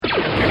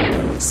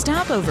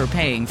Stop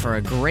overpaying for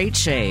a great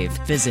shave.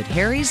 Visit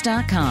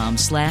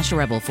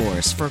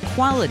harrys.com/rebelforce for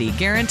quality,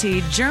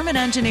 guaranteed,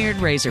 German-engineered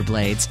razor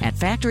blades at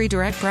factory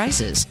direct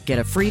prices. Get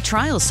a free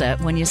trial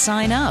set when you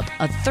sign up.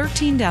 A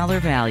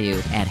 $13 value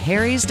at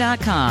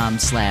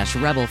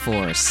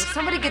harrys.com/rebelforce.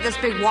 Somebody get this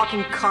big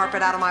walking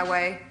carpet out of my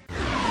way.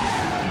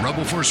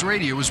 Rebel Force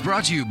Radio is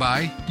brought to you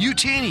by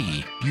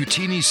Utini.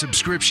 Utini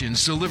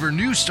subscriptions deliver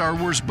new Star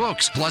Wars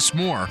books, plus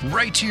more,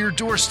 right to your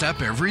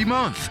doorstep every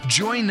month.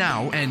 Join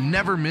now and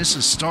never miss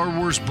a Star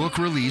Wars book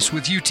release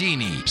with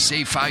Utini.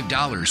 Save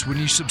 $5 when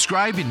you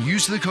subscribe and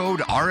use the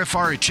code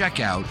RFR at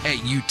checkout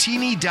at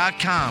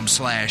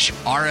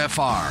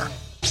utini.com/RFR.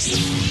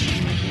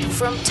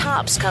 From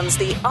Topps comes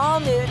the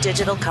all-new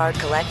digital card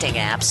collecting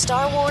app,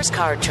 Star Wars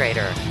Card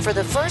Trader. For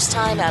the first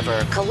time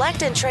ever,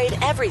 collect and trade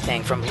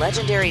everything from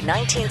legendary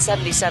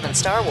 1977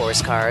 Star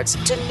Wars cards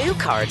to new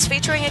cards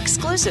featuring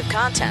exclusive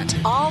content,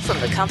 all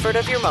from the comfort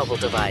of your mobile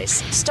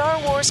device.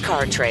 Star Wars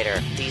Card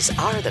Trader. These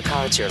are the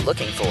cards you're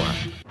looking for.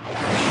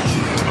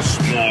 A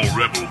small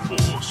rebel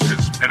force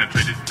has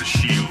penetrated the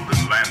shield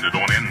and landed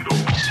on Endor.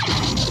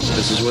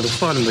 This is where the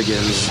fun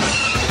begins.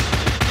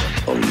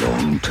 A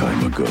long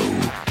time ago,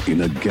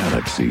 in a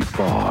galaxy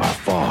far,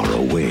 far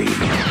away.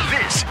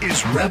 This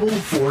is Rebel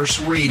Force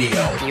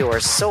Radio.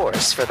 Your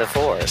source for the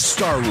Force.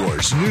 Star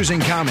Wars news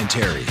and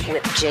commentary.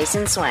 With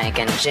Jason Swank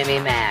and Jimmy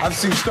Mack. I've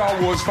seen Star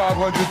Wars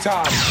 500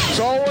 times.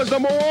 Star Wars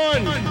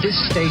 #1! This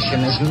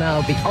station is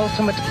now the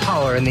ultimate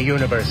power in the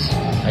universe.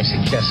 I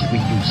suggest we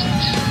use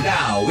it.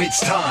 Now it's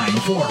time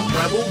for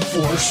Rebel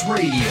Force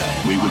Radio.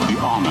 We would be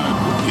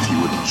honored if you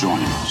would join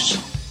us.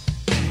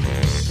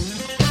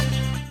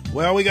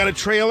 Well, we got a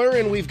trailer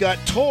and we've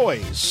got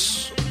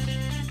toys.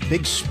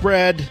 Big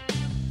spread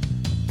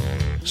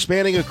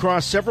spanning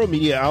across several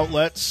media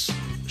outlets,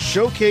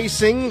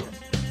 showcasing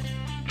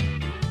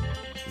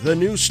the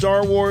new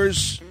Star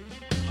Wars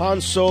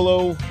Han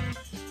Solo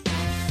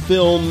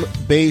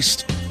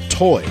film-based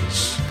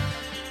toys.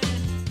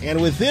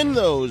 And within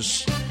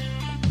those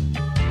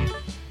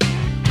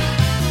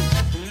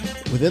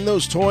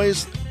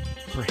toys,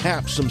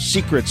 perhaps some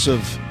secrets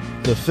of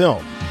the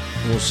film.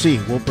 We'll see.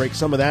 We'll break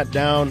some of that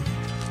down.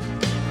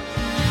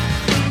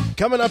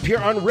 Coming up here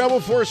on Rebel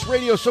Force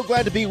Radio. So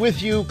glad to be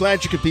with you.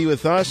 Glad you could be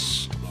with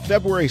us.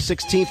 February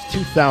 16th,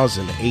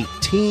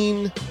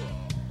 2018.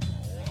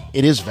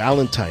 It is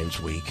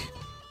Valentine's Week.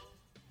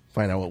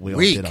 Find out what we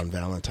all did on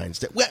Valentine's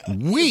Day. Well,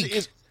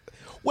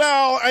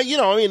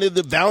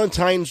 the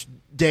Valentine's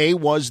Day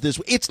was this.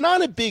 It's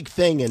not a big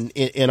thing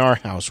in our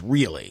house,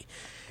 really.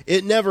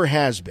 It never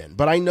has been.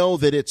 But I know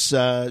that it's,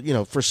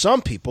 for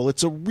some people,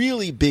 it's a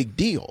really big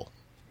deal.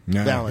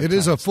 No, it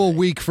is a full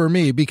week for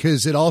me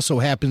because it also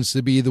happens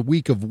to be the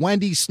week of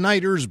Wendy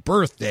Snyder's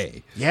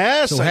birthday.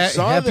 Yes, so I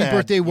saw happy that.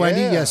 Birthday,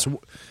 Wendy. Yeah. Yes,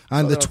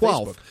 on the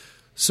 12th.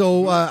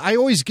 So I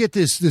always get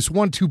this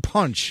 1-2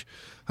 punch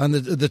on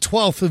the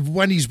 12th of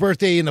Wendy's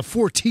birthday and the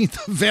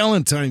 14th of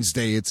Valentine's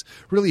Day. It's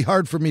really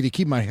hard for me to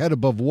keep my head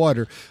above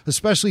water,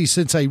 especially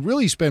since I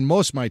really spend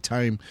most of my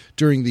time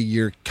during the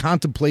year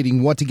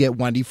contemplating what to get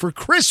Wendy for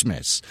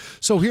Christmas.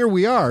 So here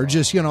we are,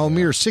 just, a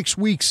mere 6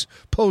 weeks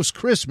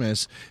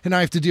post-Christmas, and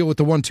I have to deal with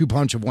the 1-2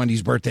 punch of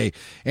Wendy's birthday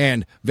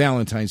and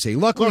Valentine's Day.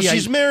 Luckily,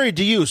 she's married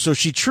to you, so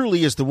she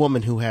truly is the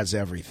woman who has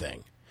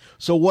everything.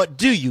 So what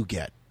do you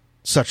get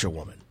such a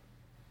woman?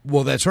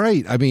 Well, that's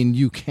right. I mean,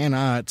 you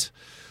cannot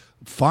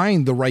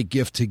find the right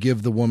gift to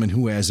give the woman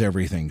who has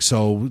everything.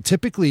 So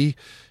typically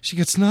she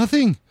gets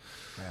nothing.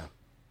 Yeah.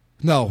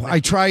 No, I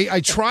try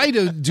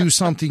to do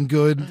something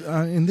good.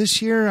 And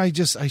this year I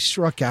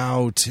struck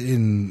out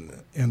and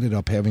ended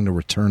up having to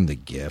return the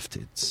gift.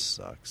 It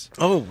sucks.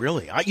 Oh,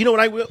 really? You know what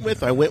I went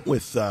with? I went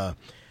with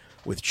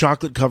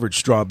chocolate covered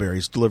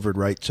strawberries delivered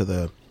right to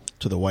the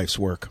wife's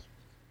work.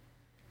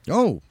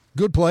 Oh,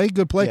 good play.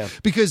 Yeah.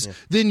 Because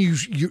then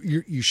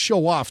you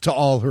show off to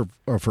all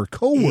of her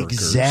coworkers.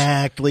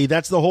 Exactly,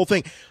 that's the whole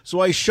thing.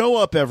 So I show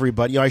up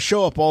everybody. I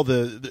show up all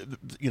the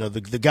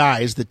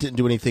guys that didn't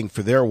do anything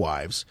for their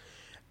wives,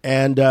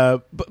 and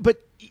but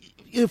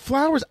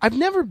flowers. I've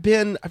never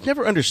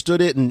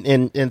understood it,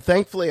 and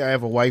thankfully I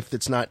have a wife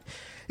that's not.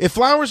 If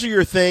flowers are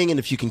your thing,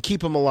 and if you can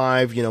keep them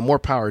alive, more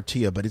power to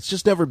you. But it's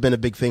just never been a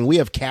big thing. We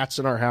have cats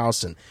in our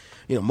house, and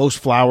most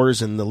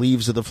flowers and the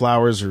leaves of the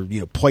flowers are,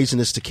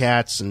 poisonous to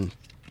cats. And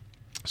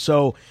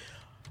so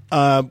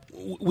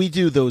we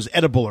do those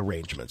edible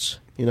arrangements.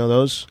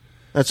 Those?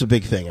 That's a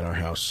big thing in our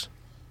house.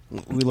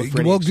 We look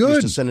for any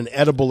excuse to send an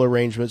edible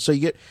arrangement. So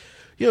you get,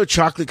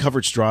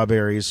 chocolate-covered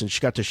strawberries, and she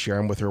got to share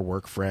them with her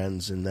work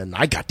friends. And then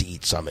I got to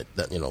eat some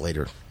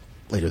later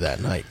that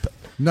night. But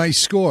Nice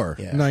score.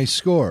 Yeah. Nice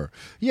score.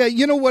 Yeah,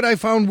 what I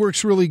found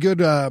works really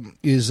good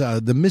is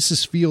the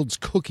Mrs. Fields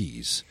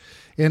cookies.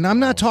 And I'm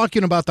not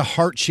talking about the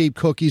heart-shaped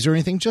cookies or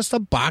anything, just a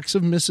box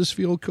of Mrs.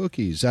 Field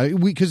cookies.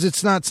 Because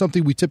it's not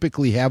something we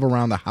typically have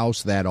around the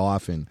house that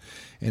often.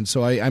 And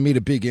so I made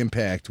a big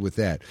impact with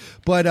that.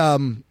 But,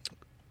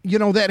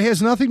 that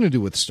has nothing to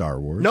do with Star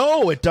Wars.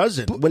 No, it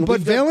doesn't.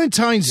 But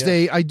Valentine's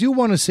Day, I do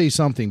want to say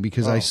something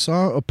because I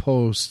saw a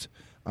post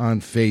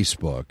on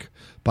Facebook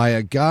by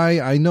a guy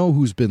I know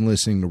who's been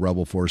listening to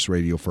Rebel Force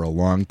Radio for a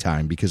long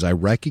time because I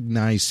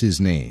recognize his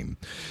name.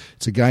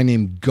 It's a guy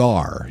named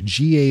Gar,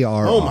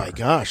 G-A-R-R. Oh, my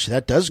gosh.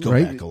 That does go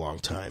back a long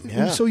time.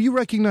 Yeah. So you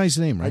recognize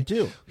the name, right? I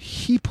do.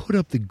 He put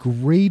up the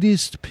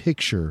greatest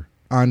picture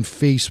on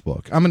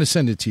Facebook. I'm going to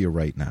send it to you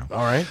right now.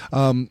 All right.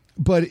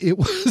 But it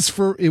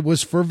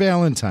was for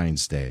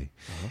Valentine's Day.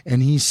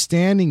 And he's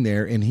standing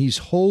there and he's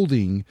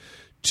holding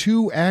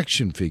 2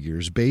 action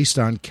figures based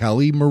on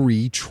Kelly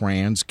Marie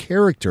Tran's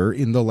character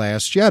in The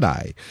Last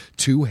Jedi.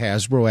 2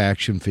 Hasbro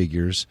action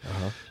figures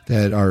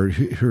that are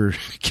her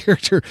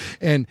character.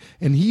 And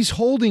he's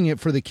holding it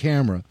for the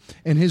camera.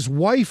 And his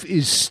wife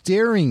is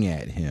staring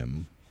at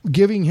him,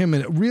 giving him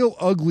a real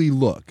ugly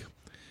look.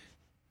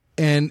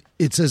 And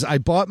it says, I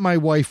bought my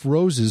wife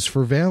roses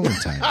for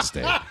Valentine's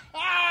Day.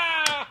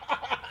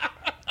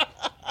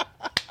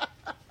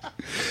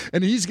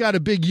 And he's got a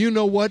big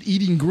you-know-what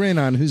eating grin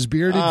on his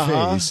bearded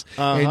face.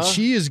 And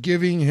she is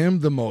giving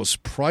him the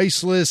most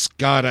priceless,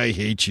 God, I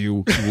hate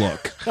you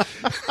look.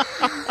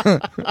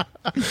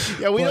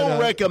 Yeah, we don't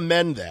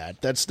recommend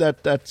that.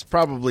 That's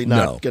probably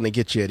not going to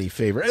get you any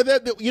favor.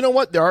 You know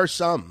what? There are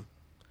some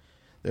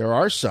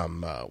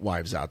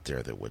wives out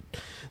there that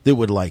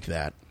would like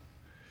that.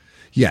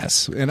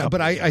 Yes, but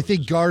I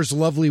think Gar's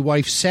lovely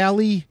wife,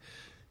 Sally,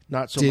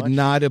 did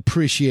not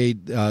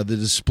appreciate the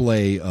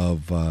display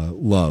of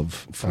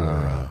love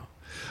for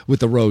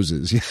with the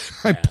roses.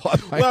 I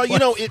bought my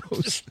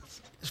it's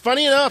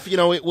funny enough.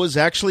 It was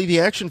actually the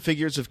action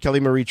figures of Kelly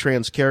Marie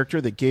Tran's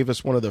character that gave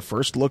us one of the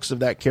first looks of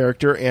that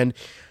character, and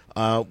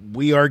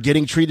we are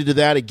getting treated to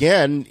that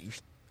again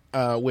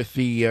with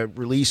the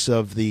release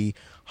of the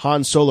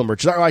Han Solo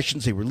merchandise. I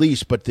shouldn't say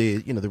release, but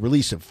the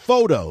release of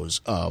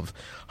photos of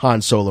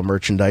Han Solo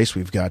merchandise.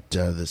 We've got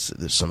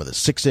some of the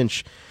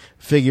 6-inch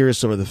figures,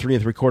 some of the 3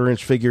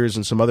 3/4-inch figures,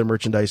 and some other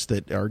merchandise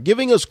that are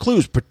giving us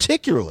clues,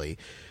 particularly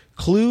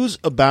clues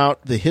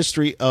about the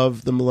history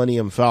of the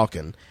Millennium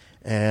Falcon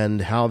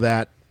and how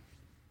that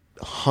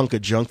hunk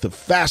of junk, the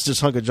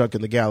fastest hunk of junk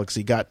in the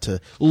galaxy, got to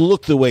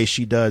look the way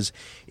she does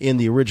in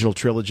the original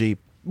trilogy.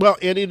 Well,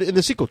 and in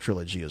the sequel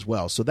trilogy as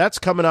well. So that's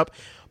coming up.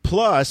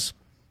 Plus,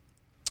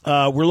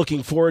 we're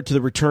looking forward to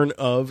the return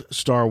of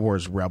Star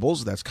Wars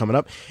Rebels. That's coming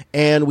up.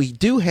 And we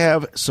do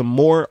have some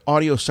more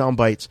audio sound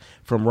bites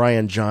from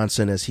Rian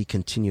Johnson as he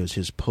continues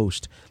his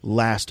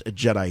post-Last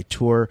Jedi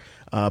tour,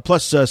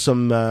 plus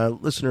some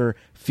listener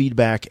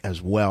feedback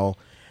as well.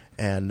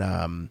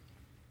 And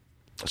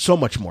so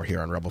much more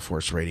here on Rebel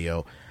Force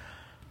Radio.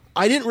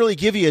 I didn't really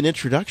give you an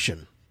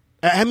introduction.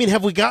 I mean,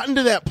 have we gotten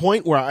to that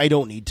point where I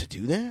don't need to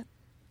do that?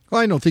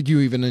 Well, I don't think you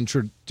even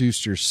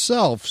introduced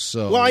yourself.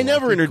 So well, I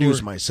never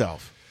introduced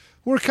myself.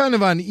 We're kind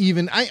of on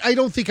even. I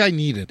don't think I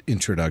need an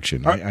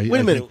introduction. Wait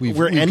a minute.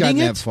 We're ending gotten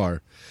it? that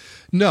far.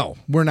 No,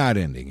 we're not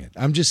ending it.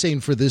 I'm just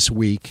saying for this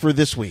week. For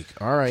this week.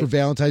 All right. For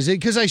Valentine's Day.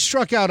 Because I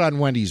struck out on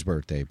Wendy's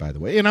birthday, by the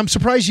way. And I'm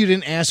surprised you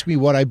didn't ask me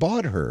what I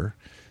bought her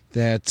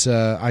that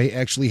I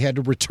actually had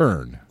to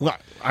return. Well,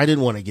 I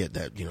didn't want to get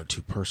that,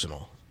 too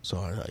personal. So,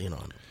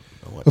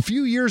 A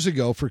few years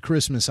ago for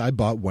Christmas, I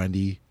bought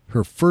Wendy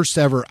her first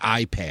ever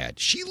iPad.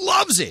 She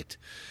loves it.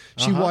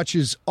 She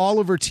watches all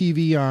of her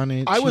TV on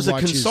it. I was a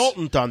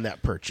consultant on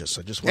that purchase.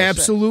 I just want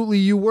absolutely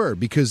you were,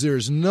 because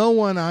there's no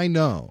one I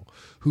know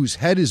whose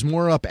head is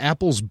more up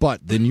Apple's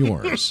butt than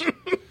yours.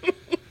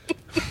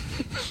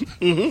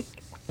 Okay,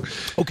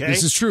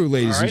 this is true,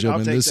 ladies and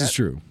gentlemen. This is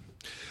true.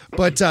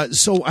 But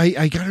so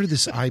I got her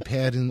this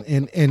iPad,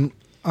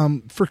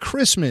 and for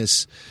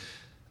Christmas,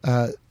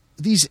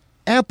 these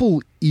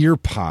Apple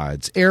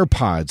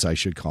AirPods, I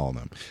should call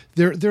them.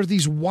 They're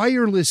these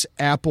wireless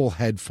Apple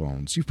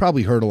headphones. You've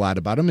probably heard a lot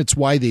about them. It's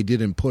why they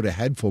didn't put a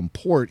headphone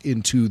port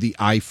into the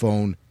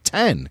iPhone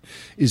 10,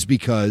 is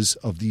because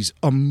of these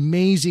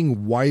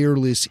amazing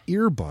wireless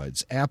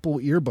earbuds, Apple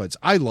earbuds.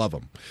 I love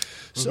them.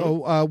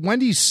 So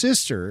Wendy's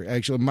sister,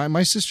 actually,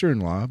 my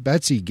sister-in-law,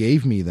 Betsy,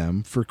 gave me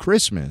them for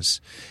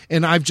Christmas,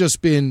 and I've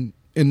just been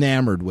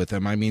enamored with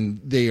them. I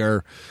mean, they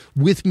are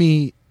with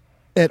me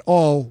at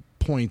all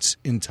points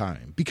in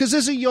time, because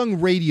as a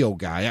young radio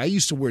guy, I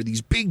used to wear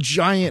these big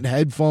giant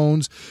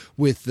headphones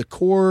with the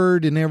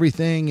cord and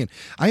everything, and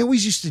I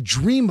always used to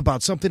dream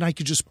about something I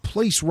could just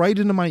place right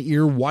into my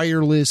ear,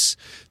 wireless,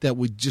 that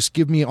would just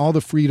give me all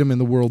the freedom in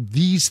the world.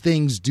 These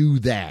things do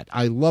that.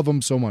 I love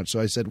them so much. So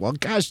I said, well,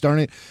 gosh darn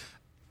it,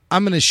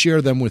 I'm going to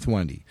share them with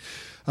Wendy.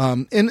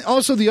 And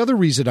also the other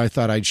reason I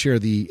thought I'd share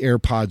the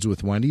AirPods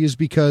with Wendy is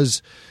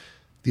because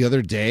the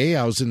other day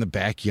I was in the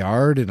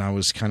backyard and I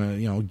was kind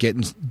of,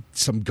 getting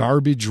some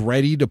garbage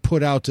ready to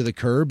put out to the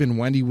curb, and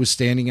Wendy was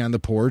standing on the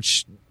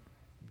porch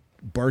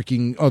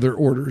barking other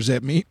orders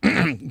at me.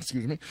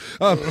 Excuse me.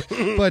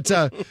 But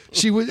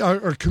she was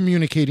or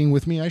communicating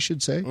with me, I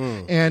should say.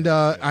 And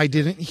I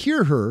didn't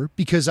hear her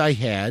because I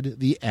had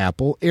the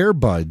Apple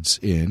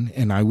AirBuds in,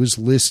 and I was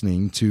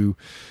listening to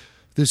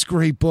this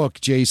great book,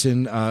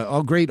 Jason,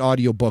 a great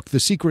audio book, The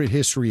Secret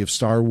History of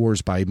Star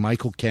Wars by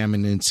Michael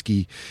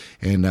Kamenetsky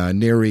and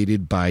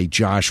narrated by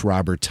Josh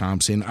Robert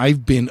Thompson.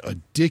 I've been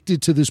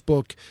addicted to this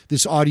book,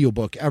 this audio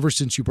book, ever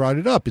since you brought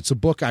it up. It's a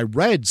book I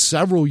read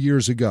several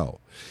years ago.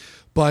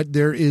 But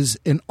there is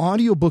an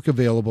audiobook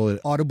available at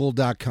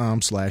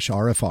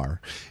audible.com/RFR,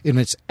 and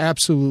it's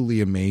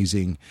absolutely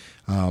amazing.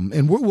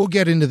 And we'll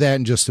get into that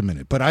in just a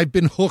minute. But I've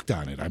been hooked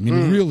on it. I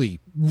mean, really,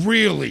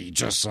 really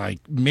just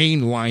like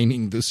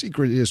mainlining The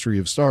Secret History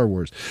of Star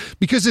Wars,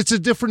 because it's a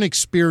different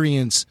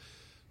experience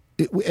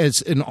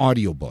as an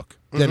audiobook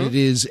than it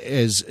is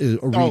as a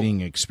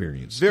reading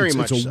experience. Very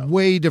much it's a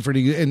way different,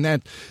 and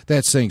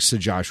that's thanks to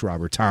Josh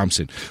Robert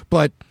Thompson.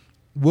 But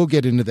we'll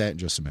get into that in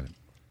just a minute.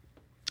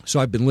 So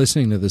I've been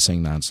listening to this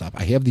thing nonstop.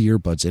 I have the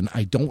earbuds in.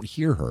 I don't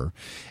hear her.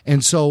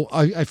 And so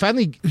I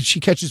finally, she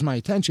catches my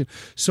attention.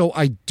 So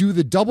I do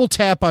the double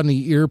tap on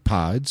the ear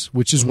pods,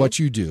 which is what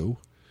you do,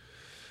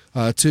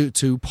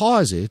 to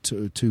pause it,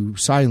 to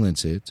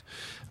silence it.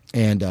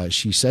 And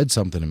she said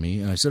something to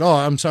me. And I said,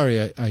 I'm sorry,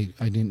 I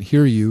didn't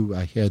hear you.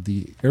 I had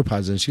the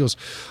AirPods in. She goes,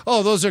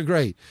 those are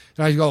great.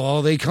 And I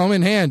go, they come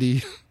in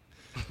handy.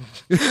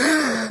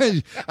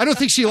 I don't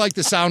think she liked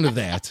the sound of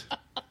that.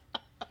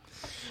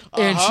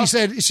 And she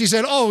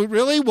said, oh,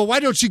 really? Well, why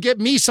don't you get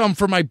me some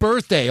for my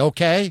birthday,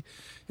 okay?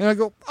 And I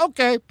go,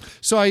 okay.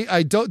 So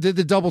I did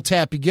the double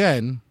tap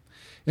again.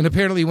 And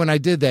apparently when I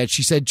did that,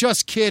 she said,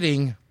 just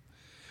kidding.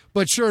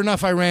 But sure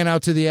enough, I ran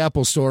out to the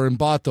Apple store and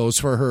bought those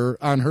for her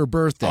on her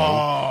birthday.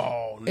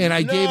 And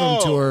I gave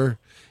them to her.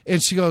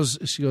 And she goes,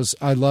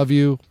 I love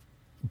you,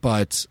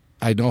 but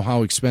I know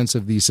how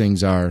expensive these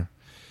things are.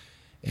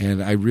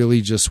 And I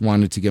really just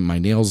wanted to get my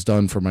nails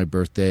done for my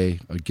birthday.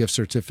 A gift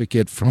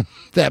certificate from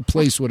that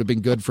place would have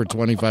been good for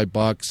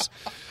 $25.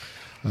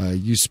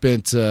 You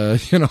spent,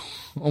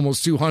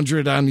 almost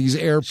 $200 on these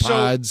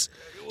AirPods.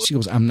 She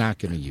goes, I'm not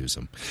going to use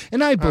them.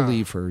 And I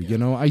believe her.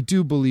 I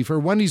do believe her.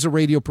 Wendy's a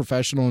radio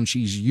professional, and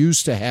she's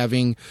used to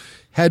having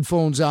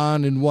headphones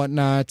on and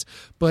whatnot.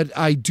 But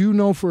I do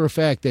know for a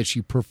fact that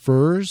she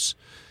prefers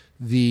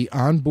the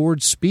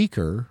onboard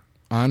speaker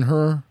on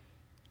her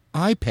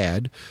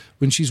iPad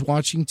when she's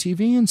watching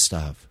TV and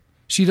stuff.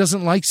 She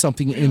doesn't like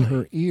something in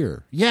her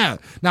ear. Yeah.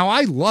 Now,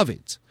 I love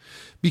it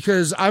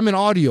because I'm an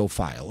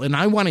audiophile and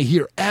I want to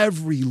hear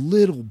every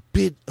little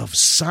bit of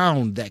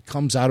sound that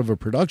comes out of a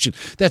production.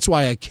 That's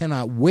why I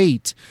cannot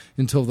wait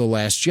until The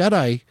Last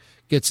Jedi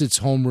gets its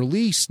home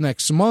release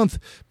next month,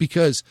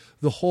 because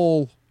the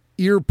whole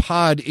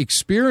earpod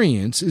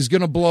experience is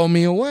going to blow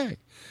me away.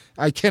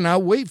 I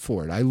cannot wait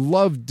for it. I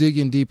love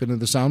digging deep into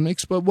the sound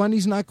mix, but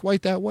Wendy's not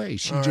quite that way.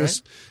 She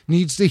just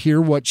needs to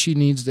hear what she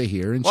needs to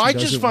hear. And I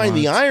just find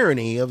the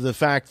irony of the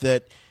fact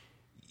that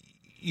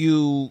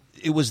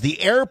it was the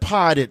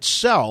AirPod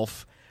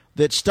itself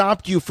that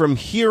stopped you from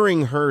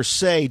hearing her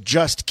say,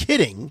 just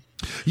kidding,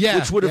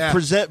 which would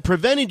have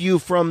prevented you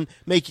from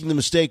making the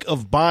mistake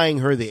of buying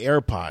her the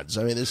AirPods.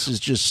 I mean, this is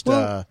just...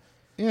 my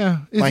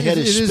head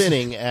is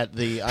spinning at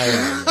the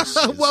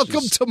irony.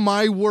 Welcome to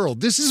my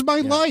world. This is my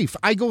life.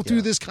 I go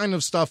through this kind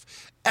of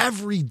stuff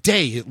every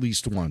day, at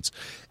least once.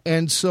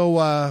 And so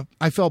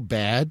I felt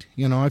bad.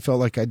 I felt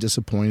like I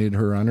disappointed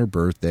her on her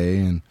birthday.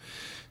 And,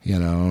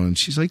 and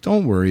she's like,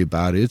 don't worry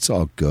about it. It's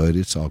all good.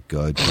 It's all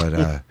good. But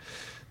I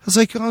was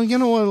like, maybe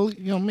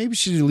you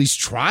should at least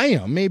try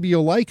them. Maybe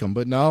you'll like them.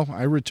 But no,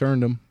 I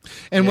returned them.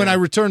 And when I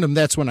returned them,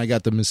 that's when I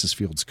got the Mrs.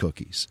 Fields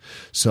cookies.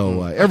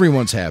 So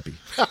everyone's happy.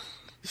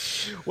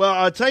 Well,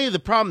 I'll tell you the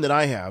problem that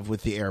I have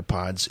with the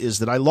AirPods is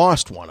that I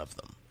lost one of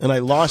them, and I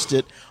lost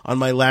it on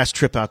my last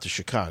trip out to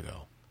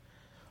Chicago.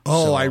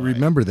 Oh, so I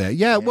remember that.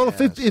 Yeah, well,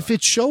 if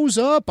it shows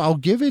up, I'll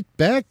give it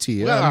back to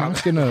you. Well, I'm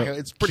not going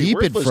to keep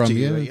it from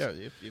you. Yeah,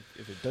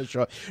 if it does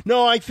show up.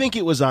 No, I think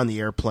it was on the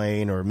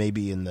airplane or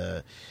maybe in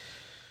the...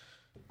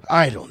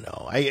 I don't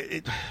know.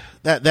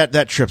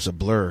 That trip's a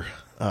blur.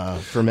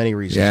 For many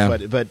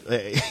reasons, but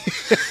a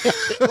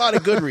lot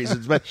of good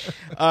reasons. But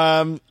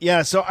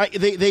so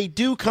they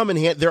do come in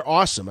hand. They're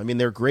awesome. I mean,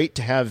 they're great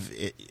to have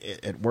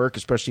at work,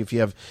 especially if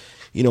you have,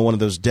 one of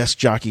those desk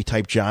jockey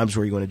type jobs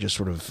where you want to just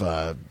sort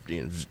of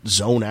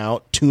zone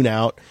out, tune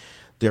out.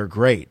 They're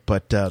great,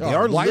 but they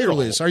are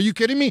wireless. Little. Are you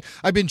kidding me?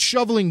 I've been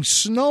shoveling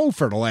snow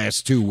for the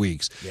last 2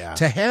 weeks. Yeah.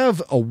 To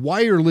have a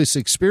wireless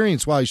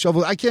experience while I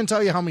shovel, I can't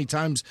tell you how many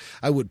times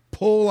I would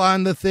pull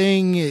on the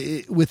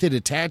thing with it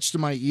attached to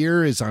my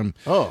ear as I'm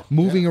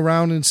moving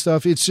around and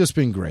stuff. It's just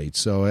been great.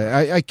 So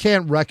I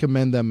can't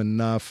recommend them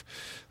enough.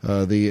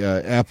 The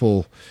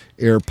Apple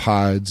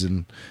AirPods,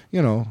 and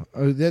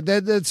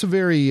that's a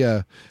very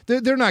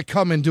they're not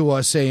coming to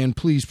us saying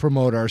please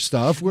promote our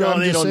stuff. They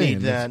don't need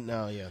that.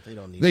 They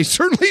don't need. They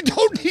certainly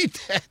don't need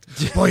that.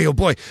 Boy, oh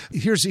boy!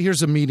 Here's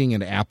a meeting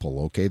at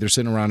Apple. Okay, they're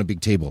sitting around a big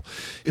table.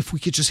 If we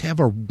could just have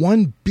our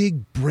one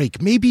big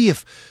break, maybe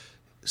if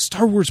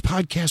Star Wars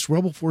podcast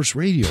Rebel Force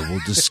Radio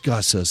will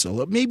discuss us a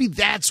little, maybe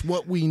that's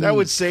what we need. That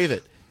would save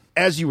it.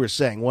 As you were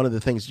saying, one of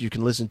the things that you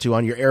can listen to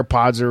on your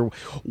AirPods or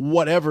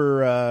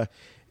whatever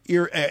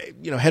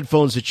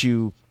headphones that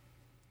you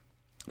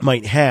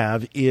might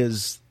have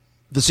is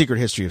The Secret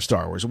History of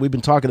Star Wars. And we've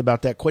been talking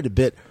about that quite a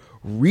bit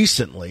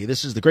recently.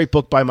 This is the great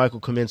book by Michael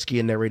Kaminsky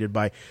and narrated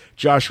by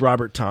Josh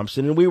Robert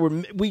Thompson. And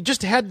we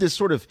just had this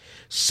sort of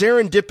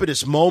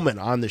serendipitous moment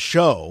on the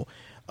show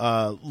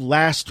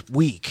last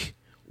week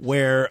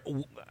where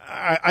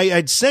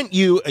I'd sent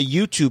you a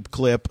YouTube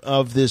clip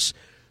of this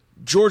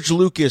George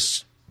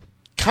Lucas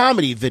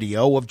comedy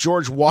video of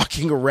George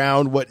walking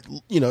around what,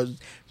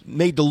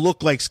 made to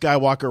look like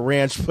Skywalker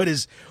Ranch, but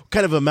is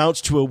kind of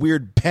amounts to a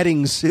weird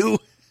petting zoo.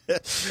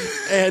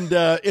 And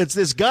it's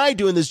this guy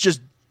doing this just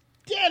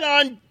dead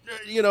on,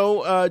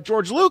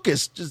 George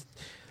Lucas. Just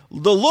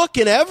the look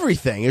and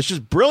everything. It's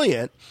just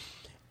brilliant.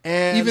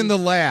 And even the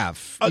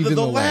laugh.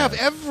 The laugh,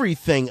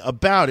 everything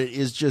about it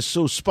is just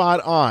so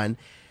spot on.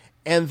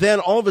 And then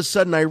all of a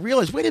sudden I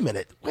realized, wait a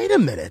minute.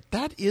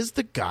 That is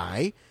the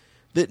guy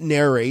that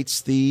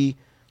narrates the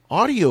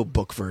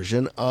audiobook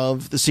version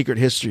of The Secret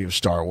History of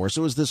Star Wars.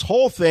 It was this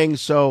whole thing.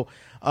 So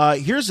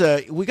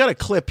we got a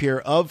clip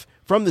here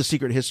from The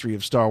Secret History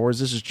of Star Wars.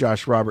 This is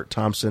Josh Robert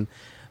Thompson.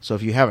 So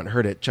if you haven't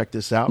heard it, check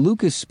this out.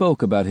 Lucas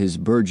spoke about his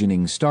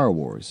burgeoning Star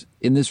Wars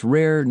in this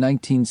rare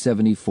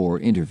 1974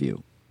 interview.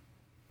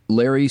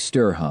 Larry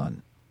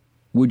Sturhan: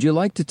 would you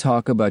like to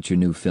talk about your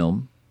new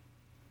film?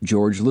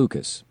 George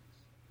Lucas: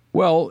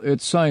 well,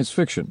 it's science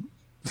fiction,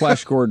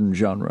 Flash Gordon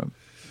genre.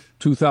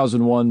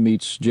 2001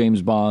 meets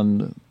James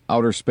Bond,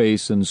 outer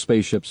space and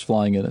spaceships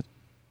flying in it.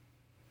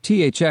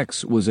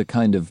 THX was a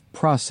kind of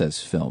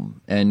process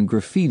film, and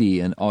graffiti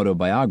an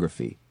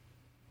autobiography.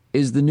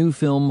 Is the new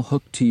film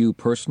hooked to you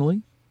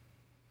personally?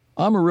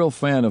 I'm a real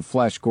fan of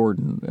Flash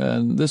Gordon,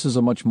 and this is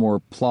a much more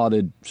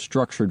plotted,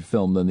 structured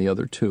film than the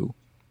other two.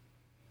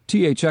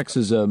 THX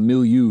is a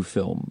milieu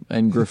film,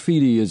 and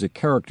graffiti is a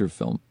character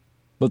film,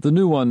 but the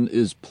new one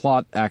is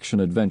plot, action,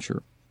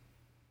 adventure.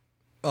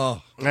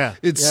 Oh, yeah,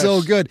 it's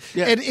so good.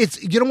 Yeah. And it's,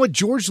 what,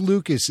 George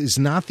Lucas is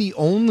not the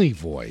only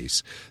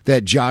voice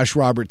that Josh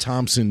Robert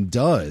Thompson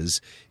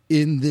does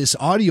in this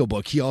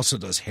audiobook. He also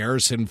does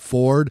Harrison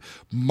Ford,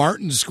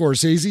 Martin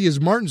Scorsese. As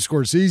Martin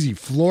Scorsese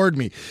floored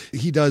me.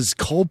 He does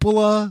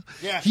Coppola.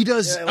 Yeah. He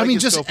does,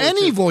 just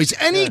any voice,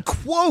 any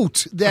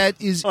quote that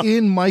is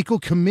in Michael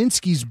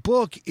Kaminsky's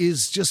book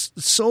is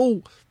just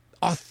so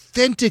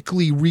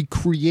authentically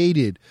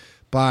recreated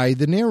by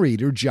the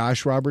narrator,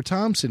 Josh Robert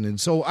Thompson.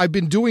 And so I've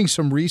been doing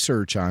some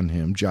research on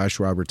him, Josh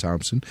Robert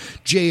Thompson,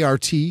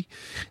 JRT.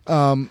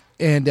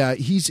 And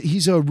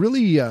he's a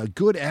really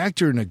good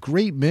actor and a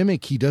great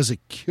mimic. He does a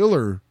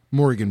killer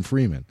Morgan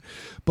Freeman.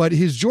 But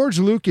his George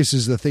Lucas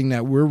is the thing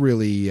that we're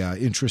really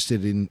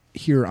interested in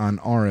here on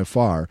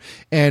RFR.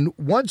 And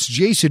once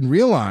Jason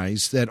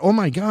realized that, oh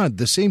my God,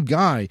 the same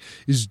guy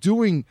is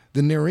doing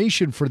the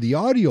narration for the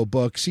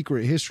audiobook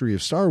Secret History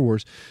of Star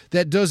Wars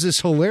that does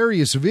this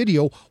hilarious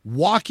video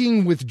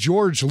walking with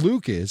George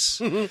Lucas.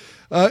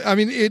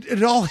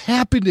 It all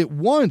happened at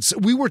once.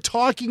 We were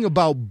talking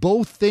about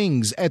both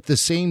things at the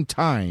same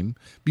time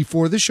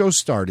before the show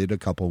started a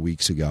couple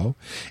weeks ago.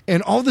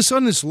 And all of a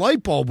sudden this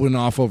light bulb went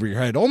off over your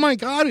head. Oh my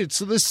God, it's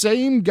the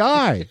same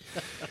guy.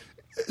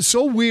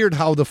 So weird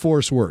how the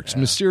Force works,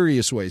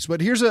 mysterious ways.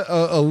 But here's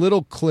a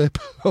little clip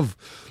of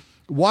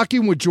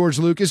walking with George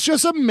Lucas.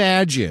 Just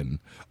imagine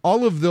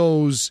all of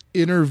those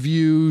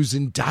interviews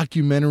and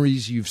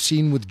documentaries you've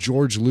seen with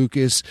George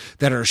Lucas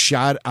that are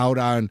shot out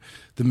on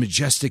the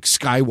majestic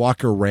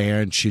Skywalker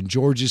Ranch, and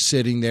George is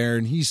sitting there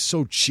and he's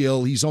so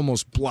chill, he's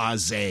almost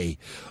blasé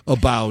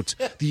about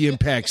the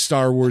impact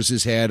Star Wars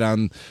has had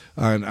on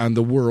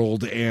the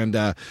world,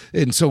 and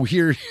so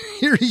here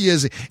he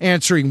is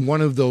answering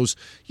one of those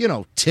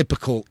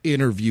typical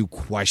interview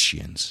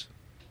questions.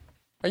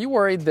 Are you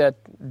worried that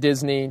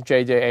Disney,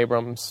 J.J.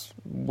 Abrams,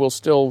 will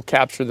still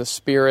capture the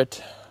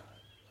spirit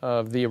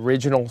of the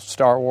original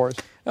Star Wars?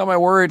 Am I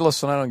worried?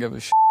 Listen, I don't give a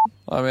shit.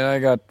 I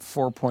got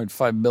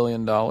 $4.5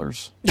 billion.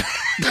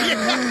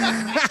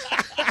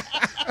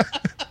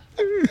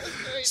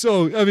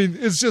 So,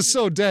 it's just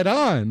so dead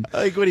on. I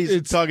like when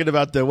he's talking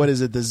about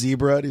the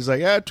zebra, and he's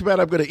like, too bad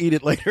I'm going to eat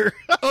it later.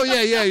 Oh,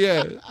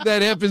 yeah.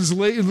 That happens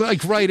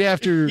right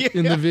after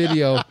in the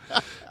video.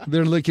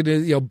 They're looking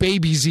at,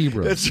 baby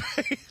zebra. That's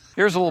right.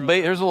 Here's a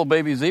little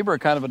baby zebra,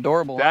 kind of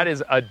adorable. That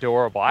is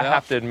adorable. I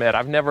have to admit,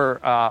 I've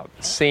never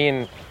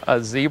seen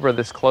a zebra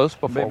this close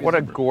before. What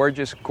a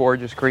gorgeous,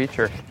 gorgeous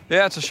creature.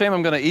 Yeah, it's a shame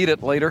I'm going to eat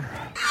it later.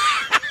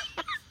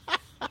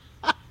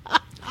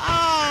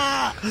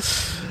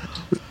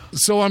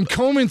 So I'm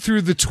combing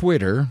through the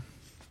Twitter,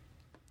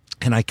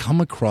 and I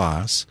come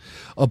across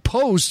a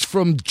post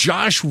from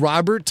Josh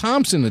Robert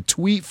Thompson, a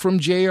tweet from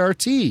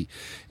JRT.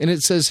 And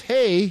it says,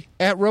 hey,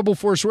 at Rebel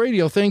Force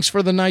Radio, thanks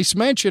for the nice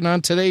mention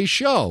on today's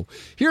show.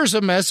 Here's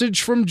a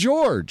message from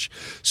George.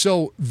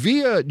 So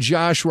via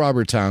Josh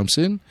Robert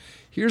Thompson,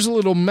 here's a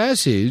little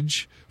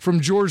message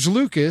from George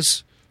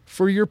Lucas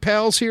for your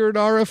pals here at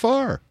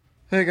RFR.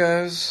 Hey,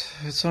 guys.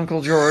 It's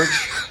Uncle George.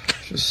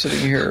 Just sitting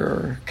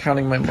here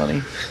counting my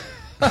money.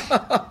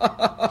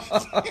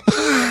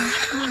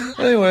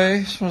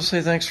 Anyway, just want to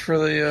say thanks for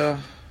the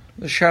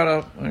shout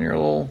out on your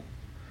little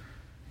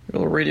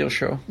radio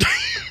show.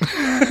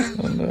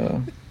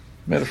 And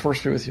May the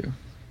force be with you.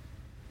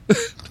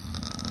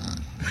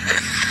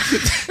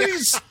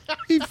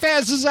 He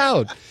passes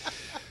out.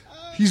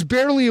 He's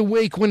barely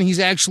awake when he's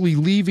actually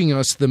leaving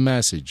us the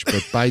message,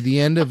 but by the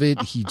end of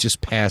it, he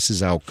just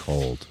passes out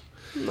cold.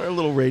 Our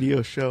little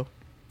radio show.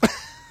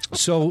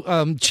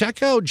 So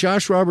check out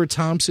Josh Robert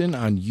Thompson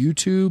on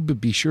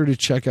YouTube. Be sure to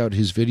check out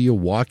his video,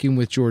 Walking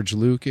with George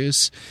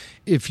Lucas.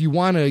 If you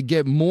want to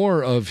get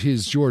more of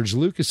his George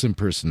Lucas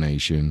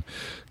impersonation,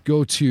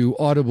 go to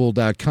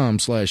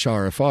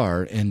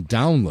audible.com/RFR and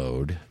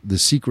download The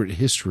Secret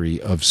History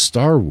of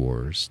Star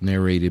Wars,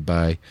 narrated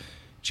by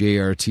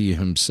JRT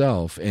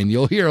himself. And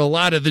you'll hear a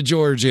lot of the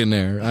George in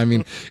there. I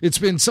mean,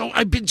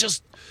 I've been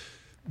just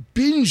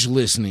binge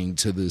listening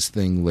to this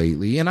thing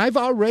lately, and I've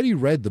already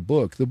read the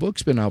book. The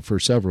book's been out for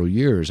several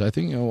years. I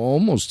think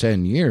almost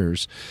 10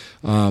 years.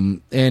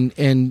 And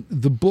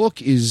the book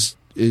is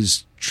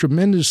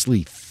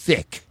tremendously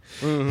thick.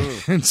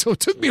 Mm-hmm. And so it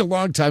took me a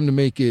long time to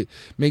make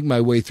my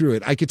way through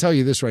it. I can tell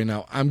you this right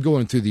now. I'm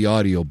going through the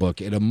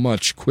audiobook at a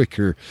much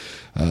quicker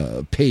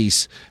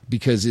pace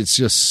because it's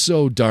just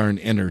so darn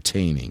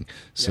entertaining.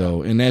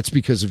 So, and that's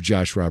because of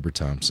Josh Robert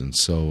Thompson.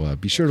 So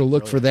be sure to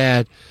look for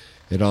that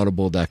at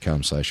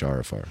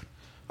audible.com/RFR.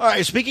 All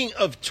right, speaking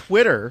of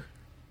Twitter,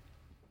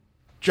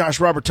 Josh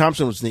Robert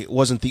Thompson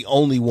wasn't the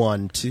only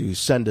one to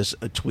send us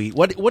a tweet.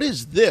 What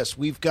is this?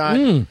 We've got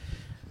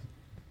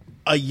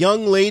a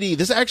young lady.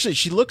 This actually,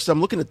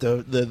 I'm looking at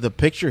the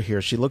picture here.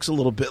 She looks a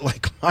little bit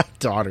like my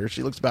daughter.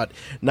 She looks about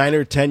 9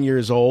 or 10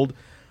 years old,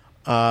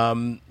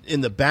 in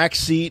the back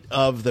seat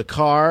of the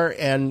car.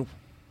 And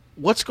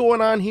what's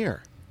going on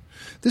here?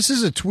 This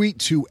is a tweet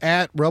to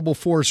 @Rebel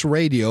Force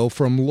Radio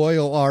from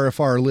loyal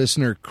RFR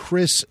listener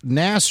Chris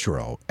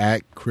Nastro,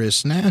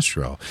 @Chris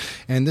Nastro.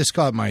 And this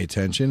caught my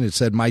attention. It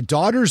said, "My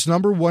daughter's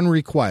 #1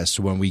 request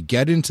when we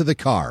get into the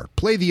car."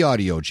 Play the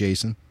audio,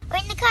 Jason. "We're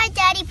in the car,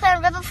 Daddy. Put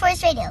on Rebel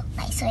Force Radio.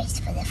 My source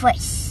for the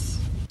Force."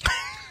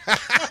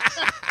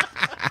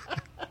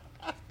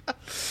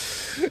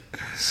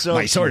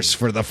 My source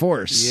for the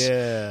Force.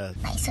 Yeah.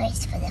 My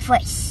source for the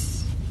Force.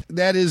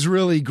 That is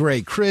really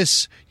great.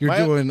 Chris, you're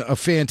doing a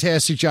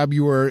fantastic job.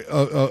 You are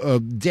a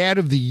dad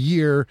of the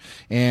year,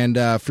 and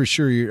for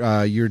sure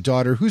your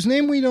daughter, whose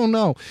name we don't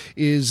know,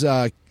 is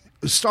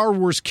Star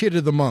Wars Kid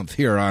of the Month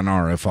here on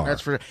RFR.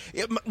 That's for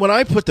when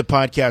I put the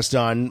podcast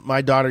on,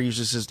 my daughter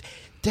usually says,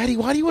 "Daddy,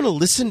 why do you want to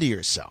listen to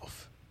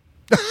yourself?"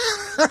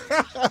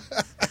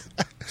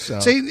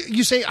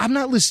 You say, "I'm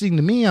not listening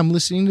to me. I'm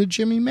listening to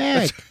Jimmy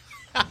Mack."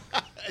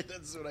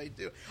 That's what I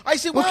do. I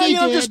say, well, okay,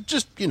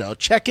 just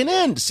checking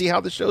in to see how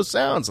the show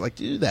sounds. I like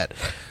to do that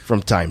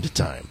from time to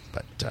time.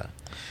 But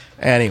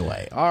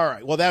anyway, all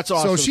right. Well, that's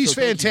awesome. So she's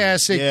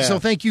fantastic. Yeah. So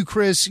thank you,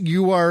 Chris.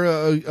 You are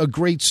a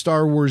great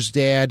Star Wars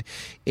dad.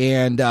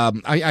 And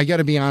I got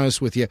to be honest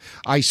with you.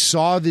 I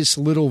saw this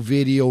little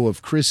video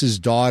of Chris's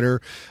daughter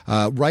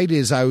right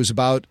as I was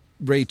about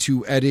ready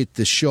to edit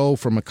the show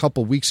from a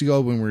couple weeks ago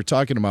when we were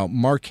talking about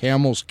Mark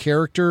Hamill's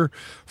character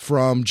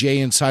from Jay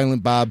and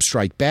Silent Bob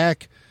Strike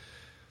Back.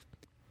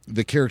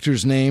 The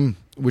character's name,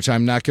 which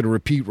I'm not going to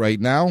repeat right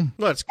now.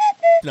 Well, it's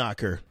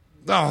Knocker.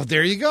 Oh,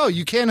 there you go.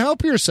 You can't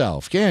help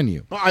yourself, can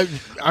you? Well,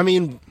 I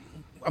mean,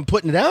 I'm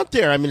putting it out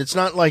there. I mean, it's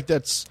not like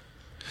that's,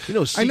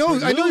 I know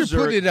you're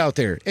putting it out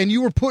there, and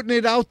you were putting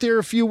it out there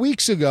a few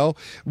weeks ago,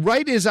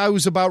 right as I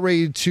was about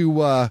ready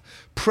to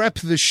prep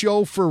the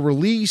show for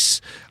release.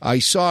 I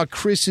saw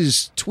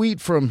Chris's tweet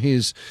from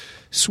his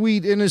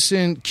sweet,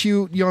 innocent,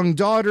 cute young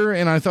daughter,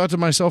 and I thought to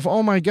myself,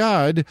 oh my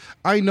God,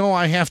 I know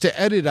I have to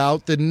edit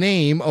out the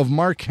name of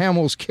Mark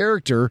Hamill's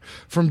character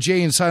from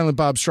Jay and Silent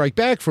Bob Strike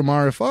Back from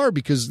RFR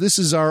because this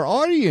is our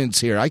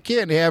audience here. I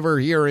can't have her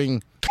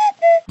hearing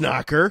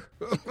Knocker.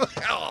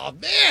 Oh,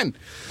 man.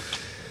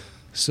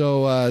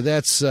 So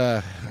that's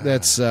kind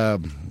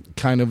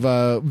of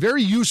a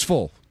very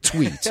useful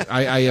tweet,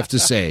 I have to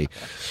say,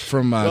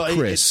 from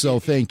Chris. So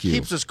thank you.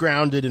 Keeps us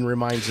grounded and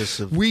reminds us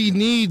of. We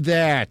need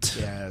that.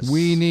 Yes.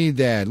 We need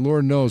that.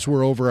 Lord knows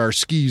we're over our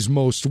skis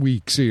most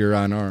weeks here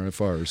on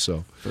RFR.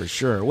 So for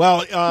sure.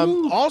 Well,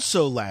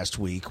 also last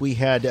week we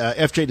had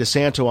FJ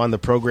DeSanto on the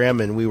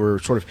program, and we were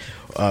sort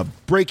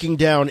of breaking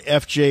down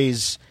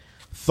FJ's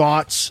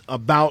thoughts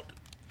about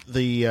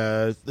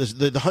the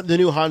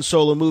new Han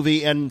Solo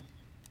movie, and in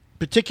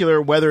particular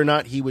whether or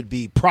not he would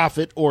be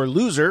prophet or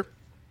loser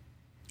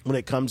when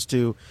it comes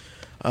to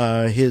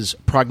his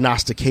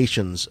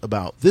prognostications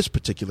about this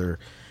particular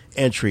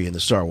entry in the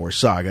Star Wars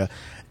saga.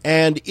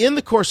 And in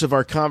the course of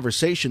our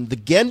conversation, the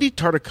Genndy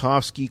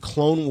Tartakovsky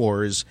Clone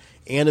Wars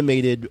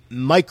animated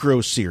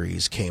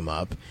micro-series came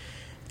up,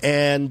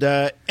 and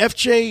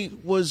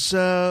FJ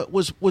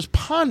was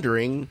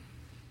pondering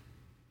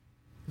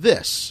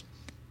this.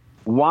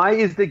 Why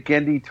is the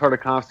Genndy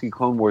Tartakovsky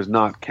Clone Wars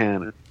not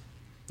canon?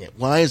 Yeah,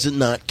 why is it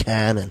not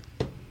canon?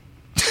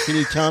 Can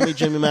you tell me,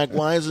 Jimmy Mack,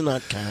 why is it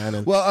not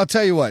canon? Well, I'll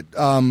tell you what.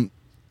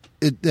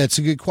 That's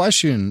a good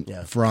question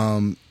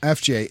from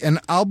FJ. And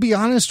I'll be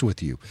honest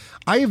with you.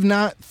 I have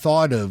not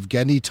thought of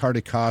Genndy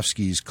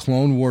Tartakovsky's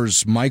Clone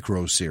Wars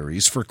micro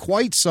series for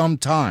quite some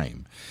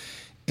time.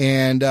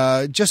 And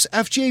just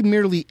FJ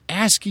merely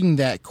asking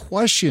that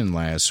question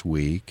last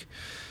week,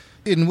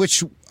 in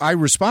which I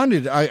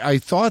responded, I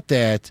thought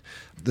that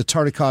the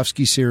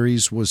Tartakovsky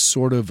series was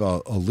sort of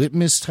a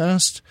litmus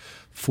test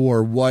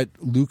for what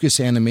Lucas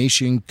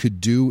Animation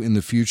could do in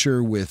the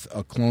future with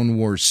a Clone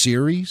Wars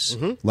series,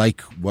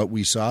 like what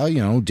we saw,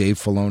 Dave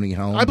Filoni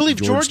helm. I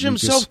believe George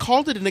Lucas. himself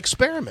called it an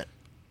experiment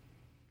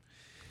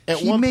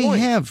at one point. He may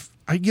have.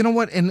 You know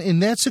what?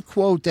 And that's a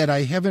quote that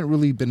I haven't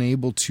really been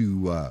able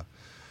to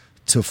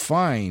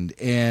find.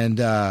 And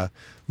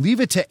leave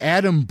it to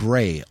Adam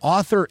Bray,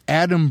 author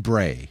Adam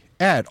Bray,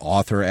 at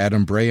author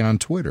Adam Bray on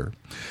Twitter.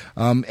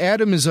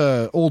 Adam is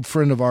an old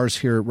friend of ours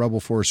here at Rebel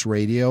Force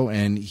Radio,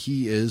 and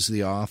he is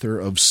the author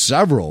of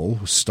several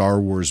Star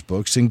Wars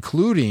books,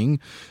 including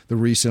the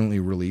recently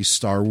released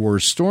Star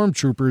Wars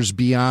Stormtroopers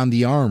Beyond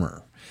the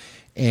Armor.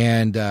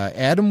 And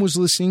Adam was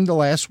listening to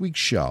last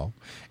week's show,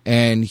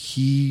 and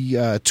he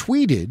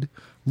tweeted,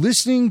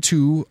 listening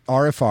to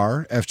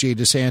RFR, FJ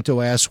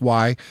DeSanto asks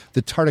why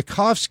the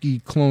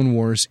Tartakovsky Clone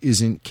Wars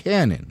isn't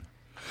canon.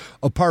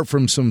 Apart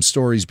from some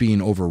stories being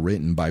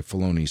overwritten by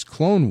Filoni's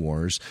Clone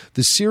Wars,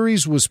 the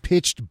series was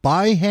pitched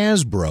by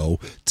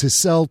Hasbro to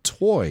sell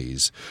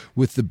toys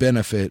with the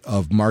benefit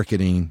of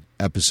marketing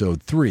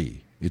Episode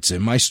 3. It's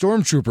in my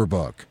Stormtrooper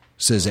book,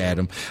 says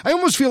Adam. I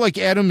almost feel like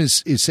Adam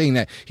is saying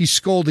that. He's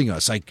scolding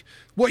us. Like,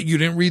 what, you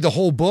didn't read the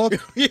whole book?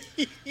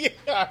 Yeah,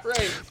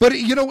 right. But,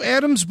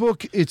 Adam's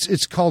book,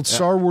 it's called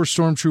Star Wars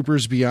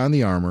Stormtroopers Beyond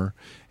the Armor.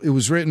 It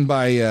was written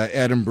by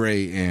Adam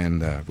Bray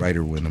and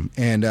Ryder Wyndham.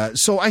 And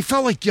so I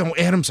felt like,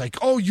 Adam's like,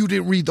 oh, you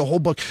didn't read the whole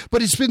book.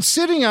 But it's been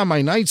sitting on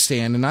my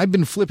nightstand, and I've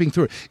been flipping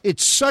through it.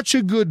 It's such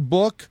a good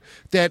book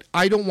that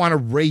I don't want to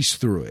race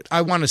through it.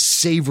 I want to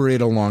savor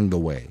it along the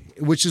way,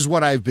 which is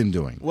what I've been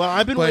doing. Well,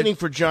 I've been waiting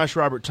for Josh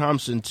Robert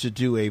Thompson to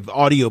do a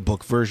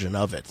audiobook version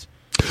of it.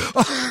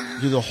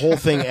 Do the whole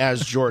thing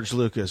as George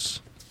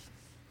Lucas.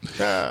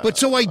 But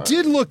so I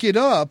did look it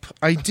up.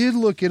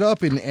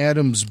 In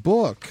Adam's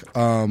book.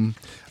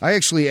 I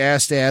actually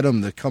asked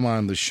Adam to come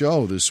on the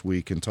show this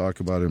week and talk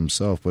about it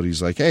himself, but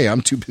he's like, hey,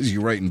 I'm too busy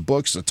writing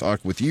books to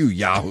talk with you,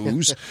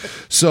 yahoos.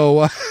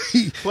 So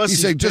Plus,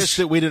 he's pissed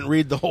that we didn't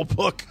read the whole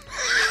book.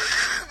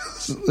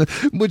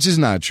 Which is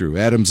not true.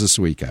 Adam's a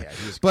sweet guy.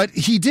 Yeah, but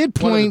he did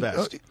point,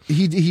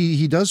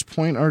 he does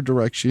point our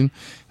direction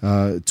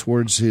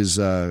towards his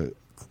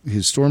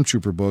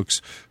Stormtrooper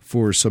books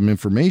for some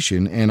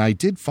information, and I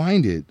did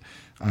find it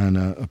on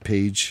a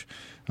page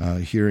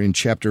here in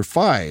Chapter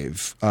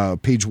 5,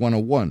 page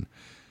 101.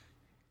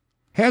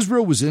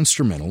 Hasbro was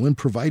instrumental in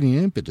providing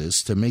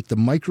impetus to make the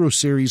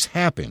micro-series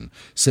happen,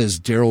 says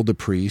Daryl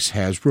DePriest,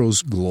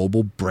 Hasbro's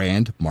global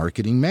brand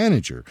marketing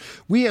manager.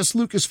 We asked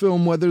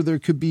Lucasfilm whether there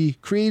could be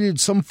created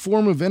some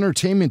form of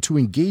entertainment to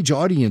engage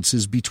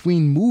audiences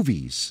between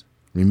movies.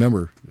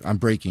 Remember, I'm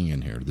breaking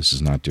in here. This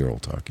is not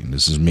Daryl talking.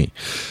 This is me.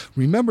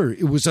 Remember,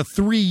 it was a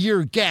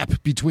 3-year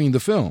gap between the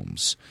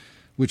films,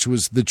 which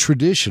was the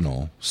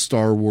traditional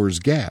Star Wars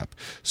gap.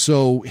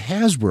 So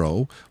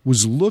Hasbro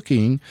was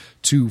looking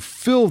to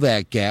fill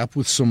that gap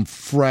with some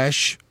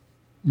fresh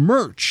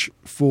merch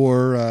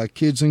for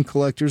kids and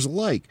collectors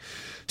alike.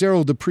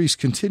 Daryl DePriest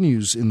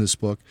continues in this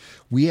book.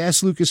 We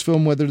asked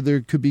Lucasfilm whether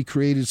there could be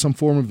created some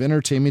form of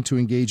entertainment to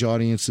engage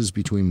audiences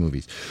between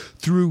movies.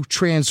 Through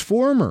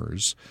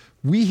Transformers,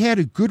 we had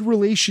a good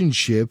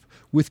relationship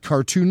with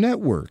Cartoon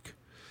Network.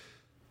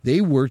 They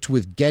worked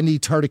with Genndy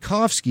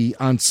Tartakovsky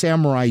on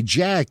Samurai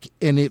Jack,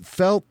 and it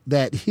felt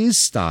that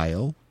his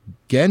style,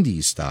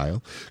 Genndy's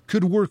style,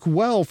 could work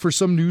well for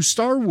some new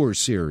Star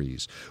Wars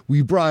series.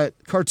 We brought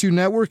Cartoon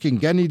Network and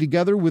Genndy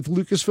together with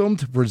Lucasfilm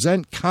to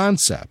present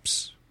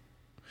concepts.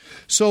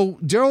 So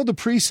Daryl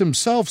DePriest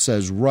himself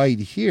says right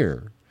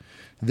here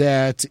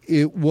that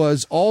it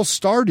was all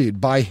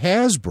started by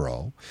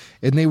Hasbro,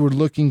 and they were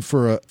looking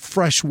for a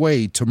fresh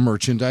way to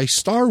merchandise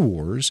Star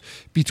Wars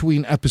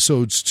between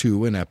Episodes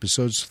 2 and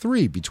Episodes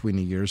 3, between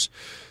the years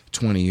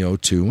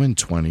 2002 and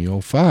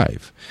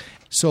 2005.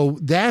 So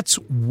that's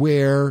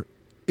where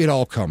it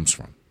all comes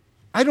from.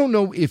 I don't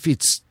know if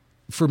it's,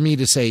 for me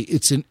to say,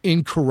 it's an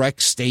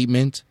incorrect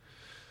statement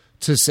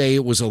to say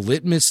it was a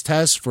litmus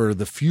test for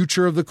the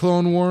future of the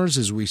Clone Wars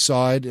as we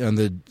saw it on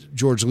the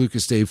George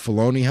Lucas, Dave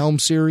Filoni helm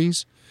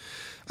series.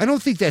 I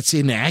don't think that's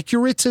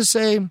inaccurate to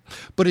say,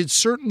 but it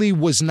certainly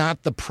was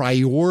not the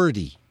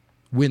priority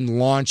when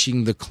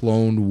launching the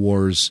Clone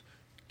Wars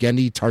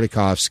Genndy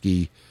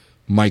Tartakovsky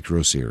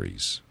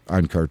micro-series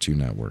on Cartoon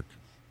Network.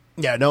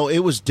 Yeah, no, it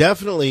was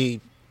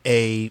definitely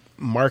a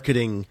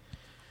marketing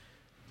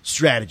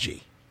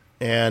strategy,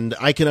 and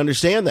I can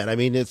understand that. I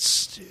mean,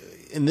 it's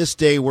in this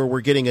day where we're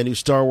getting a new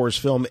Star Wars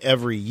film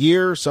every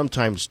year,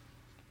 sometimes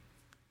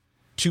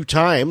 2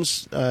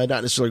 times, not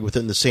necessarily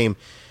within the same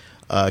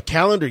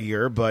calendar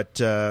year, but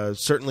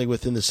certainly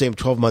within the same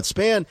 12-month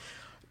span.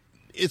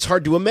 It's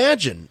hard to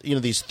imagine,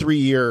 these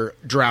 3-year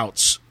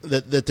droughts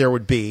that there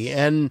would be,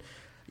 and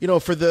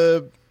for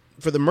the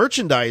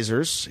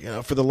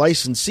merchandisers, for the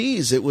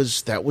licensees,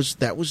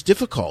 that was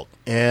difficult,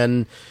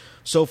 and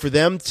so for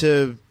them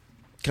to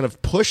kind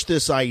of push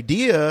this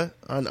idea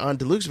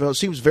onto Lucasfilm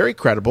seems very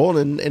credible,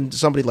 and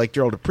somebody like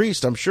Gerald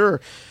DePriest, I'm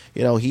sure,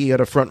 he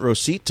had a front row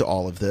seat to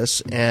all of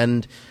this,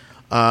 and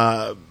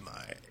I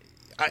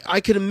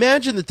can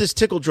imagine that this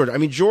tickled George. I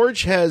mean,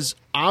 George has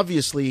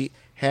obviously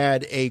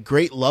had a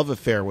great love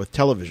affair with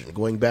television,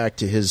 going back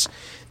to his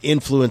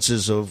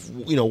influences of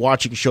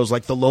watching shows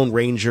like The Lone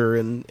Ranger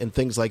and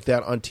things like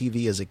that on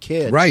TV as a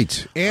kid,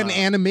 right? And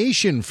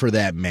animation, for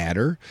that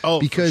matter. Oh,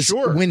 because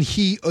when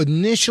he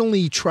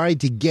initially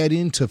tried to get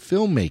into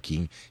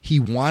filmmaking,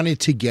 he wanted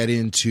to get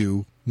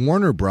into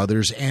Warner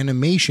Brothers'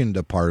 animation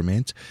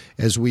department,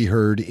 as we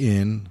heard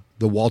in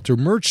the Walter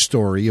Murch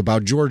story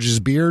about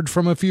George's beard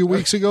from a few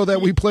weeks ago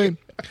that we played.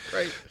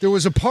 Right. There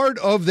was a part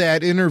of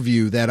that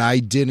interview that I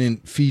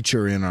didn't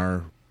feature in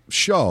our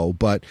show,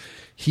 but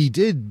he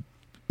did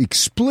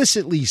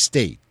explicitly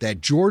state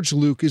that George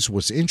Lucas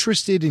was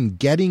interested in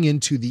getting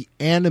into the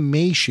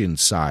animation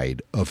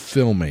side of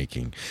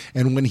filmmaking.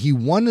 And when he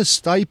won a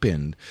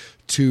stipend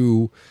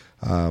to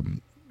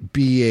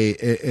be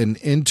an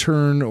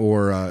intern,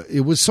 or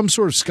it was some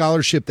sort of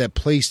scholarship that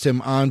placed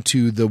him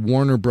onto the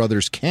Warner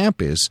Brothers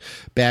campus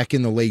back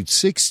in the late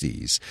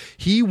 60s,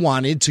 he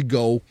wanted to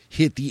go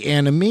hit the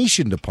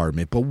animation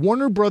department. But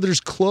Warner Brothers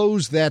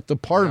closed that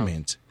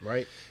department.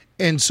 Right.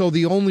 And so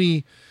the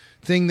only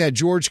thing that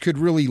George could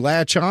really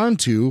latch on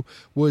to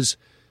was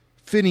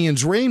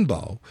Finian's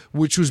Rainbow,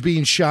 which was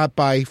being shot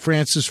by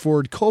Francis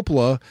Ford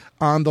Coppola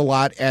on the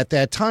lot at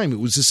that time.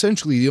 It was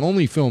essentially the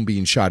only film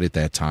being shot at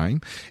that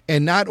time.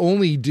 And not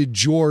only did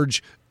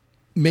George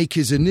make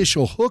his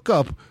initial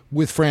hookup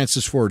with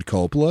Francis Ford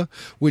Coppola,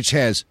 which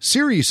has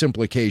serious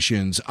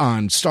implications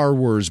on Star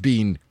Wars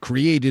being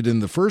created in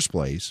the first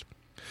place,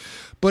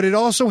 but it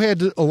also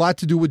had a lot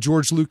to do with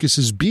George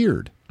Lucas's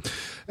beard.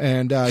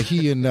 And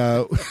he and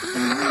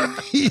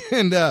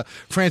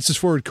Francis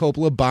Ford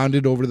Coppola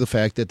bonded over the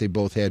fact that they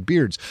both had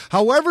beards.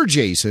 However,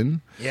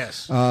 Jason,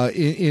 yes,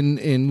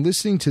 in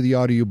listening to the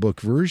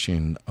audiobook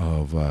version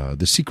of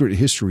The Secret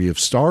History of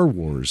Star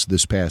Wars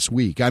this past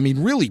week, I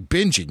mean, really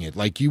binging it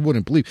like you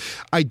wouldn't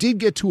believe, I did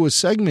get to a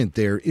segment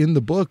there in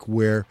the book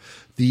where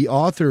the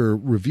author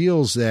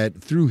reveals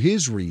that through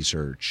his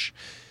research,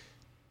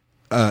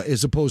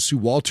 as opposed to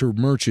Walter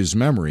Murch's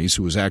memories,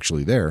 who was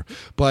actually there.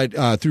 But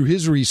through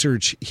his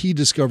research, he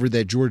discovered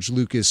that George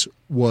Lucas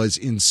was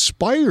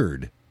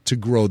inspired to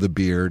grow the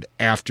beard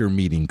after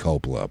meeting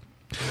Coppola.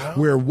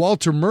 Where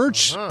Walter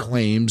Murch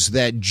claims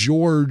that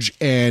George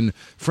and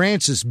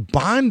Francis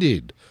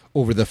bonded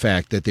over the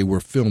fact that they were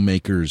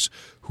filmmakers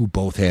who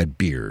both had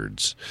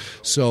beards.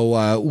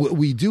 So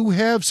we do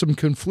have some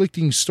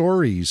conflicting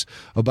stories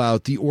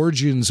about the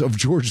origins of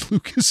George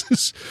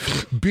Lucas's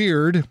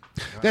beard.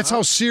 That's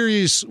how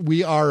serious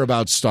we are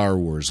about Star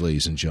Wars,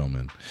 ladies and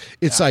gentlemen.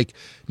 It's like,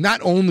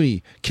 not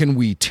only can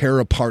we tear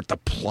apart the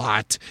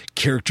plot,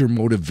 character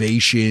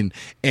motivation,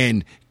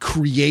 and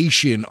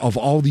creation of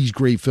all these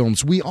great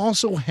films, we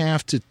also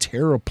have to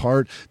tear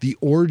apart the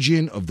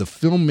origin of the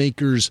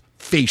filmmaker's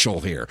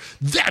facial hair.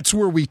 That's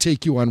where we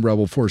take you on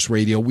Rebel Force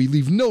Radio. We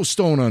leave no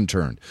stone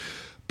unturned.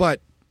 But,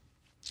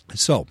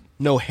 so.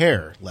 No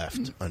hair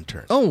left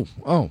unturned.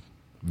 Oh.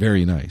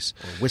 Very nice.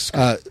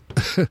 Whiskers.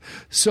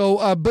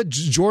 But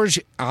George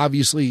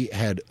obviously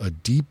had a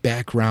deep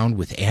background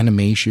with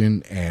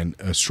animation and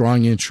a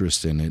strong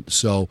interest in it.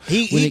 So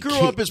he grew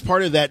up as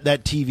part of that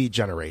TV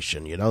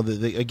generation.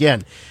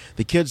 Again,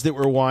 the kids that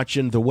were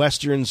watching the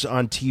westerns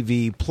on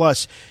TV.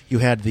 Plus, you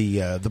had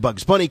the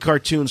Bugs Bunny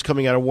cartoons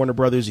coming out of Warner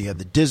Brothers. You had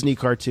the Disney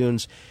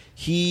cartoons.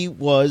 He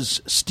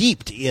was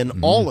steeped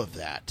in all of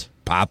that.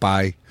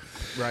 Popeye,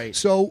 right?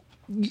 So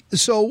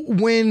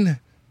when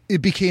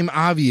it became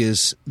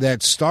obvious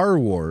that Star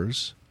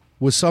Wars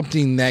was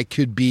something that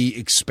could be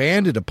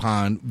expanded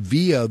upon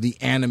via the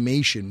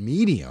animation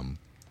medium,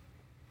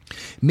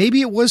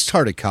 maybe it was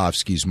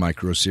Tartakovsky's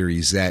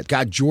microseries that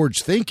got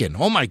George thinking,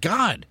 oh my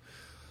God,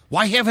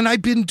 why haven't I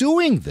been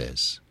doing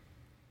this?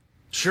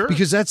 Sure.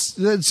 Because that's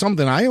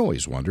something I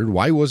always wondered.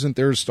 Why wasn't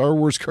there a Star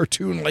Wars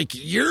cartoon like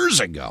years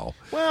ago?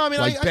 Well, I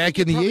mean, back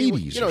in the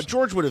 80s.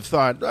 George would have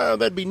thought, oh,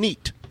 that'd be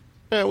neat.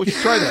 Yeah, we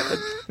should try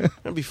that.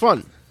 That'd be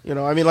fun.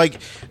 I mean, like,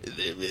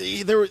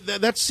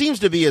 that seems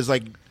to be his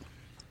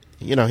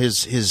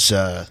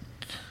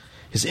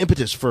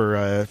impetus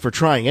for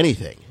trying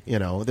anything.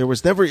 There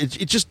was never, it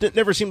just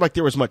never seemed like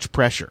there was much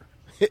pressure,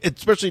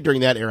 especially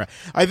during that era.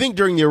 I think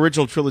during the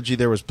original trilogy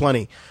there was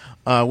plenty.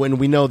 When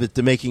we know that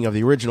the making of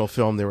the original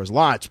film there was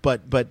lots,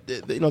 but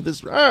this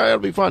it'll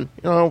be fun.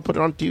 We'll put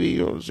it on TV.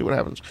 We'll see what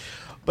happens.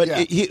 But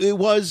yeah. It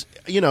was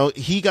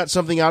he got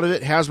something out of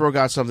it. Hasbro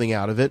got something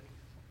out of it.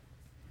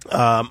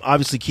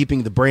 Obviously,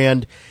 keeping the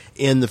brand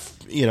in the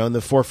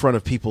forefront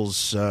of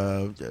people's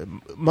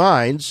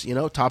minds,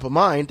 top of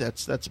mind.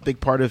 That's a big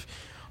part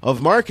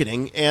of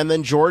marketing. And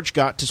then George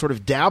got to sort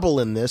of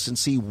dabble in this and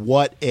see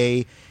what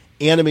a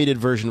animated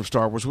version of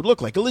Star Wars would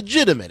look like, a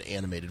legitimate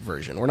animated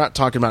version. We're not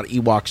talking about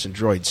Ewoks and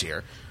droids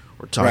here.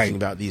 We're talking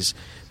about these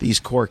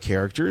core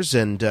characters,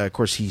 and of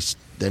course, he's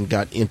then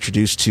got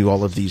introduced to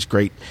all of these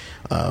great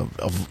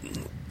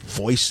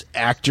voice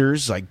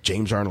actors like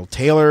James Arnold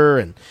Taylor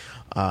and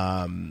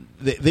Tom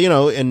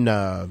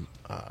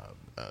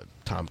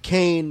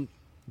Kane.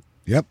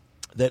 Yep.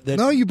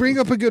 No, you bring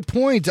up a good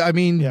point. I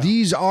mean,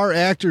 these are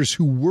actors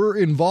who were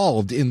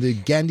involved in the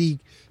Genndy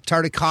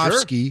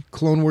Tartakovsky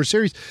Clone Wars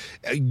series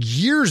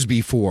years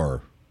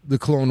before the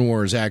Clone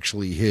Wars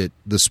actually hit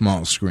the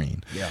small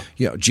screen.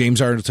 Yeah.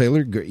 James Arnold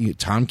Taylor,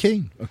 Tom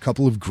Kane, a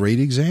couple of great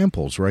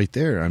examples right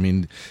there. I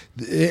mean,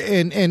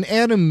 and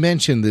Adam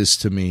mentioned this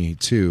to me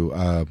too,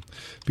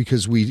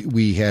 because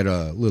we had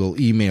a little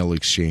email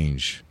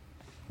exchange.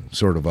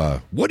 Sort of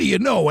a, what do you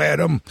know,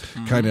 Adam?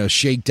 Kind of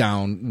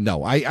shakedown.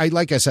 No, I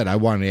like I said, I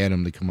wanted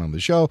Adam to come on the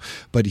show,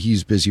 but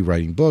he's busy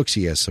writing books.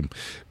 He has some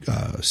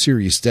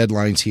serious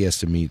deadlines he has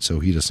to meet, so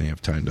he doesn't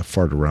have time to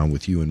fart around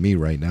with you and me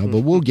right now. But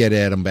we'll get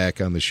Adam back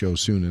on the show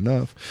soon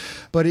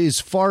enough. But as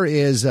far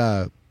as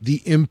the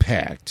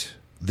impact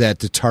that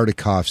the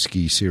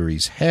Tartakovsky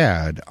series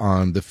had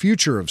on the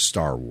future of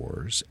Star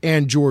Wars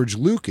and George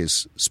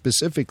Lucas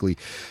specifically,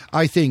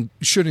 I think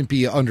shouldn't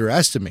be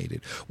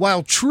underestimated.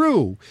 While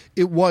true,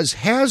 it was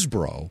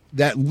Hasbro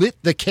that lit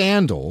the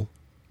candle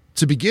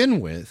to begin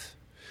with,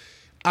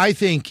 I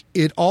think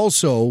it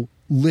also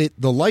lit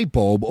the light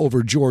bulb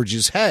over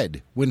George's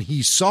head when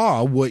he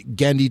saw what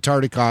Genndy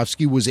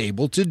Tartakovsky was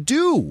able to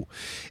do.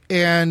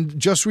 And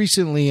just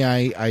recently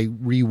I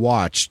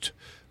rewatched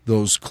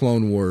those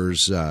Clone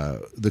Wars,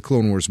 the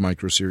Clone Wars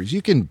microseries.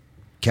 You can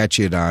catch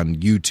it on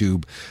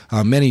YouTube.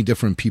 Many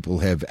different people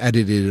have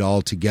edited it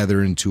all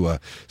together into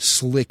a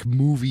slick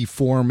movie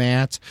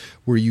format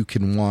where you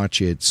can watch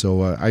it.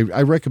 So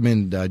I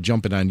recommend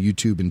jumping on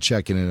YouTube and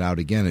checking it out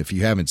again if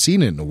you haven't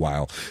seen it in a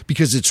while,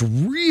 because it's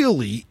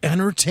really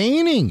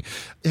entertaining.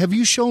 Have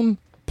you shown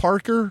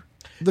Parker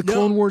the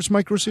Clone Wars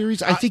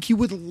microseries? I think he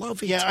would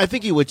love it. Yeah, I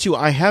think he would too.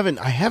 I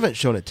haven't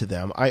shown it to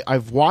them.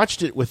 I've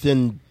watched it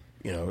within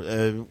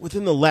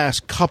the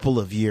last couple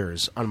of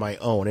years on my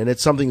own, and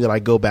it's something that I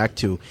go back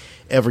to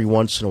every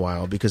once in a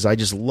while because I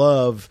just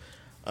love.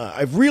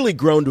 I've really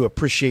grown to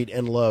appreciate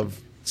and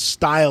love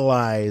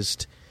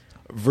stylized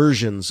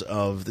versions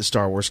of the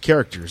Star Wars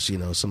characters. You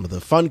know, some of the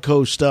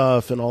Funko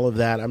stuff and all of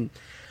that.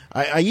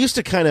 I used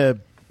to kind of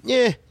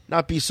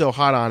not be so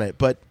hot on it,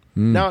 but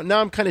now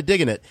I'm kind of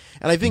digging it,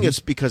 and I think it's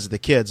because of the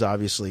kids,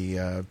 obviously,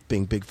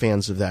 being big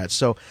fans of that.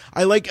 So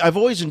I've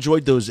always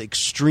enjoyed those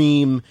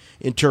extreme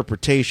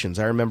interpretations.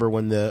 I remember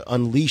when the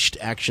Unleashed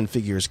action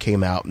figures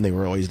came out, and they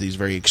were always these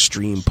very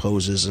extreme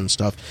poses and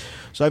stuff.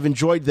 So I've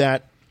enjoyed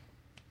that.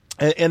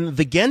 And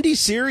the Genndy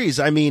series,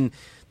 I mean,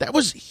 that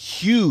was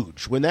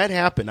huge when that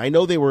happened. I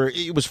know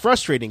it was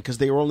frustrating because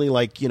they were only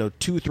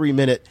 2-3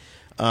 minute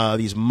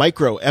these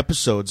micro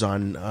episodes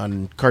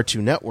on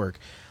Cartoon Network.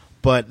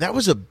 But that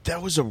was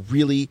a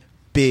really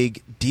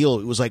big deal.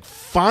 It was like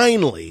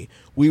finally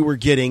we were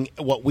getting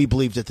what we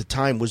believed at the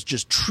time was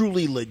just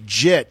truly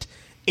legit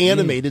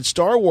animated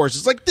Star Wars.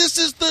 It's like, this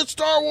is the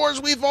Star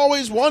Wars we've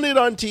always wanted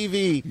on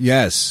TV.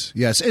 Yes.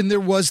 And there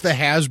was the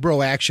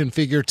Hasbro action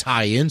figure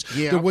tie-ins.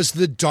 Yeah. There was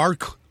the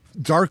Dark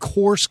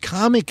Horse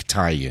comic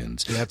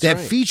tie-ins that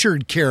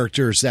featured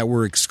characters that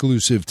were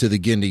exclusive to the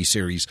Genndy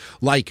series,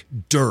 like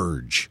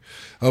Dirge.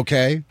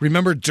 Okay?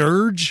 Remember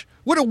Dirge?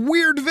 What a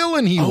weird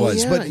villain he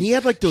was. Yeah. But he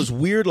had those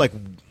weird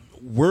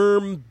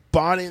worm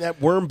body that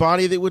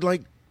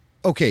would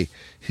Okay,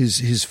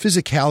 his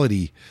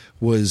physicality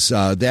was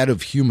that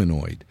of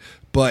humanoid,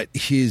 but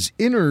his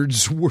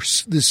innards were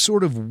this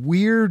sort of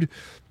weird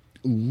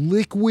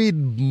liquid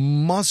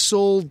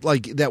muscle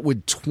that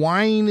would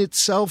twine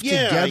itself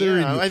together.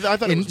 Yeah. I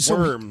thought it was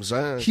worms.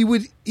 He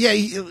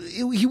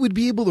would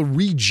be able to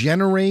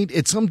regenerate.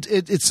 At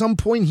some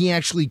point he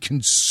actually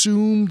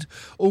consumed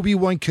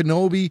Obi-Wan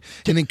Kenobi,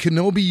 and then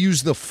Kenobi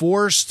used the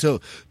Force to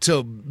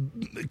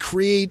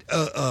create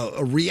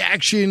a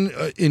reaction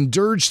in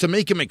Dirge to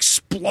make him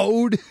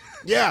explode.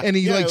 Yeah. And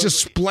he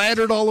just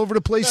splattered all over the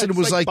place, and it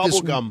was like bubble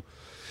this gum.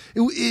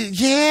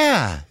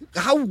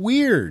 How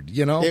weird,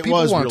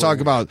 People want to talk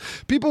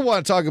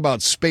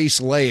about Space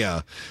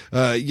Leia,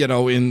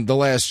 in The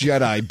Last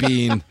Jedi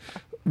being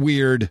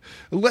weird.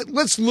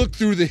 Let's look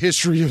through the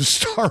history of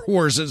Star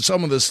Wars and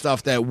some of the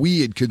stuff that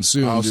we had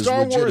consumed.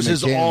 Star Wars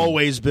has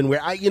always been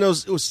weird. It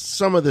was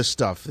some of the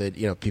stuff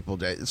that people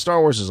did. Star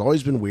Wars has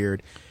always been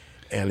weird.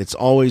 And it's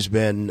always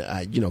been,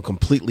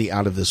 completely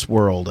out of this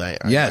world. I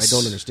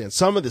don't understand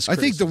some of this. I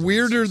think the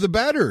weirder, the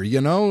better,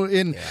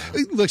 And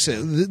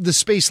listen, the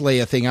Space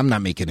Leia thing, I'm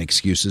not making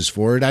excuses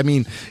for it. I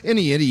mean,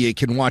 any idiot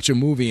can watch a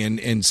movie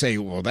and say,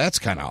 well, that's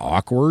kind of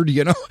awkward,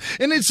 And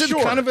it's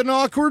kind of an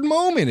awkward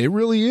moment. It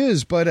really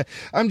is. But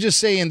I'm just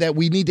saying that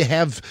we need to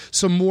have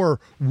some more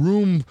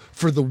room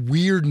for the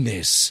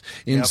weirdness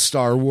in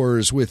Star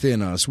Wars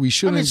within us. We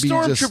shouldn't be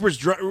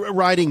Stormtroopers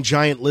riding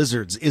giant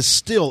lizards is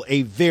still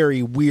a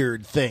very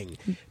weird thing.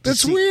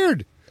 That's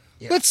weird.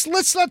 Yeah.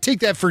 Let's not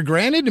take that for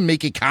granted and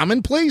make it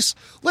commonplace.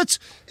 Let's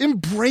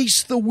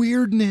embrace the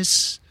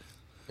weirdness.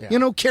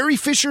 Yeah. Carrie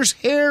Fisher's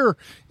hair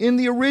in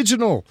the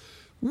original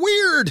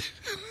weird.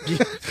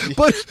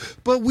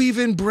 but we've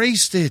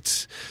embraced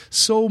it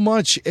so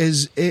much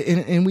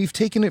and we've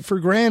taken it for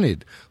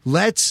granted.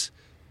 Let's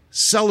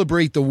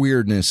celebrate the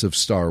weirdness of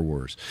Star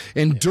Wars.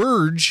 And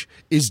Dirge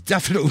is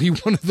definitely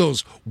one of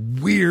those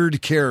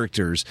weird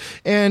characters.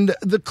 And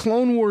the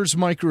Clone Wars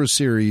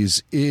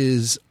microseries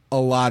is a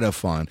lot of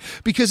fun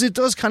because it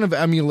does kind of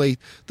emulate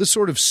the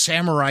sort of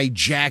Samurai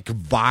Jack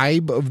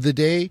vibe of the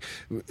day,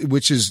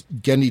 which is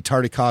Genndy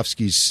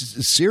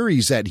Tartakovsky's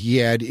series that he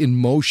had in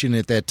motion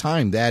at that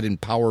time, that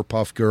and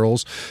Powerpuff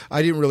Girls.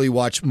 I didn't really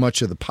watch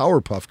much of the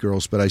Powerpuff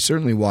Girls, but I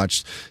certainly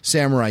watched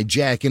Samurai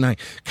Jack, and I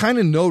kind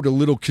of note a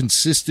little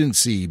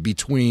consistency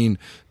between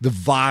the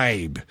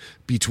vibe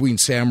between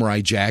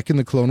Samurai Jack and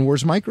the Clone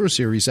Wars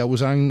microseries that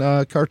was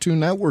on Cartoon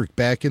Network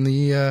back in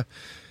the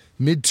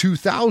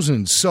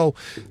mid-2000s. So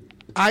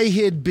I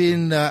had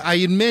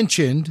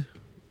mentioned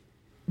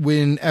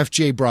when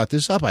FJ brought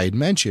this up, I had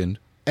mentioned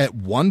at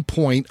one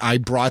point I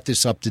brought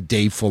this up to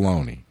Dave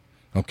Filoni.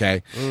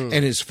 Okay. And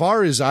as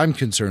far as I'm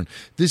concerned,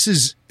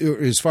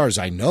 as far as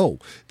I know,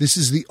 this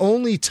is the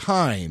only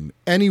time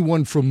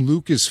anyone from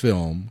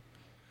Lucasfilm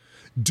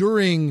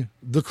during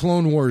the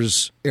Clone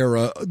Wars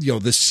era,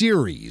 the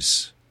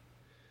series,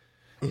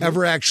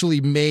 ever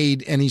actually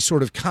made any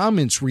sort of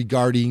comments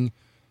regarding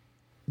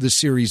the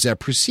series that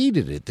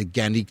preceded it, the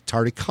Genndy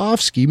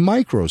Tartakovsky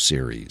micro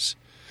series.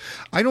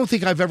 I don't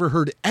think I've ever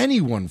heard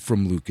anyone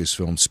from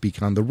Lucasfilm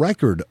speak on the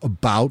record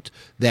about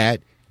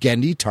that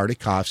Genndy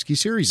Tartakovsky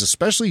series,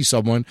 especially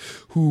someone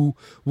who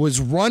was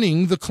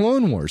running the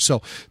Clone Wars.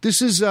 So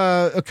this is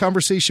a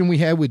conversation we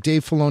had with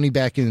Dave Filoni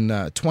back in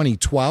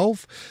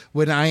 2012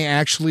 when I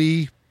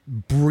actually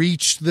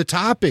breached the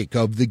topic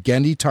of the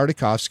Genndy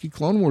Tartakovsky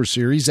Clone Wars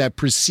series that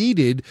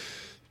preceded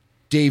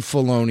Dave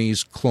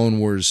Filoni's Clone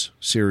Wars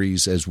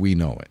series as we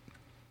know it.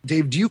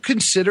 Dave, do you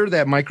consider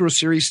that micro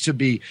series to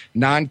be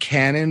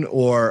non-canon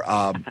or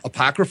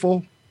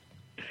apocryphal?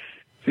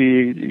 So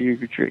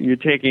you're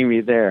taking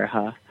me there,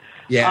 huh?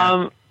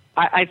 Yeah.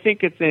 I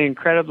think it's an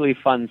incredibly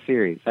fun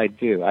series. I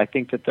do. I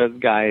think that those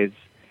guys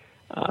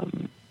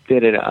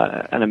did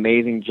an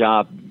amazing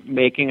job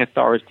making a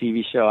Star Wars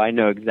TV show. I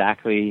know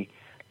exactly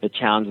the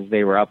challenges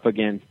they were up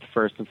against,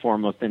 first and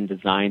foremost in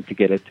design, to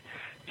get it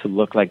to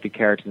look like the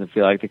characters and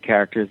feel like the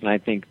characters, and I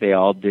think they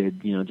all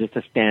did, just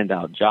a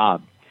standout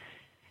job.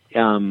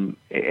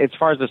 As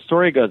far as the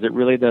story goes, it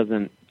really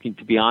doesn't,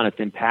 to be honest,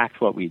 impact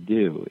what we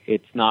do.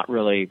 It's not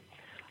really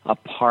a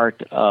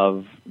part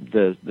of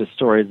the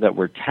stories that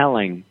we're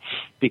telling,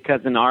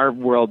 because in our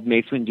world,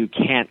 Mace Windu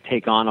can't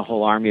take on a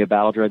whole army of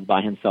battle droids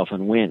by himself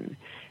and win,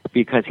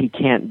 because he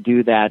can't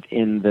do that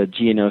in the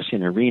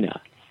Geonosian arena.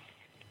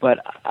 But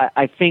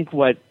I think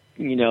what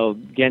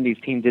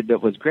Genndy's team did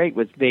that was great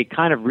was they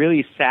kind of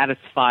really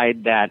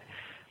satisfied that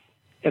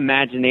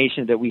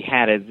imagination that we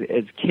had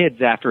as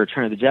kids after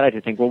Return of the Jedi,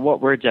 to think, well,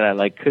 what were Jedi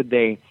like? Could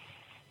they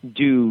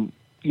do,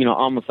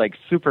 almost like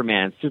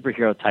Superman,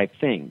 superhero type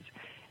things?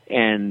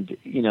 And,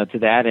 to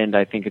that end,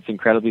 I think it's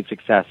incredibly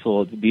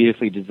successful. It's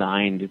beautifully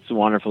designed. It's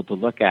wonderful to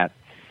look at.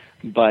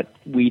 But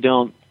we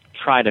don't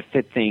try to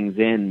fit things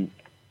in,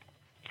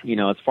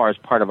 as far as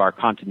part of our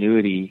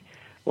continuity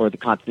or the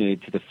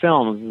continuity to the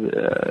films,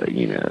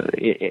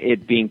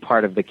 it being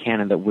part of the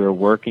canon that we're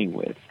working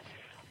with.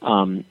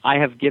 I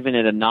have given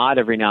it a nod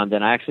every now and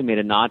then. I actually made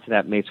a nod to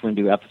that Mace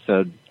Windu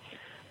episode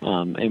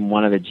in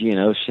one of the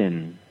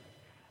Geonosian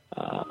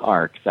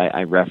arcs.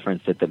 I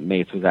referenced it that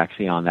Mace was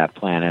actually on that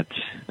planet.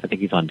 I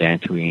think he's on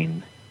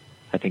Dantooine.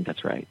 I think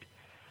that's right.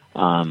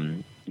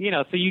 So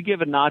you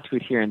give a nod to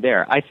it here and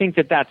there. I think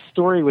that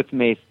story with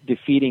Mace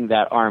defeating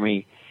that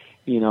army,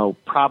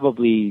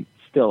 probably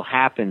still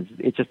happens.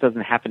 It just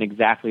doesn't happen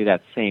exactly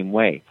that same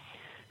way.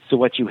 So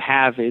what you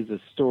have is a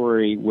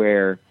story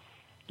where,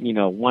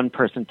 one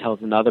person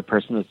tells another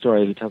person a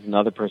story who tells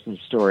another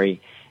person's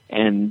story,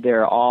 and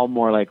they're all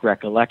more like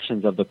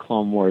recollections of the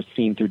Clone Wars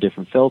seen through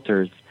different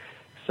filters.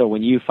 So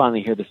when you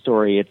finally hear the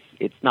story,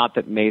 it's not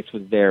that Mace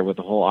was there with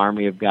a whole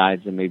army of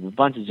guys and maybe a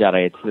bunch of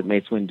Jedi. It's that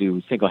Mace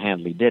Windu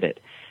single-handedly did it.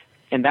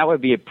 And that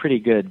would be a pretty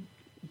good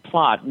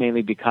plot,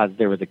 mainly because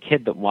there was a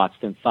kid that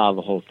watched and saw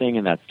the whole thing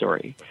in that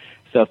story.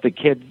 So if the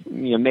kids,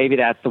 maybe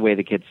that's the way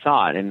the kid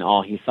saw it, and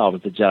all he saw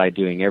was the Jedi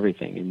doing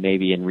everything. And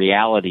maybe in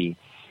reality,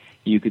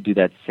 you could do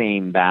that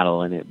same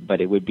battle,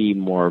 but it would be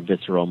more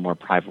visceral, more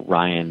Private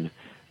Ryan,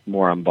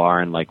 more on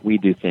Barn, like we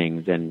do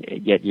things, and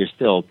yet you're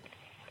still,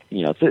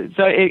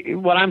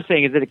 what I'm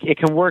saying is that it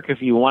can work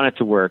if you want it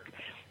to work.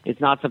 It's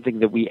not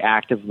something that we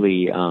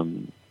actively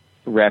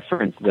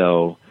reference,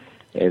 though,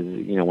 as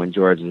when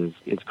George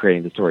is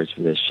creating the stories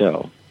for this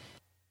show.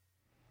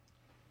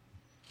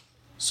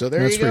 So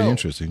there That's you go. pretty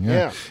interesting.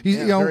 Yeah,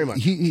 very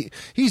much.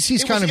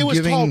 He's kind of it was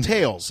giving tall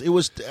tales. It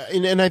was,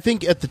 and I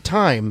think at the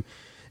time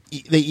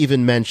they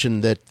even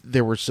mentioned that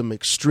there were some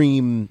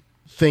extreme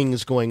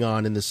things going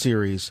on in the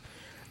series,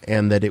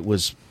 and that it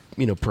was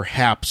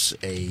perhaps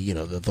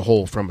the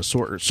whole from a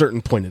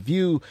certain point of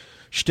view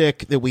shtick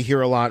that we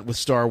hear a lot with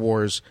Star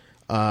Wars,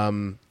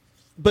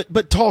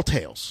 but tall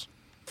tales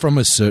from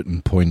a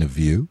certain point of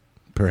view,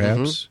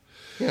 perhaps.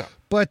 Mm-hmm. Yeah.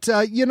 But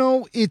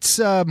it's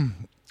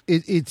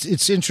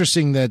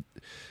interesting that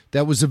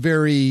was a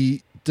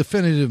very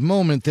definitive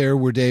moment there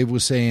where Dave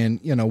was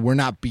saying, we're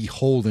not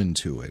beholden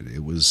to it.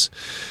 It was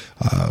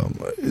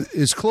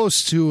as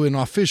close to an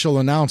official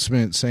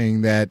announcement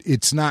saying that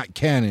it's not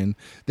canon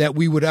that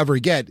we would ever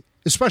get,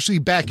 especially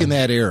back in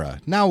that era.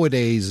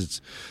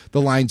 Nowadays,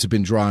 the lines have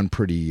been drawn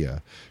pretty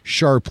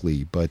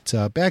sharply, but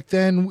back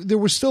then there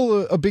was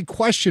still a big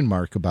question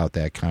mark about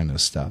that kind of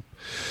stuff.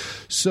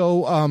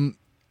 So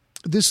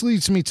this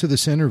leads me to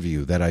this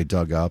interview that I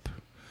dug up.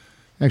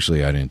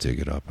 Actually, I didn't dig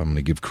it up. I'm going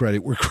to give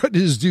credit where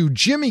credit is due.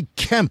 Jimmy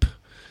Kemp,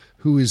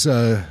 who is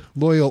a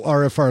loyal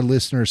RFR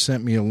listener,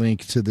 sent me a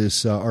link to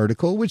this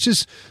article, which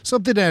is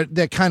something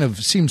that kind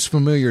of seems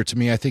familiar to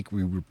me. I think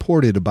we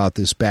reported about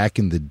this back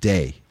in the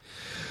day.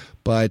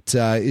 But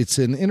it's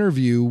an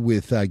interview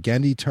with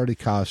Genndy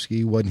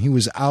Tartakovsky when he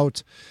was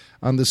out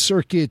on the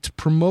circuit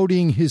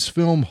promoting his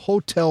film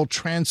Hotel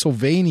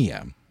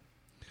Transylvania.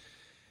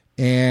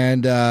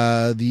 And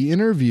the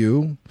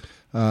interview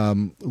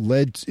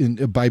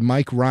led by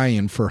Mike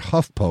Ryan for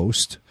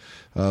HuffPost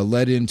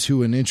led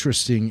into an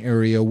interesting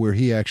area where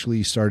he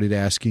actually started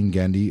asking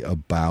Genndy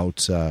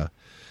about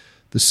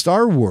the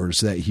Star Wars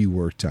that he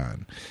worked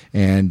on.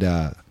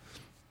 And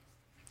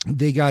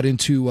they got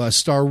into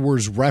Star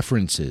Wars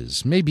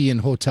references. Maybe in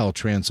Hotel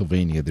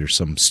Transylvania there's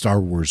some Star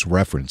Wars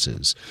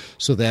references.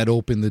 So that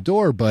opened the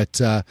door. But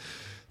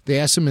they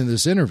asked him in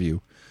this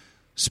interview,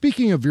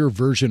 speaking of your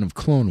version of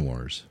Clone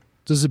Wars,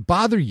 does it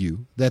bother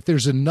you that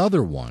there's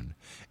another one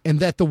and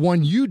that the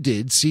one you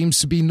did seems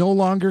to be no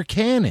longer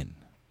canon?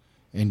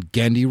 And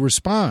Genndy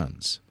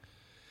responds,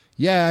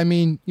 yeah, I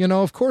mean,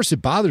 of course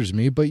it bothers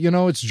me, but,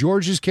 it's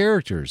George's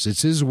characters.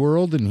 It's his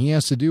world, and he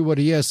has to do what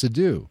he has to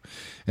do.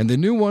 And the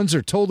new ones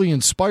are totally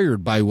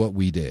inspired by what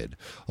we did.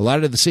 A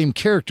lot of the same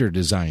character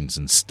designs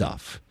and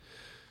stuff.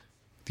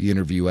 The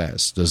interview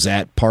asks, does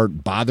that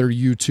part bother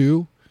you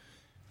too?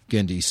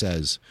 Genndy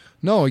says,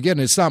 no, again,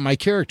 it's not my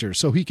character,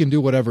 so he can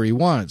do whatever he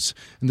wants.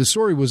 And the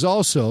story was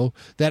also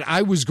that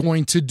I was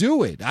going to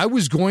do it. I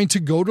was going to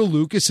go to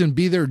Lucas and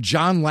be their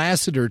John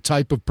Lasseter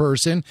type of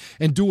person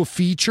and do a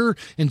feature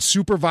and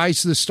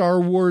supervise the Star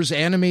Wars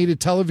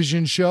animated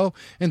television show,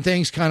 and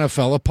things kind of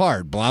fell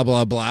apart, blah,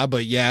 blah, blah.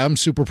 But yeah, I'm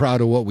super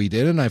proud of what we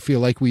did, and I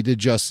feel like we did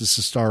justice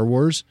to Star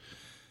Wars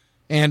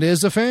and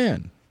as a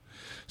fan.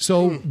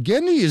 So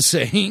Genndy is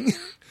saying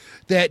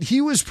that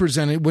he was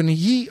presented when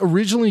he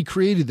originally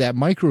created that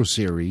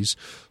micro-series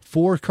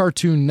for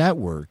Cartoon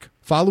Network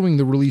following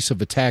the release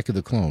of Attack of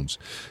the Clones.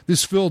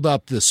 This filled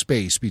up the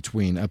space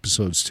between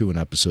episodes 2 and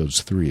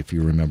episodes 3, if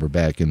you remember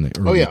back in the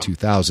early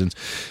 2000s.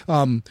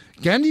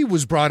 Genndy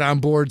was brought on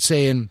board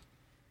saying,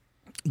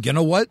 you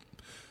know what?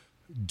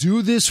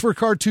 Do this for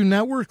Cartoon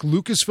Network.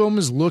 Lucasfilm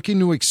is looking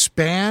to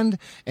expand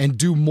and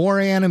do more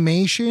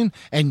animation,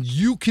 and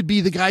you could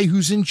be the guy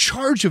who's in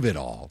charge of it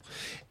all.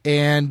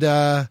 And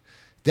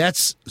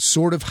that's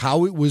sort of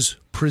how it was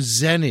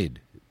presented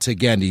to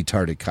Genndy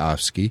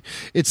Tartakovsky.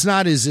 It's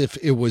not as if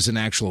it was an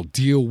actual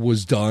deal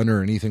was done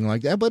or anything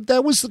like that, but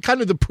that was kind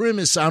of the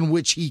premise on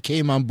which he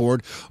came on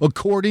board,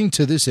 according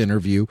to this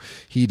interview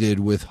he did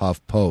with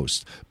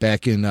HuffPost.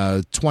 Back in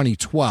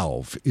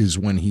 2012 is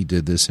when he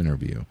did this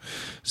interview.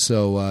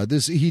 So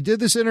he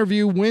did this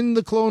interview when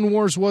the Clone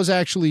Wars was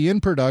actually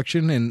in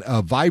production and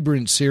a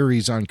vibrant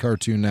series on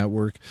Cartoon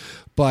Network,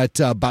 but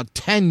about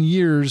 10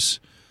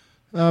 years...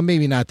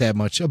 maybe not that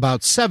much,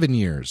 about 7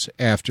 years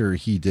after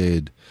he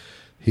did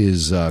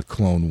his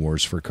Clone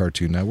Wars for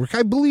Cartoon Network.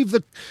 I believe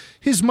that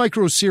his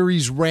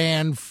micro-series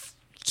ran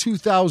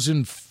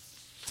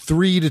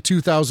 2003 to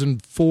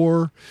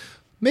 2004.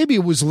 Maybe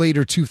it was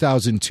later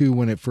 2002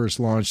 when it first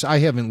launched. I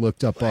haven't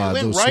looked up those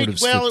sort of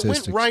statistics. Well, it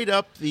went right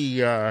up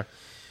the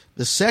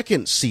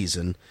second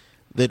season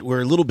that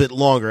were a little bit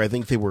longer. I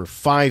think they were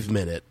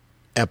 5-minute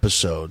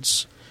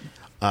episodes.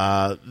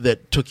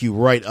 That took you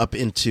right up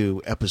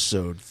into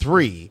episode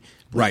 3.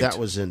 Right. That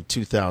was in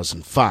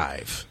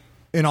 2005.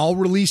 And all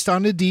released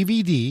on a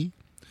DVD.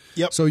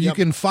 Yep. So you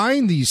can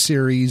find these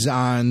series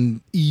on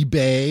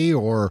eBay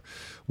or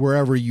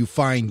wherever you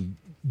find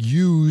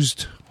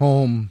used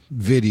home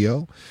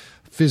video,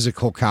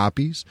 physical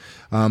copies.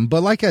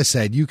 But like I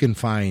said, you can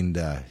find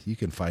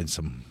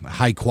some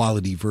high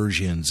quality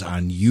versions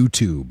on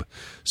YouTube.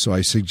 So I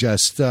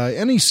suggest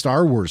any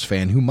Star Wars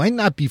fan who might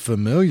not be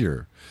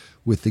familiar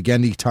with the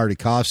Genndy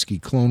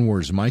Tartakovsky Clone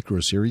Wars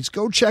micro-series,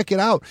 go check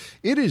it out.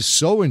 It is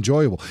so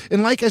enjoyable.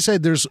 And like I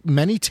said, there's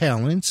many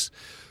talents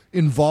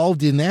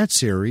involved in that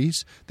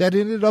series that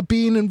ended up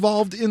being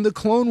involved in the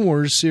Clone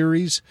Wars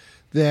series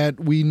that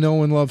we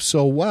know and love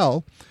so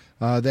well,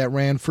 that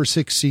ran for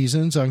 6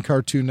 seasons on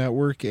Cartoon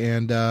Network.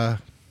 And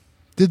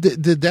did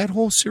that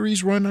whole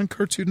series run on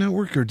Cartoon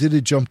Network, or did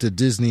it jump to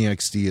Disney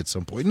XD at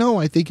some point? No,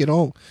 I think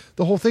the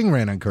whole thing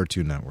ran on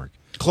Cartoon Network.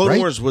 Clone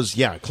Wars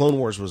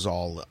was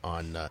all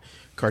on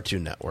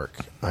Cartoon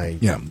Network.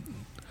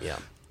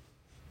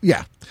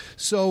 Yeah.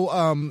 So,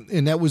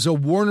 and that was a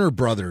Warner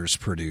Brothers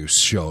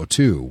produced show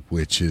too,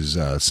 which is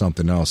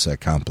something else that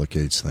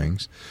complicates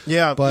things.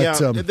 Yeah, but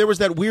there was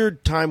that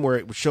weird time where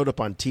it showed up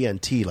on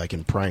TNT, like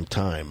in prime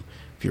time,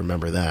 if you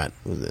remember that.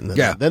 And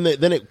then,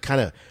 then it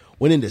kind of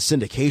went into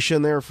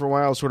syndication there for a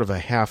while, sort of a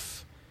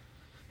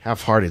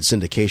half-hearted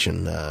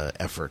syndication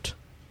effort.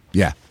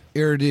 Yeah.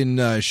 Aired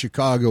in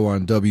Chicago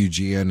on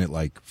WGN at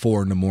like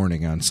 4 a.m.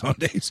 on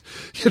Sundays.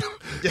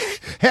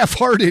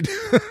 Half-hearted,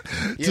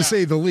 to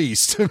say the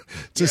least.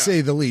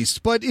 Say the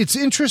least. But it's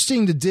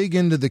interesting to dig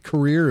into the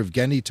career of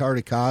Genndy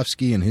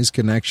Tartakovsky and his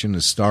connection to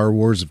Star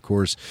Wars. Of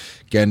course,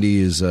 Genndy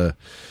is a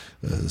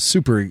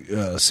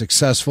super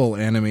successful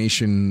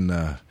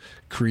animation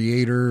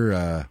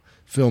creator.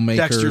 Filmmaker,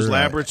 Dexter's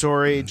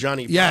Laboratory,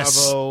 Johnny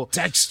Bravo.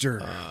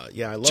 Dexter. I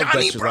love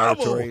Dexter's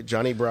Laboratory,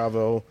 Johnny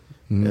Bravo.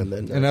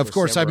 And of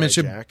course, I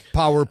mentioned Jack.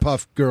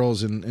 Powerpuff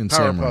Girls and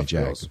Samurai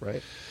Jack. Girls,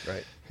 right.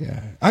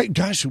 Yeah,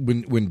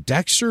 when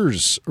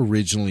Dexter's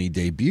originally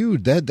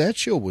debuted, that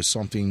show was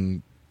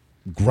something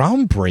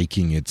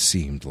groundbreaking. It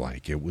seemed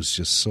like it was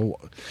just so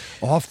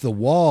off the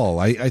wall.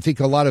 I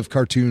think a lot of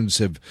cartoons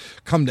have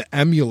come to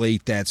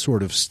emulate that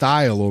sort of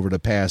style over the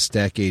past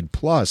decade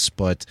plus.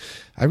 But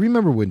I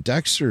remember when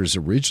Dexter's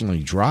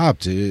originally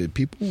dropped,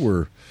 people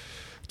were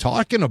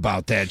talking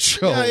about that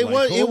show. Yeah,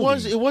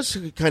 it was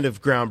kind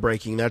of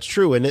groundbreaking. That's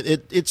true, and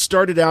it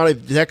started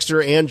out.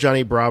 Dexter and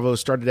Johnny Bravo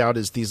started out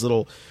as these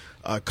little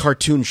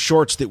cartoon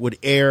shorts that would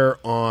air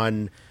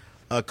on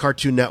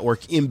Cartoon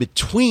Network in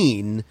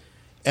between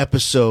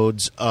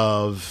episodes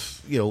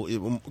of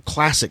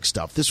classic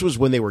stuff. This was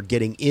when they were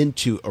getting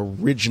into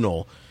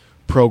original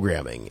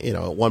programming.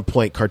 At one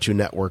point, Cartoon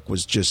Network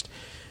was just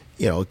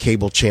a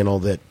cable channel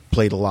that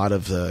played a lot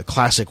of the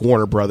classic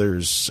Warner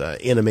Brothers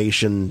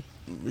animation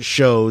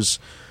shows,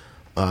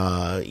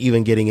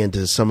 even getting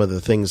into some of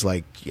the things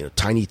like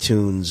Tiny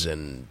Toons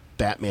and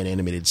Batman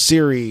animated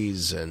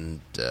series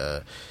and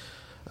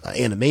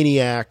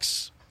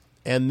Animaniacs,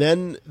 and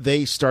then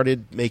they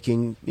started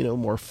making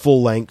more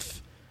full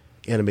length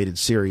animated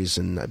series,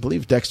 and I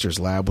believe Dexter's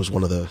Lab was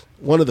one of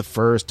the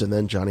first, and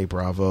then Johnny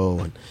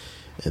Bravo,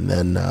 and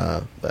then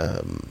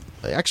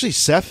actually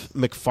Seth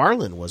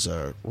MacFarlane was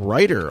a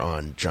writer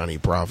on Johnny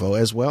Bravo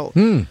as well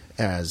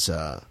as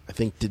I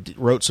think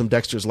wrote some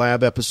Dexter's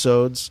Lab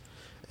episodes,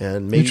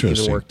 and maybe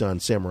even worked on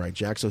Samurai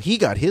Jack. So he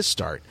got his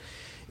start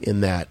in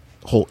that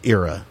whole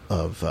era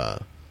of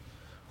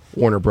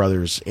Warner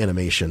Brothers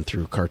animation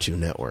through Cartoon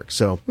Network.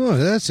 So,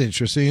 that's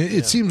interesting.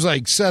 It seems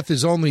like Seth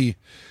has only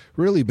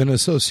really been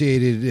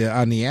associated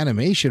on the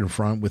animation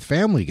front with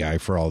Family Guy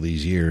for all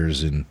these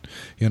years, and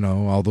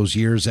all those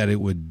years that it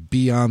would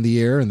be on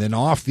the air and then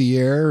off the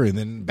air and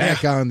then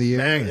back on the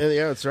air.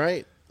 Yeah, that's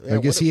right. Yeah, I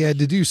guess he had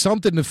to do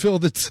something to fill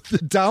the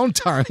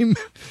downtime.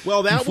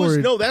 Well,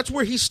 that's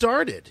where he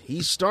started.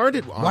 He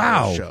started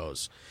on those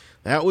shows.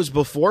 That was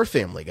before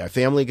Family Guy.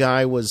 Family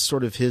Guy was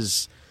sort of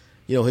his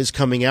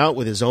coming out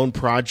with his own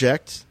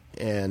project,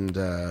 and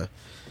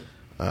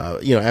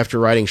after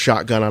writing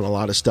shotgun on a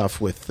lot of stuff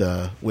with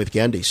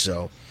Genndy.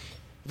 So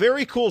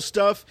very cool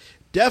stuff.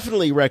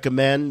 Definitely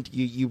recommend.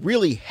 You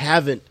really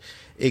haven't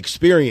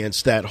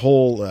experienced that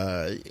whole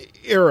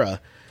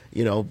era,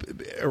 in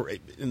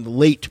the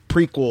late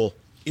prequel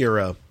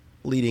era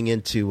leading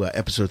into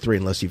episode 3,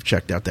 unless you've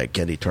checked out that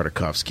Genndy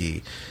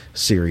Tartakovsky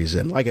series.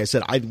 And like I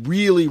said, I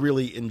really,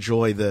 really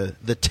enjoy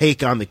the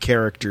take on the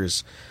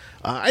characters.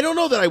 I don't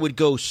know that I would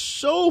go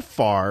so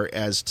far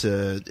as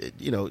to,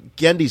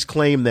 Gendy's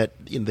claim that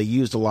they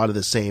used a lot of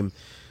the same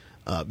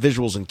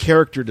visuals and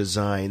character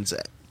designs.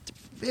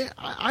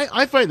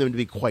 I find them to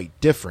be quite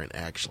different,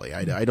 actually.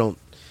 I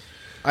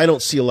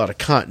don't see a lot of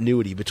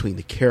continuity between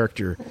the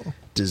character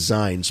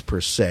designs per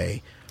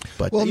se.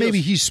 But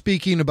maybe he's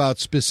speaking about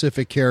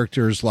specific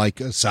characters like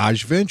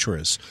Asajj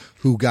Ventress,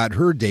 who got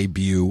her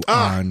debut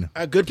on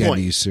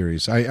Genndy's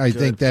series. I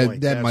think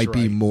that might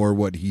be more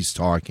what he's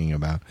talking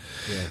about.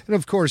 Yeah. And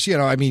of course,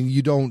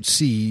 you don't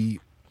see.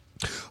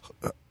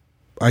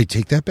 I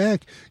take that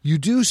back. You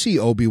do see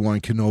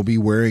Obi-Wan Kenobi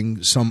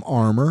wearing some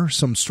armor,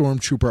 some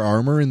Stormtrooper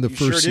armor in the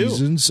first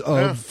seasons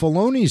of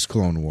Filoni's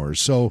Clone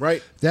Wars. So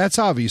that's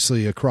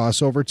obviously a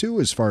crossover, too,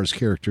 as far as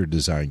character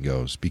design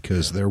goes,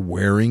 because they're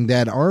wearing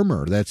that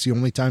armor. That's the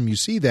only time you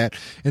see that.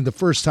 And the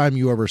first time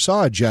you ever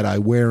saw a Jedi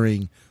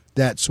wearing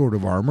that sort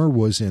of armor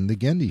was in the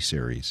Genndy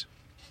series.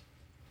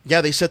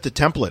 Yeah, they set the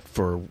template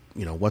for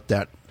what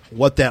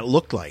that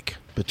looked like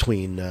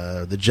between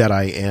the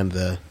Jedi and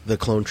the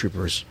clone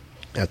troopers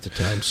at the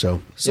time.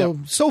 So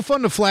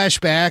fun to flash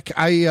back.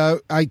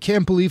 I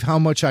can't believe how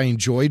much I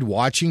enjoyed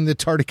watching the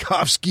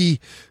Tartakovsky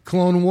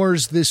Clone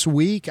Wars this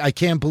week. I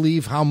can't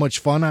believe how much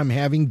fun I'm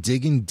having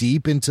digging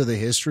deep into the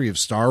history of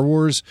Star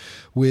Wars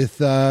with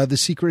the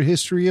Secret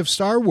History of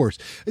Star Wars.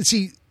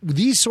 See,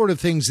 these sort of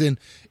things, then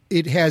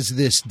it has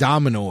this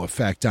domino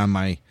effect on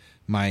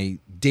my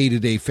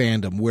day-to-day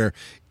fandom where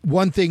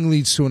one thing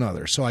leads to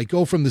another. So I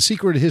go from the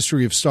secret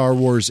history of Star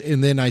Wars,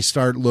 and then I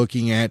start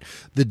looking at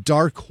the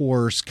Dark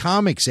Horse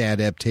comics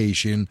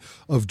adaptation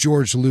of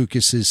George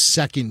Lucas's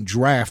second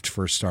draft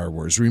for Star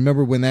Wars.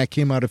 Remember when that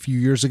came out a few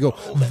years ago?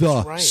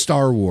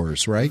 Star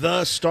Wars, right?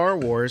 The Star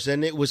Wars,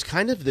 and it was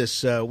kind of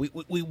this.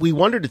 We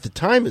wondered at the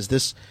time: is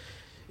this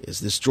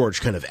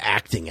George kind of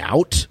acting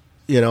out?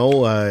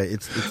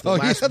 It's the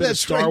last bit of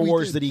Star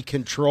Wars that he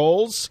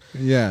controls.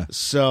 Yeah.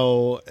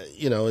 So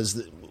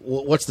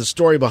what's the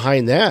story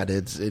behind that?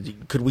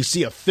 Could we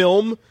see a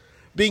film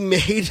being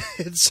made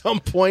at some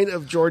point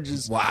of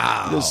George's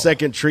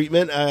second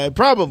treatment?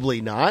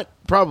 Probably not.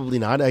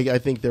 I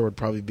think there would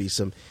probably be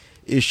some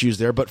issues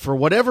there. But for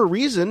whatever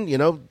reason,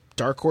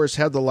 Dark Horse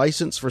had the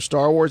license for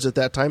Star Wars at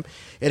that time.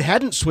 It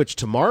hadn't switched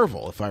to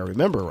Marvel, if I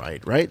remember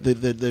right?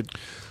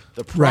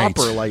 The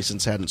proper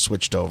license hadn't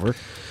switched over.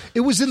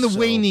 It was in the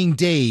waning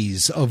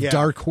days of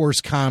Dark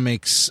Horse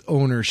Comics'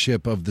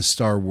 ownership of the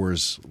Star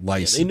Wars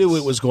license. They knew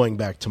it was going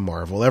back to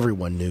Marvel.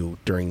 Everyone knew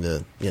during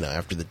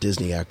after the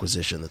Disney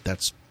acquisition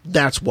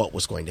that's what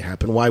was going to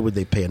happen. Why would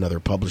they pay another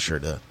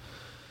publisher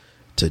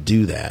to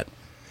do that?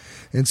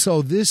 And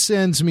so this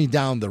sends me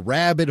down the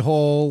rabbit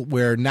hole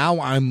where now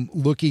I'm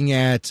looking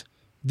at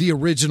the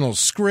original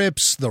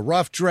scripts, the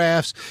rough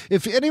drafts.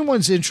 If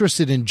anyone's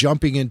interested in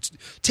jumping in,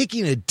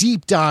 taking a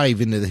deep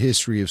dive into the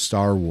history of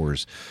Star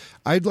Wars,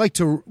 I'd like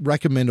to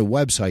recommend a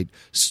website,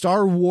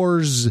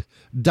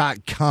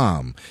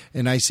 StarWars.com.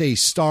 And I say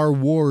Star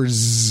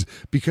Wars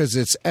because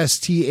it's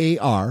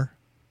StarWarz,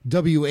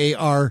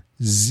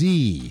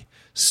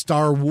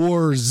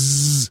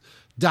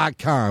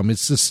 StarWars.com.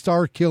 It's the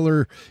Star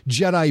Killer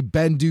Jedi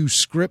Bendu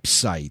script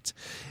site.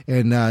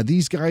 And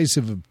these guys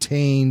have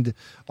obtained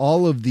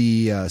all of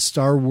the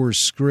Star Wars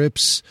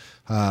scripts,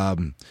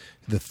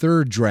 the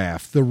third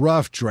draft, the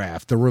rough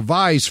draft, the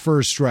revised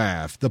first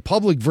draft, the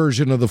public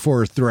version of the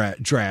fourth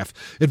draft,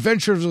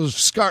 Adventures of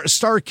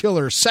Star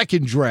Killer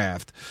second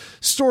draft,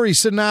 story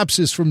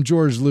synopsis from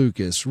George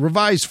Lucas,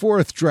 revised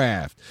fourth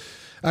draft.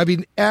 I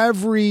mean,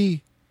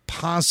 every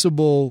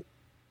possible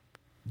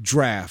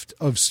draft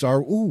of Star.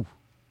 Ooh,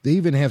 they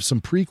even have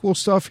some prequel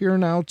stuff here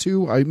now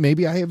too.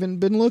 Maybe I haven't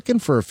been looking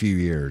for a few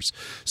years.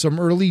 Some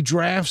early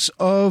drafts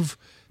of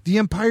The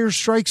Empire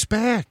Strikes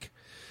Back.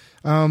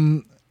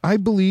 I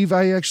believe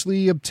I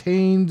actually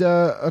obtained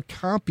a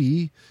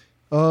copy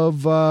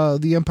of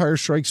The Empire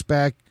Strikes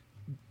Back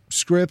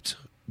script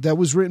that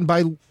was written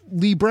by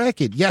Lee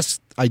Brackett. Yes,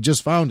 I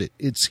just found it.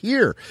 It's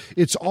here.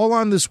 It's all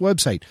on this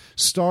website,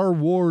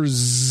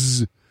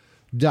 StarWars.com.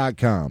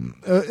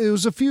 It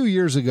was a few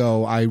years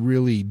ago I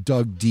really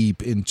dug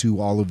deep into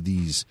all of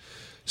these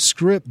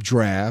script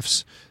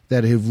drafts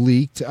that have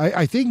leaked.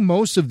 I think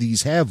most of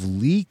these have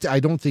leaked. I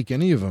don't think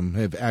any of them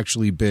have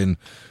actually been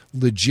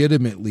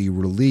legitimately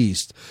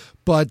released.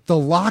 But the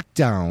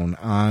lockdown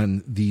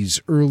on these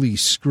early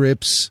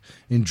scripts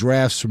and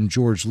drafts from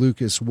George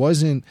Lucas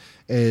wasn't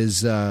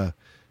as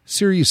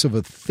serious of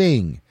a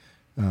thing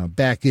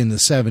back in the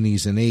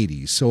 70s and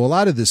 80s. So a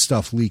lot of this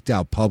stuff leaked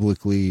out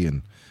publicly,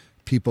 and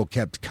people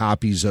kept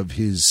copies of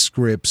his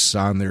scripts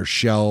on their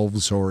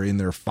shelves or in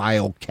their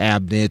file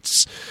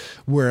cabinets,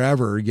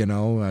 wherever,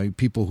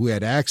 people who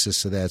had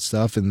access to that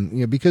stuff.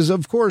 And because,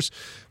 of course,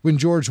 when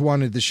George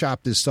wanted to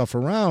shop this stuff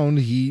around,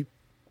 he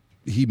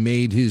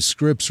made his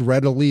scripts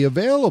readily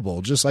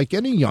available, just like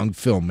any young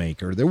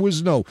filmmaker. There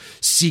was no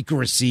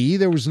secrecy.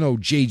 There was no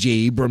J.J.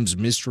 Abrams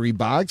mystery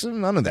box, and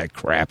none of that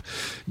crap.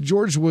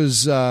 George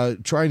was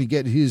trying to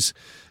get his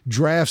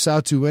drafts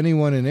out to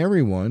anyone and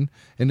everyone,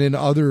 and then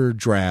other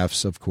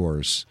drafts, of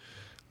course,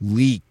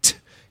 leaked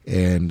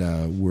and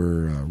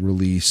were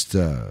released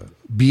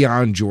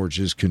beyond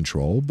George's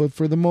control. But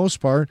for the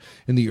most part,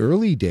 in the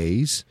early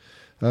days,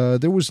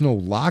 there was no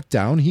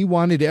lockdown. He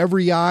wanted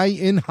every eye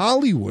in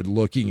Hollywood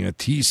looking at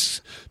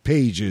these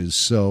pages.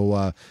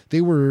 So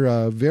they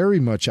were very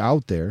much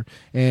out there.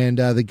 And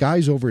the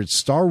guys over at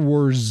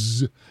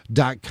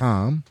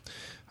StarWars.com,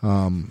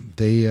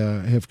 they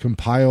have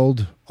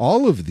compiled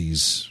all of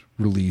these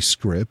release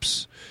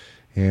scripts.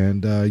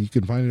 And you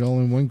can find it all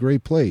in one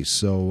great place.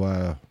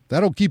 So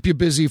that'll keep you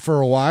busy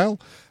for a while,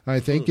 I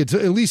think, at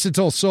least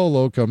until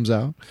Solo comes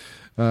out.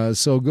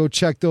 So go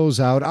check those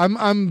out.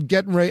 I'm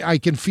getting ready. I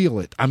can feel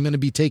it. I'm going to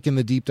be taking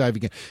the deep dive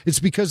again. It's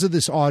because of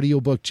this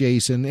audiobook,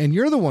 Jason, and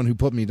you're the one who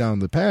put me down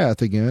the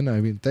path again.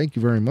 I mean, thank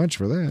you very much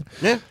for that.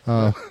 Yeah.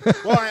 Well,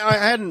 I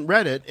hadn't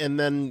read it, and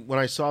then when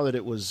I saw that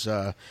it was,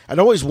 I'd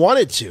always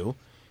wanted to,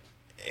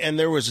 and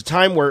there was a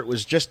time where it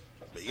was just,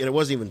 it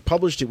wasn't even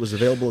published. It was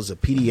available as a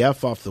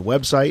PDF off the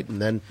website,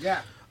 and then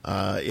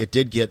it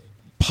did get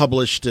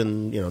published,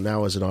 and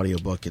now as an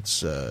audiobook,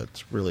 it's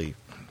really.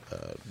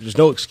 There's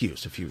no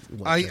excuse if you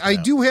want to I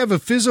do have a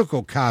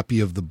physical copy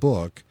of the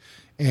book,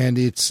 and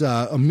it's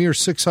a mere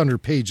 600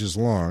 pages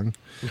long.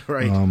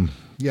 Right.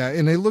 Yeah,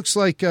 and it looks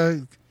like,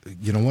 you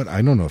know what?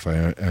 I don't know if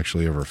I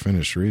actually ever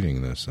finished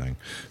reading this thing,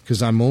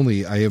 because I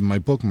have my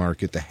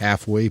bookmark at the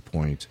halfway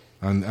point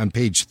on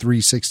page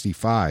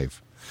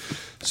 365.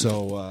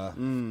 So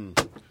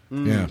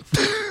Yeah.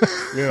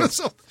 Yeah.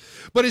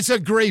 But it's a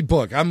great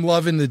book. I'm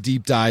loving the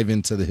deep dive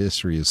into the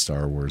history of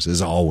Star Wars,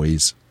 as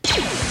always.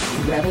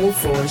 Rebel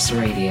Force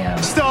Radio.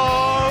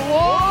 Star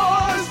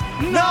Wars,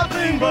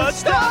 nothing but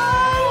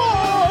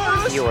Star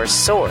Wars. Your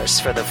source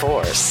for the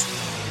Force.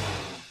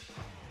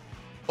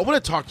 I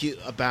want to talk to you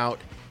about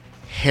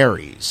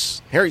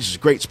Harry's. Harry's is a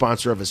great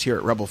sponsor of us here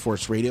at Rebel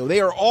Force Radio. They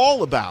are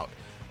all about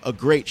a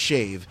great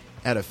shave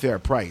at a fair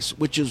price,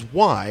 which is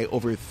why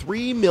over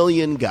 3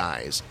 million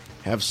guys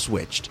have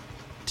switched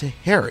to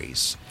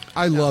Harry's.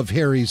 I love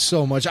Harry's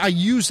so much. I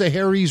used a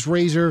Harry's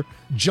razor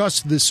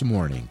just this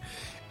morning.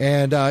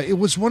 And it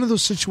was one of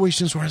those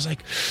situations where I was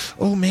like,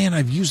 oh, man,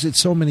 I've used it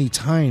so many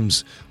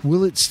times.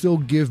 Will it still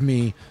give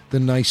me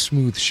the nice,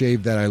 smooth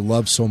shave that I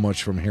love so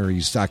much from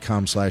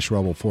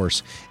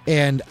harrys.com/rebelforce?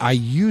 And I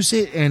use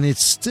it, and it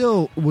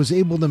still was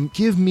able to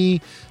give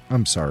me...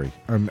 I'm sorry.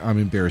 I'm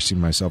embarrassing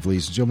myself,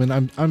 ladies and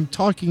gentlemen. I'm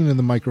talking into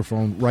the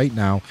microphone right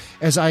now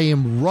as I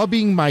am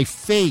rubbing my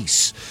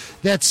face.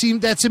 That's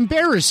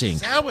embarrassing.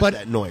 Is that what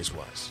that noise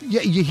was?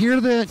 Yeah, you hear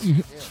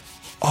that?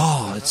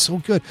 Oh, it's so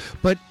good.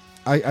 But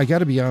I got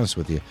to be honest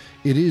with you.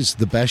 It is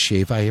the best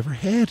shave I ever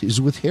had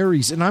is with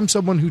Harry's. And I'm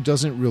someone who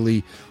doesn't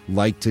really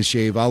like to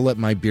shave. I'll let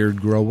my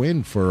beard grow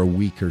in for a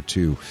week or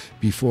two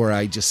before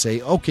I just say,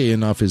 okay,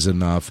 enough is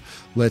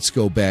enough. Let's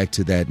go back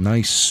to that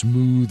nice,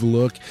 smooth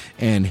look.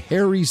 And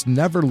Harry's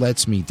never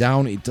lets me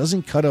down. It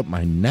doesn't cut up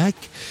my neck.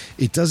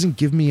 It doesn't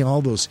give me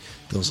all those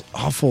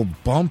awful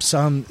bumps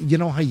on, you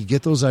know how you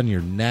get those on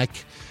your neck?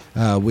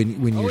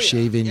 When you're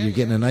shaving, you're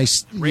getting a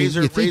nice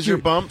razor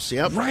bumps.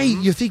 Yep. Right.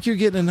 You think you're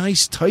getting a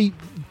nice, tight,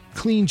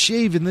 clean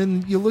shave, and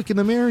then you look in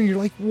the mirror and you're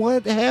like,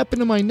 what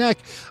happened to my neck?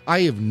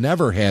 I have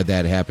never had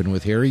that happen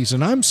with Harry's,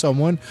 and I'm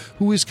someone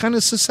who is kind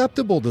of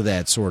susceptible to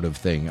that sort of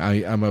thing.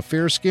 I'm a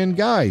fair-skinned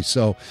guy,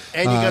 so...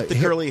 And you got the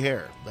curly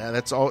hair.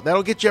 That's all.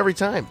 That'll get you every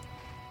time.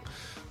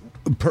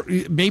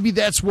 Maybe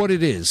that's what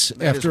it is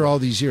after all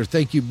these years.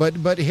 Thank you.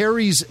 But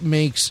Harry's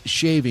makes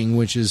shaving,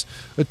 which is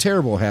a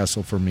terrible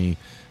hassle for me,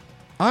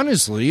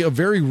 honestly, a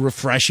very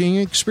refreshing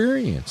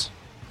experience.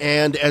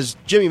 And as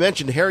Jimmy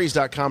mentioned,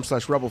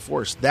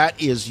 harrys.com/rebelforce,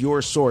 that is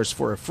your source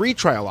for a free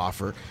trial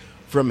offer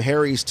from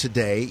Harry's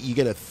today. You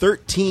get a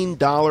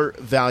 $13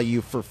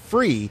 value for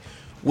free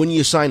when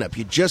you sign up.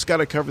 You just got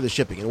to cover the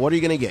shipping. And what are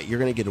you going to get? You're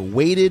going to get a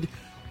weighted,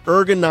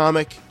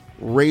 ergonomic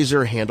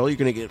razor handle. You're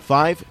going to get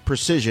 5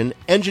 precision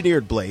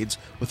engineered blades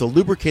with a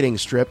lubricating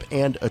strip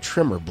and a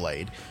trimmer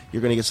blade.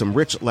 You're going to get some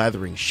rich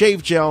lathering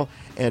shave gel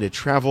and a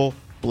travel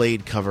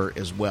blade cover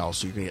as well.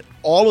 So you're going to get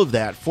all of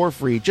that for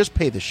free. Just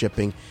pay the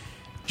shipping.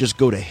 Just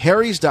go to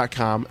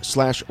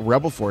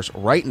harrys.com/rebelforce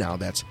right now.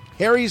 That's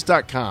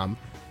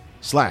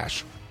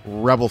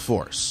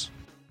harrys.com/rebelforce.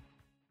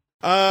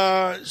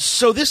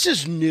 So this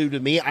is new to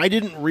me. I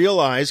didn't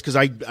realize, because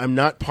I'm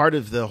not part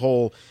of the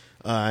whole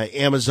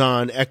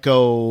Amazon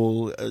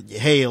Echo,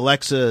 hey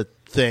Alexa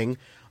thing.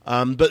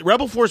 But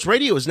Rebel Force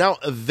Radio is now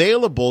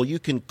available. You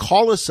can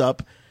call us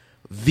up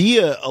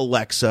via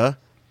Alexa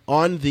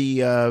on the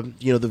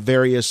the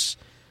various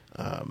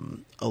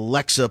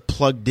Alexa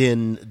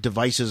plugged-in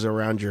devices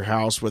around your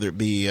house, whether it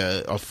be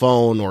a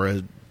phone or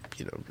a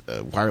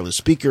wireless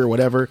speaker or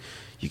whatever.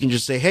 You can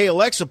just say, "Hey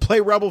Alexa, play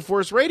Rebel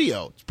Force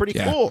Radio." It's pretty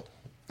cool.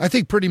 I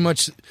think pretty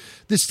much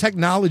this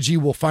technology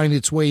will find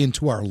its way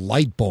into our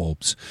light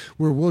bulbs,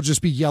 where we'll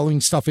just be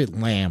yelling stuff at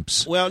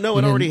lamps. Well, no,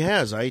 it already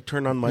has. I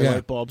turn on my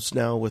light bulbs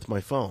now with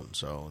my phone,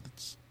 so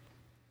it's.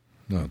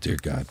 Oh dear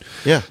God!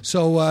 Yeah.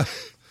 So.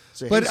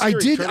 But hey,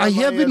 Siri, I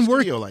have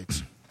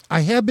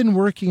been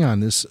working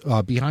on this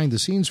behind the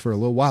scenes for a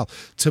little while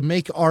to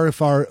make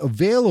RFR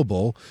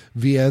available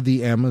via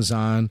the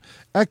Amazon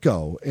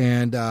Echo,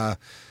 and I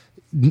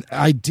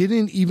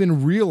didn't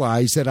even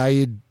realize that I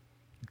had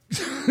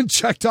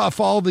checked off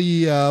all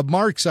the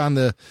marks on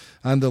the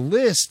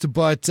list.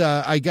 But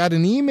I got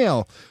an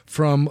email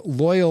from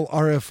loyal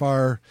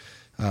RFR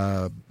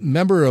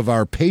member of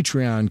our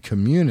Patreon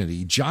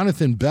community,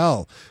 Jonathan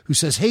Bell, who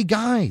says, "Hey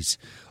guys,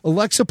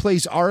 Alexa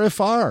plays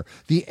RFR.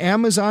 The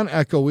Amazon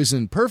Echo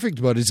isn't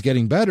perfect, but it's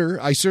getting better.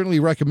 I certainly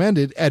recommend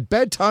it. At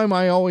bedtime,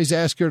 I always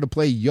ask her to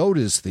play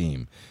Yoda's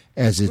theme,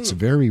 as it's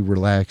very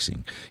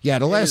relaxing." Yeah,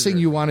 the last thing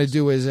you want to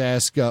do is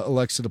ask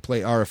Alexa to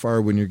play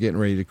RFR when you're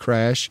getting ready to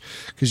crash,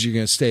 because you're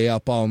going to stay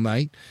up all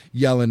night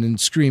yelling and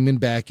screaming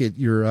back at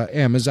your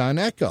Amazon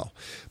Echo.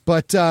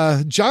 But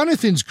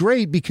Jonathan's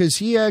great, because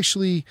he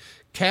actually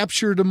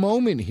captured a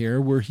moment here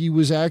where he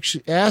was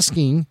actually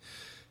asking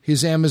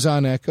his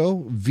Amazon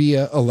Echo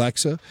via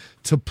Alexa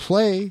to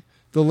play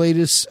the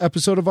latest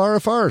episode of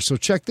RFR. So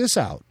check this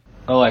out.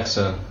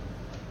 Alexa,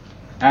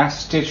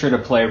 ask Stitcher to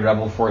play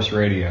Rebel Force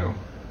Radio.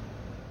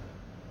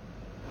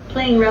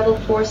 Playing Rebel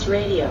Force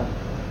Radio.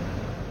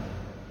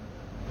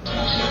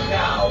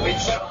 Now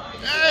it's time.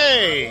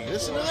 Hey,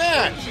 listen to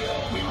that.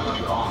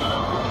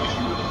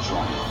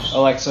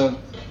 Alexa,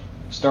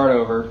 start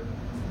over.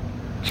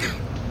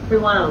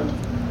 Rewound.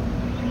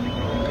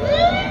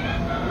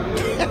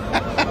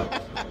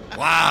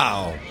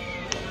 Wow.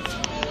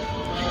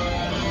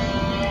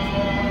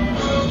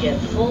 Get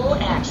full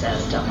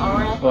access to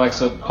RF.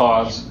 Alexa,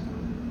 pause.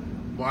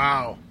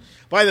 Wow.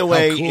 By the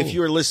way, cool. if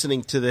you are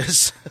listening to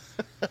this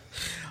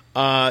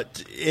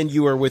and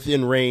you are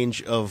within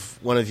range of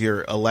one of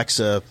your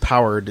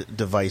Alexa-powered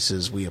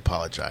devices, we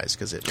apologize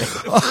because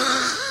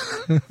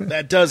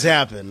that does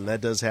happen.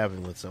 That does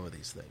happen with some of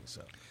these things.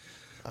 So.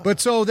 But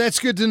so that's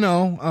good to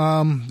know.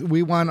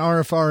 We want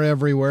RFR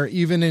everywhere,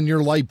 even in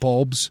your light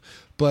bulbs.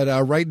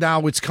 But right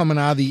now it's coming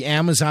out of the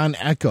Amazon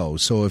Echo.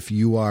 So if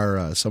you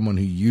are someone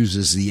who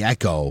uses the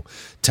Echo,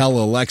 tell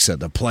Alexa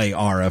to play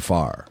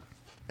RFR.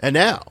 And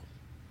now,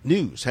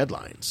 news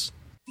headlines.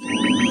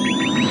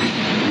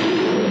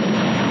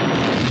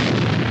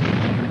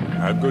 I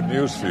have good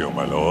news for you,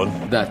 my lord.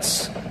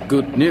 That's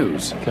good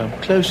news. Come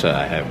closer,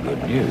 I have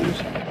good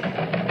news.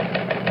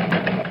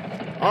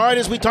 All right,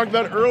 as we talked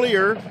about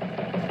earlier,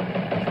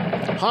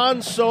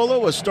 Han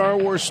Solo, a Star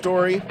Wars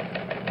story.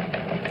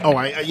 Oh,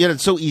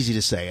 it's so easy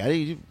to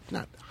say.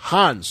 Not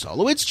Han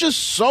Solo. It's just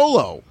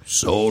Solo.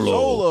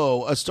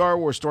 Solo, a Star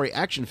Wars story.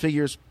 Action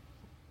figures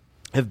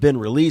have been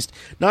released.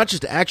 Not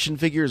just action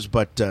figures,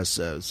 but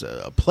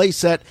a play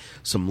set,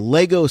 some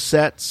Lego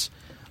sets.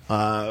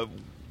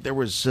 There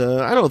was, 3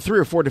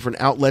 or 4 different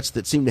outlets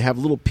that seem to have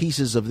little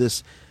pieces of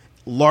this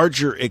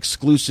larger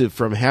exclusive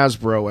from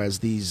Hasbro, as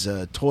these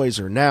toys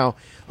are now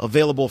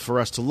available for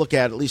us to look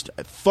at least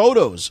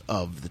photos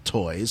of the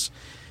toys.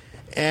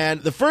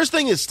 And the first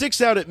thing that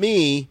sticks out at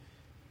me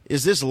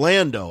is this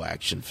Lando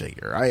action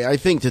figure. I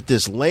think that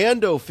this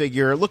Lando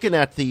figure, looking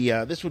at the,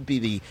 this would be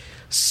the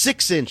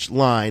 6-inch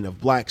line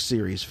of Black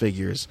Series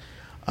figures.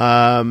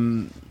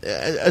 Aside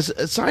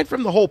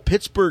from the whole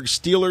Pittsburgh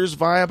Steelers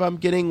vibe I'm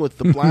getting with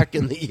the black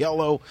and the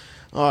yellow,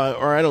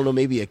 or I don't know,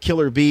 maybe a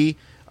Killer Bee.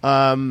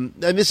 And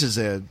this is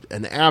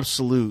an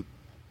absolute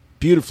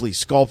beautifully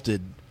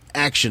sculpted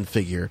action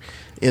figure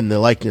in the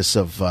likeness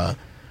of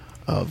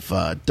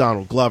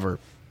Donald Glover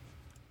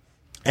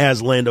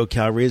as Lando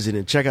Calrissian.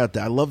 And check out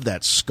that. I love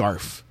that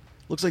scarf.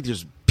 Looks like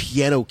there's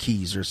piano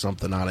keys or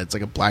something on it. It's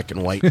like a black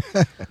and white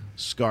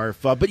scarf.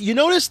 But you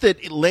notice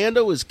that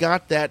Lando has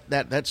got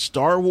that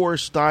Star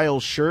Wars style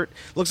shirt.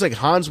 Looks like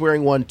Han's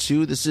wearing one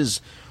too. This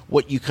is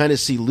what you kind of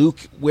see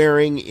Luke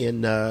wearing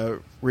in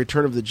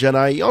Return of the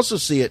Jedi. You also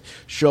see it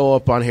show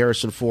up on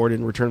Harrison Ford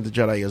in Return of the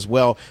Jedi as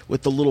well,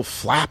 with the little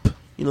flap.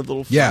 You know, the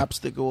little flaps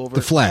that go over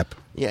the flap.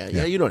 Yeah,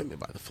 you know what I mean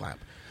by the flap.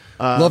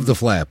 Love the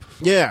flap.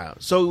 Yeah,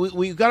 so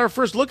we got our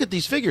first look at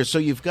these figures. So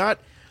you've got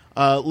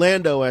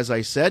Lando, as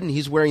I said, and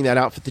he's wearing that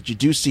outfit that you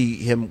do see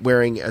him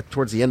wearing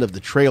towards the end of the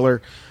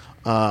trailer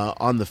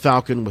on the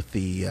Falcon, with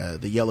the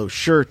yellow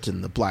shirt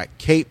and the black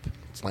cape.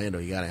 It's Lando,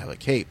 you got to have a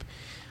cape.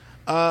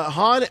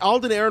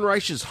 Alden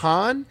Ehrenreich's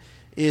Han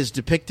is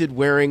depicted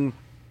wearing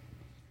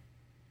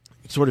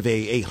sort of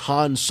a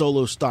Han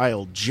Solo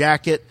style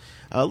jacket,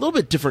 a little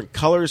bit different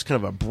colors,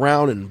 kind of a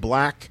brown and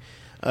black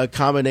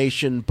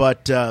combination,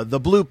 but the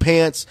blue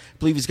pants, I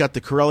believe he's got the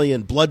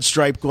Corellian blood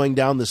stripe going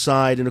down the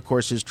side, and of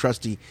course his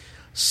trusty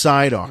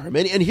sidearm.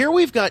 And here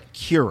we've got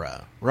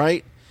Kira,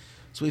 right?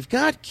 So we've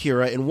got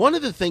Kira, and one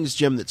of the things,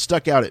 Jim, that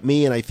stuck out at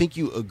me, and I think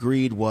you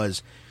agreed,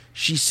 was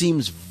she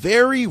seems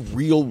very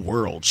real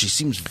world. She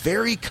seems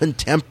very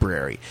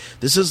contemporary.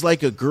 This is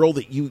like a girl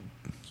that you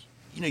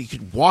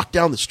could walk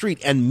down the street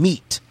and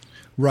meet.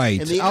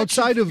 Right. And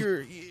outside of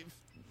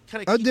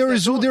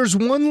there's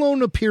one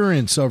lone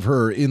appearance of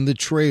her in the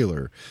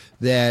trailer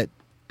that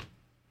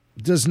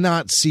does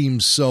not seem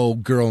so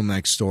girl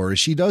next door.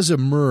 She does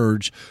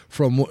emerge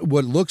from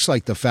what looks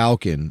like the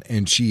Falcon,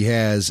 and she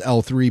has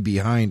L3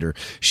 behind her.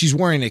 She's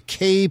wearing a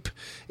cape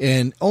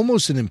and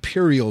almost an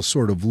Imperial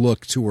sort of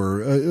look to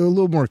her, a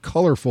little more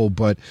colorful,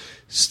 but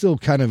still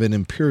kind of an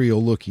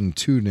Imperial looking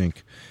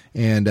tunic.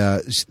 And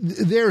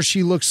there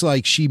she looks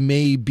like she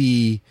may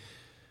be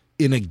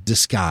in a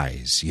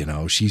disguise,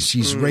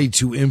 she's ready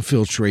to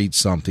infiltrate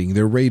something.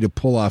 They're ready to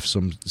pull off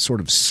some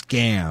sort of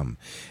scam,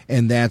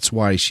 and that's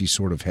why she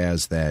sort of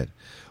has that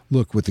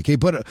look with the cape.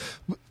 But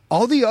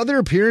all the other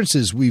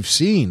appearances we've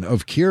seen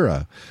of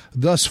Kira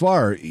thus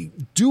far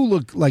do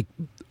look like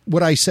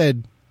what I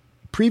said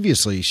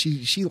previously.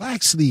 She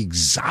lacks the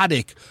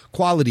exotic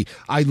quality.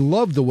 I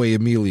love the way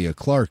Emilia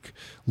Clarke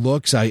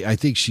looks. I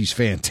think she's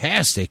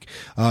fantastic.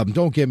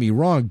 Don't get me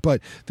wrong,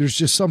 but there's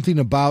just something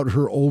about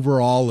her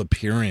overall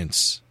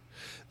appearance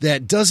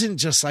that doesn't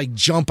just like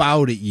jump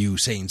out at you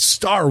saying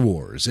Star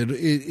Wars.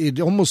 It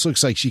almost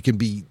looks like she can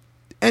be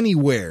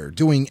anywhere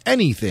doing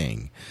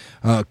anything.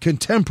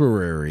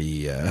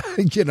 Contemporary,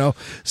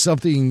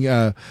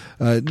 something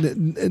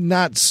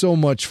not so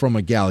much from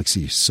a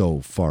galaxy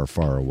so far,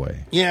 far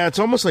away. Yeah, it's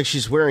almost like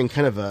she's wearing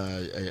kind of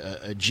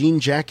a jean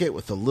jacket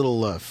with a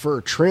little fur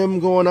trim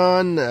going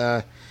on.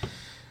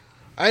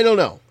 I don't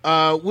know.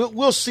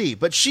 We'll see.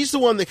 But she's the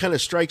one that kind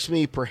of strikes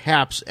me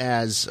perhaps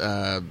as,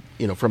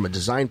 from a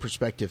design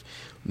perspective,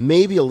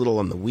 maybe a little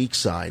on the weak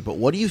side. But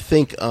what do you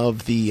think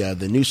of the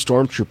new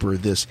Stormtrooper,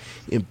 this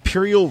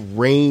Imperial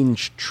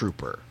Range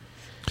Trooper?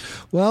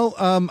 Well,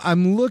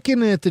 I'm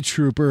looking at the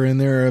Trooper,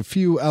 and there are a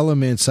few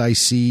elements I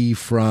see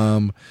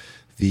from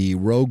the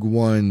Rogue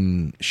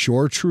One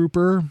Shore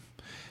Trooper.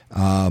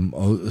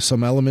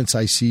 Some elements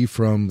I see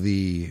from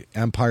the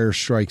Empire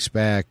Strikes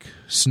Back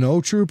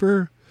Snow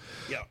Trooper.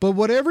 Yeah. But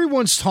what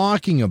everyone's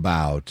talking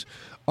about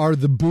are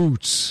the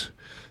boots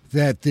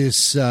that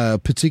this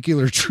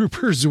particular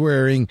trooper's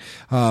wearing.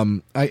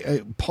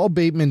 Paul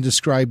Bateman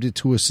described it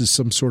to us as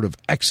some sort of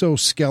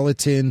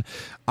exoskeleton.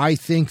 I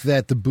think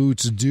that the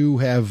boots do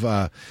have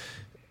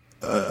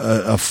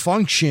a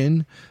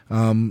function.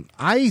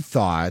 I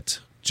thought,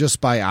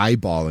 just by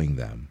eyeballing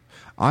them,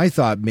 I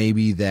thought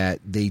maybe that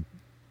they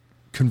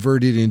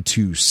converted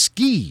into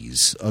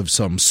skis of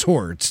some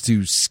sorts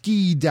to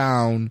ski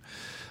down,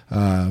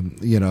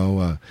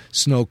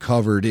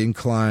 snow-covered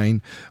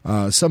incline.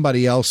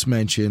 Somebody else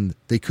mentioned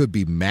they could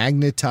be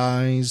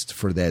magnetized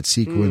for that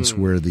sequence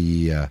where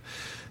the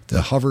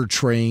hover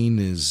train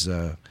is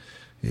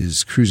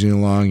cruising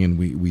along, and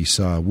we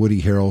saw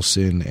Woody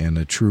Harrelson and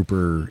a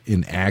trooper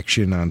in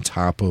action on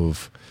top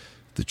of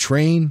the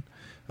train.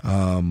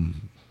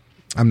 I'm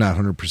not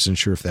 100%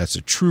 sure if that's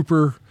a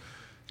trooper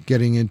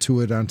getting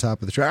into it on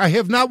top of the train. I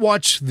have not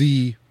watched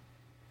the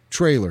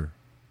trailer,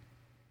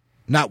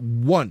 not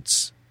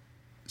once,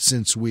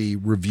 since we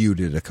reviewed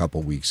it a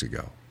couple weeks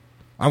ago.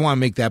 I want to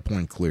make that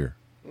point clear.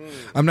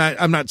 I'm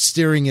not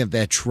staring at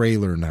that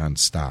trailer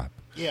nonstop.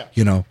 Yeah.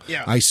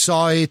 Yeah. I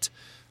saw it,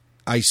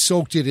 I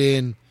soaked it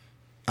in,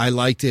 I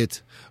liked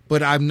it,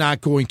 but I'm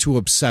not going to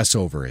obsess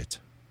over it.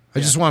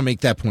 I just want to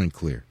make that point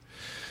clear.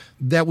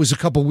 That was a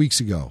couple weeks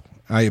ago.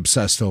 I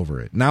obsessed over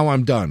it. Now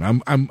I'm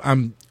done.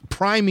 I'm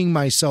priming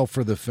myself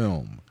for the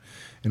film,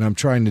 and I'm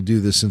trying to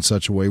do this in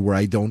such a way where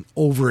I don't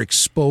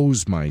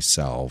overexpose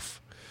myself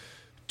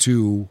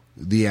to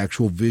the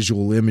actual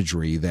visual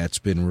imagery that's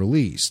been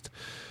released.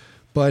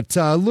 But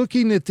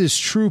looking at this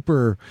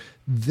trooper,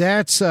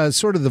 that's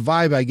sort of the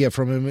vibe I get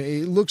from him.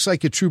 It looks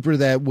like a trooper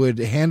that would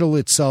handle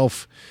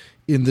itself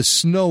in the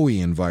snowy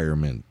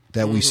environment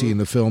that we see in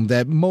the film,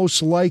 that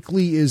most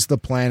likely is the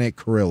planet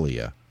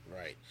Corellia.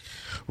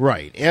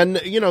 Right. And,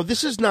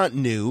 this is not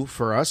new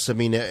for us. I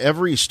mean,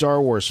 every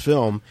Star Wars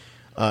film,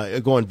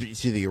 going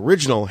to the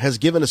original, has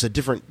given us a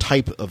different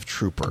type of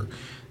trooper.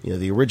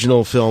 The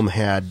original film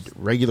had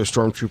regular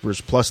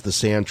stormtroopers plus the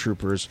sand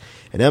troopers.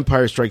 In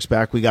Empire Strikes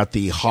Back, we got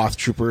the Hoth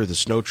Trooper, the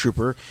Snow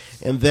Trooper.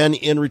 And then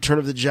in Return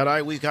of the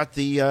Jedi, we got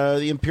the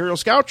Imperial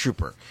Scout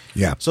Trooper.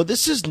 Yeah. So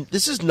this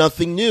is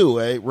nothing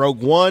new.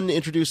 Rogue One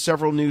introduced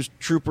several new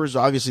troopers.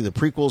 Obviously, the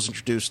prequels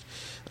introduced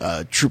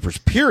troopers,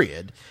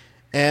 period.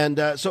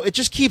 And so it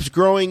just keeps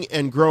growing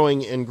and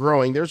growing and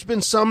growing. There's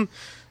been some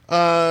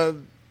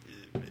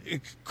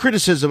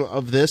criticism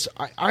of this.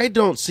 I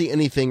don't see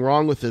anything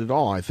wrong with it at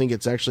all. I think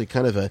it's actually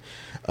kind of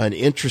an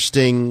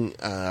interesting.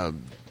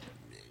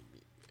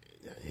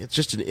 It's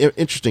just an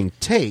interesting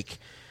take.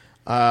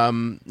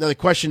 Now the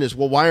question is,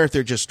 well, why aren't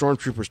there just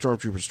stormtroopers,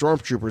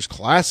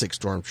 classic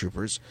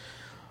stormtroopers?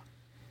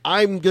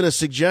 I'm going to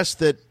suggest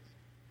that,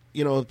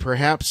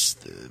 perhaps,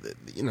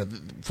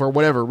 for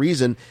whatever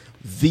reason,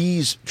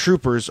 these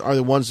troopers are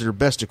the ones that are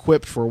best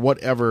equipped for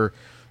whatever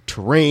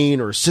terrain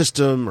or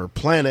system or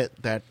planet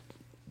that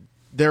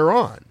they're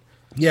on.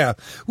 Yeah,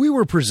 we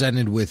were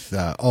presented with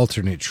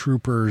alternate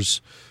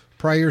troopers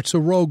prior to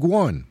Rogue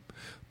One.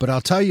 But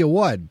I'll tell you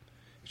what, it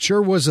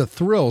sure was a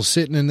thrill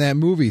sitting in that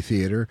movie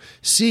theater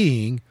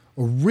seeing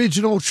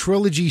original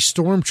trilogy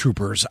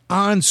stormtroopers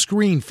on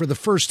screen for the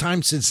first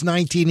time since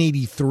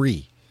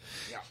 1983.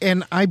 Yeah.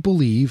 And I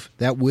believe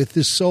that with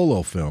this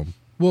solo film,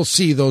 we'll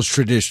see those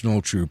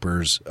traditional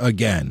troopers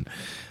again.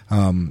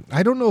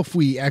 I don't know if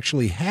we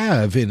actually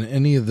have in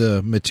any of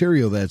the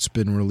material that's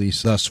been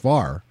released thus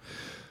far,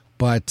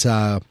 but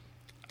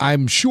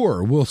I'm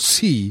sure we'll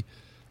see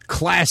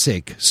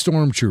classic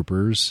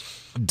stormtroopers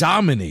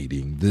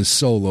dominating this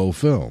solo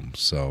film.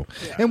 So,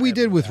 and we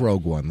did with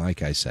Rogue One,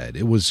 like I said.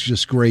 It was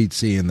just great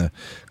seeing the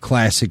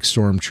classic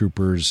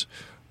stormtroopers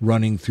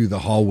running through the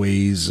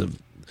hallways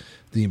of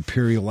the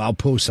Imperial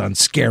outpost on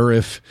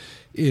Scarif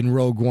in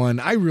Rogue One.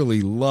 I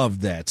really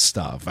loved that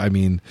stuff. I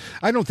mean,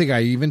 I don't think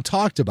I even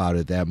talked about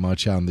it that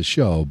much on the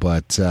show,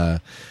 but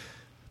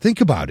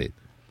think about it.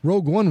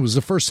 Rogue One was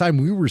the first time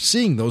we were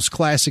seeing those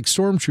classic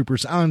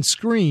stormtroopers on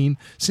screen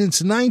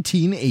since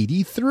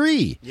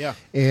 1983. Yeah.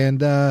 And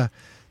that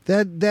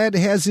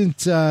hasn't...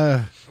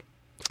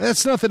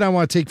 that's nothing I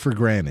want to take for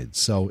granted.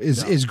 So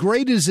as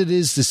great as it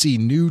is to see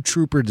new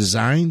trooper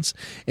designs,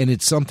 and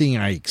it's something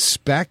I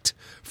expect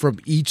from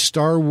each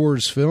Star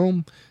Wars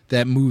film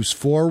that moves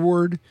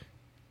forward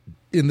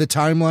in the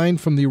timeline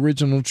from the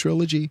original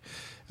trilogy,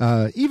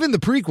 even the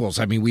prequels.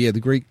 I mean, we had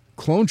the great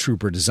clone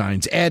trooper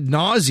designs ad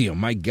nauseum.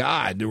 My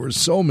God, there were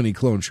so many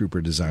clone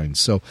trooper designs.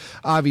 So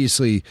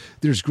obviously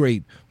there's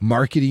great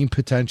marketing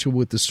potential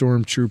with the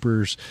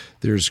stormtroopers.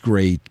 There's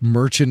great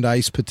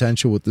merchandise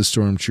potential with the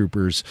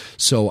stormtroopers.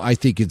 So I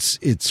think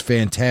it's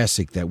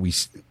fantastic that we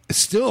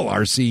still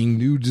are seeing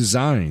new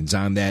designs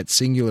on that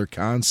singular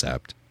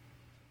concept.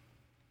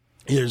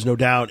 There's no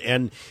doubt.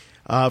 And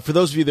for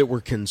those of you that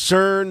were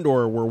concerned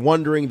or were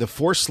wondering, the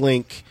Force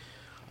Link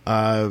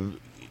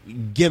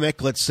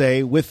gimmick, let's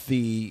say, with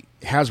the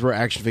Hasbro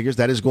action figures,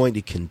 that is going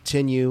to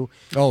continue.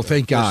 Oh,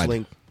 thank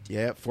God.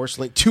 Yeah, Force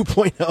Link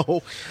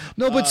 2.0.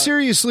 No, but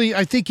seriously,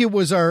 I think it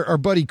was our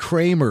buddy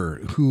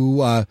Kramer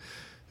who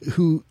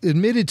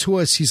admitted to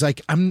us, he's like,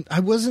 I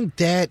wasn't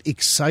that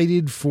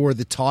excited for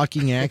the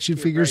talking action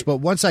figures, right. But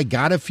once I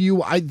got a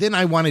few, then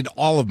I wanted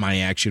all of my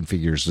action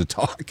figures to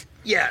talk.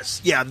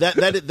 Yes, yeah,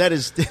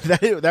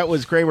 that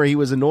was Kramer. He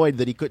was annoyed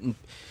that he couldn't,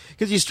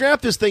 because you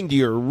strap this thing to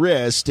your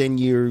wrist and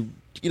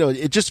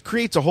it just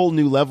creates a whole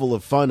new level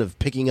of fun of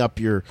picking up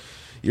your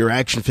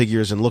action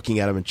figures and looking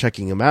at them and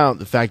checking them out.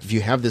 The fact if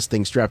you have this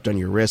thing strapped on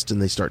your wrist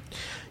and they start,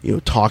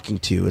 talking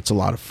to you, it's a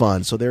lot of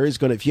fun. So there is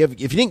going to, if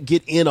you didn't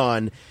get in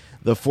on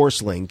the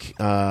Force Link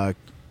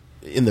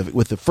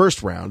with the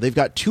first round, they've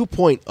got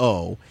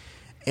 2.0,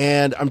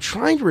 and I'm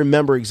trying to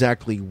remember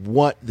exactly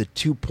what the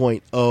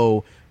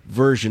 2.0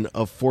 version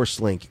of Force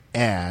Link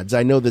adds.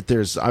 I know that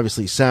there's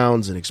obviously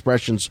sounds and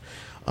expressions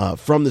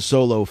from the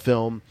Solo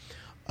film,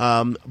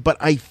 but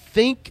I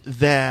think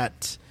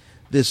that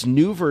this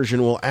new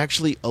version will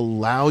actually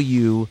allow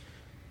you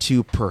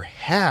to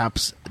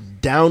perhaps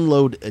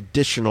download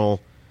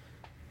additional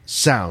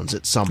sounds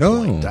at some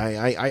point.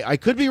 I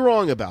could be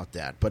wrong about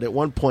that, but at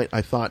one point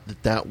I thought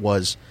that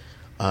was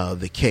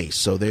the case.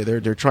 So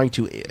they're trying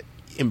to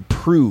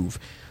improve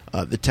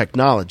the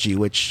technology,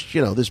 which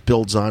this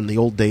builds on the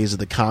old days of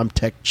the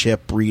Comtech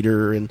chip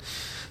reader and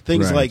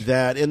things like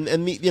that. And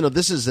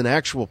this is an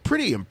actual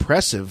pretty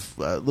impressive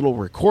little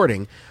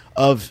recording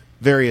of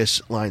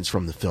various lines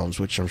from the films,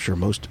 which I'm sure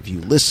most of you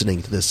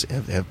listening to this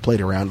have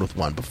played around with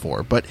one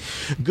before. But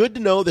good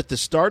to know that the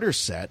starter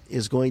set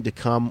is going to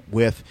come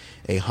with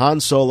a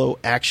Han Solo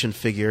action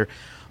figure.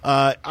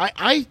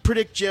 I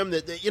predict, Jim,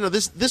 that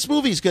this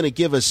movie is going to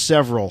give us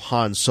several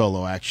Han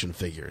Solo action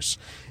figures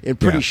in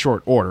pretty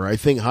short order. I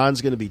think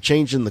Han's going to be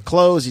changing the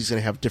clothes. He's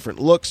going to have different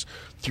looks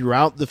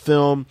throughout the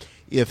film.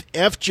 If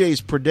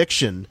FJ's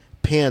prediction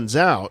pans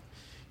out,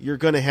 you're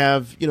going to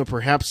have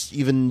perhaps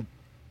even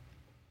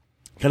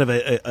kind of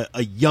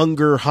a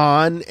younger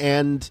Han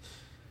and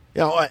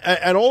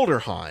an older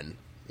Han.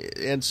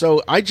 And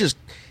so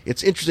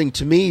it's interesting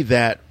to me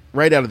that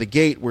right out of the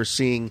gate we're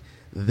seeing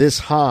this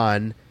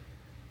Han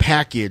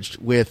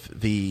packaged with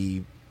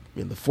the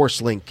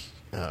Force Link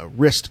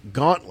wrist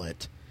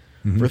gauntlet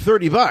for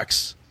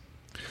 $30.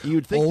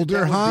 You'd think older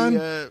that Han?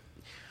 Would be,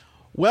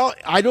 well,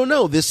 I don't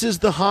know. This is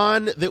the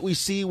Han that we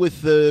see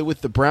with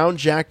the brown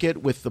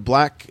jacket with the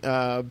black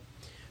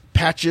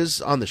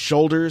patches on the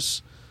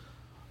shoulders.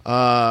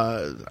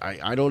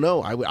 I don't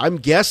know. I'm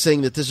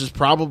guessing that this is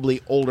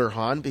probably older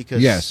Han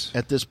because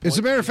at this point, as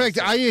a matter of fact,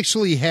 I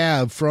actually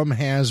have from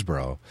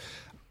Hasbro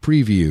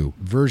preview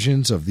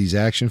versions of these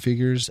action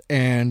figures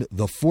and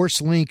the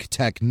Force Link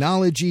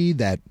technology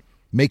that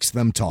makes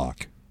them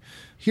talk.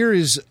 Here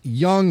is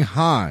young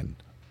Han,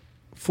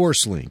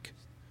 Force Link.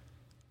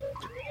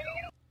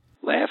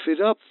 Laugh it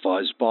up,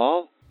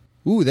 fuzzball.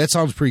 Ooh, that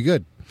sounds pretty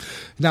good.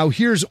 Now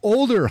here's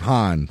older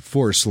Han,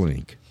 Force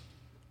Link.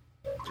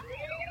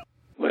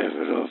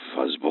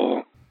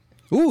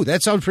 Ooh,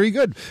 that sounds pretty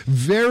good.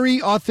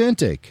 Very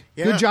authentic.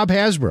 Yeah. Good job,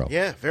 Hasbro.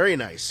 Yeah, very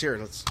nice. Here,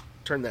 let's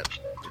turn that.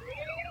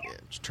 Yeah,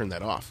 just turn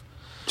that off.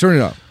 Turn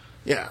it off.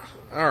 Yeah.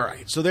 All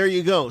right. So there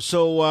you go.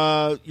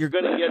 So you're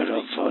going to get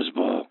a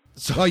fuzzball.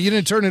 Oh, you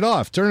didn't turn it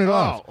off. Turn it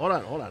off. Hold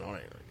on.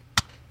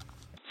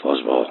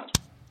 Fuzzball.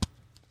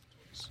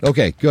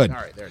 Okay, good. All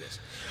right, there it is.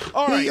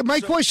 All right.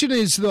 My question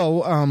is,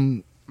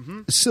 though,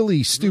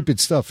 silly, stupid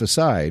stuff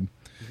aside,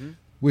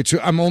 which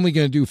I'm only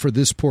going to do for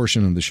this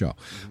portion of the show,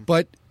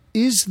 but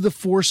is the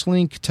Force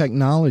Link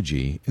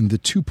technology in the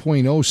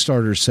 2.0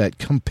 starter set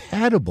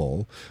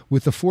compatible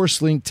with the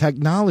Force Link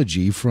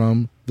technology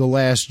from The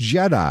Last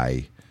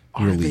Jedi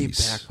release?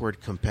 Are they backward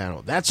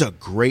compatible? That's a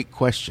great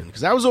question,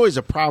 because that was always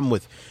a problem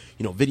with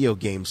video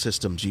game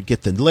systems. You'd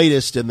get the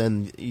latest, and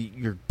then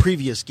your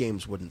previous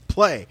games wouldn't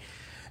play.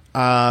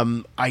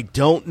 I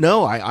don't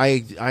know.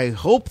 I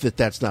hope that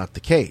that's not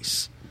the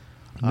case.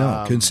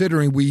 No,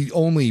 considering we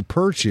only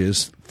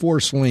purchased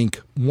Force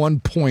Link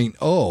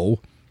 1.0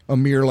 a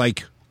mere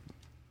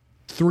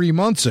 3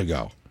 months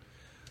ago.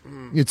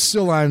 It's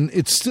still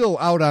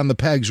out on the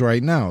pegs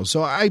right now.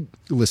 So I'm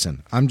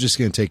just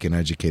going to take an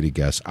educated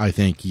guess. I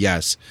think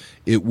yes,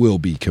 it will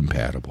be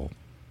compatible.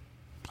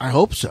 I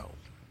hope so.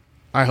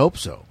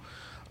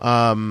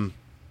 And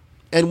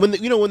when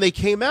they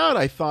came out,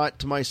 I thought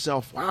to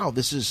myself, wow,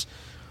 this is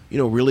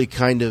really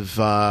kind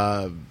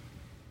of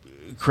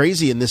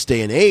crazy in this day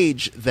and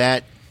age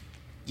that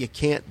you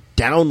can't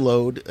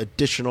download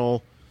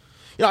additional.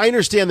 I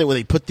understand that when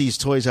they put these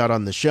toys out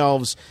on the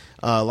shelves,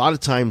 a lot of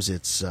times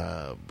it's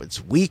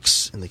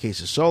weeks. In the case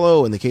of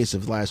Solo, in the case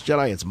of Last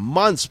Jedi, it's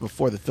months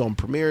before the film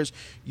premieres.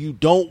 You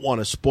don't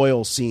want to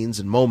spoil scenes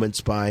and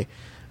moments by,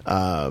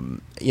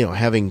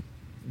 having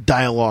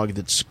dialogue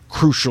that's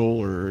crucial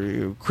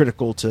or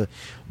critical to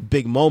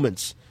big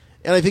moments.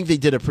 And I think they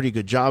did a pretty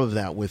good job of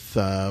that with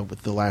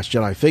the Last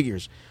Jedi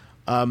figures.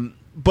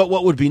 But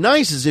what would be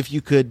nice is if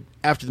you could,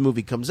 after the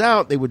movie comes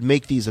out, they would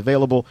make these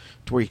available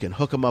to where you can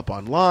hook them up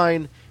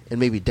online and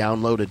maybe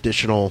download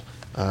additional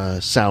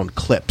sound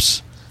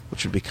clips,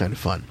 which would be kind of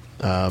fun.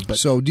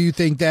 So do you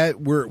think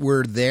that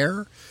we're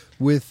there?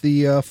 with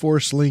the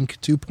Force Link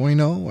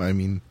 2.0? I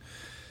mean,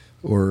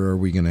 or are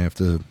we going to have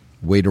to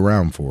wait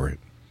around for it?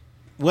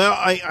 Well,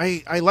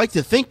 I like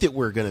to think that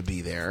we're going to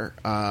be there.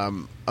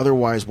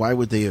 Otherwise, why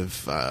would they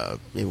have?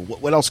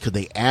 What else could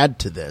they add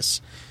to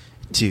this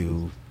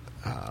to,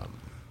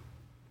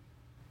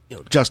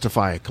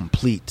 justify a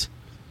complete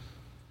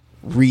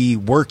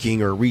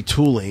reworking or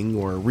retooling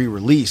or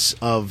re-release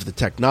of the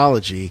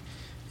technology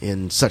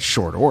in such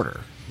short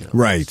order?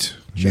 Right.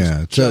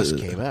 It just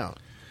came out.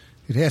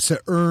 It has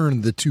to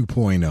earn the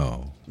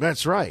 2.0.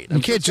 That's right. You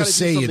can't just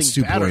say it's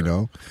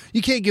 2.0.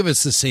 You can't give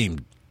us the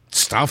same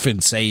stuff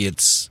and say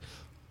it's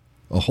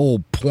a whole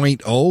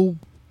 0.0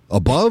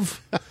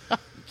 above. You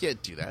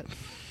can't do that.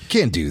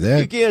 Can't do that.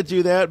 You can't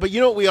do that. But you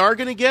know what we are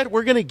going to get?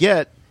 We're going to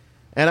get,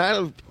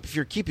 and if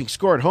you're keeping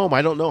score at home,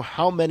 I don't know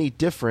how many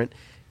different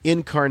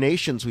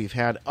incarnations we've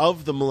had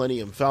of the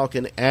Millennium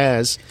Falcon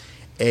as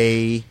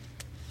a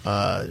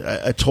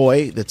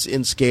toy that's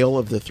in scale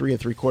of the 3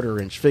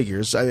 3/4 inch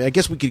figures. I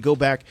guess we could go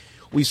back.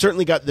 We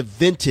certainly got the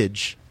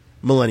vintage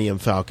Millennium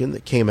Falcon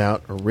that came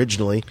out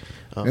originally.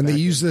 And they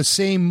used the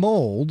same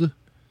mold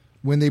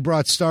when they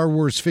brought Star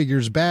Wars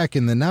figures back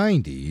in the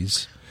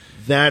 90s.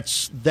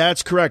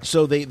 That's correct.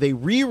 So they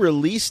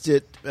re-released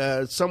it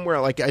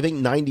somewhere like I think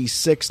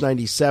 96,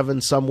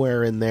 97,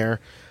 somewhere in there,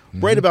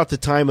 right about the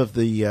time of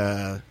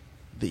the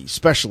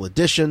special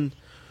edition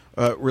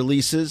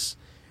releases.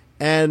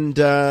 And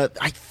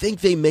I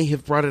think they may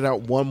have brought it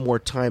out one more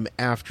time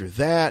after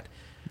that.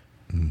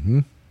 Mm-hmm.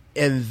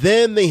 And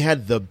then they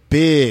had the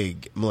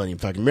big Millennium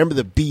Falcon. Remember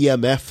the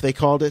BMF, they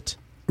called it?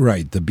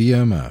 Right, the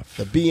BMF.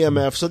 The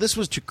BMF. So this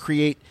was to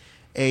create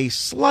a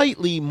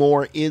slightly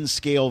more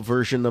in-scale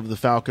version of the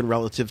Falcon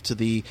relative to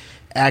the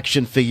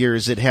action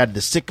figures. It had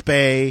the sick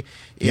bay.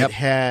 It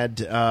had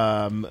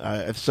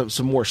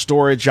some more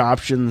storage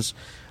options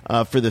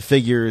for the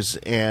figures.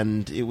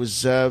 And it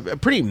was a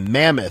pretty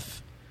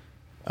mammoth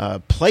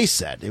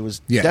playset. It was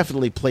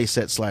definitely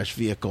playset /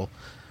 vehicle.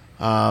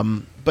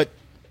 But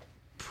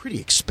pretty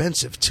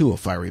expensive, too,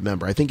 if I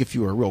remember. I think if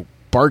you were a real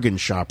bargain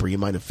shopper, you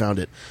might have found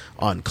it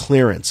on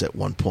clearance at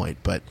one point.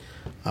 But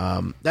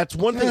that's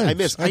one thing I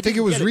missed. I think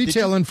it was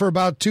retailing for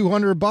about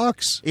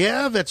 $200.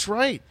 Yeah, that's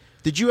right.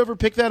 Did you ever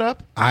pick that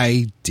up?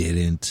 I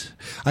didn't.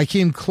 I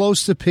came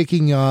close to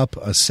picking up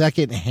a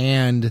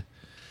second-hand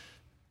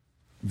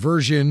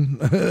version,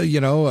 a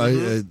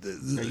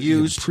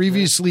used,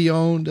 previously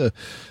owned,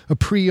 a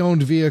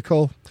pre-owned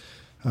vehicle.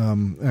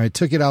 I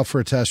took it out for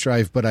a test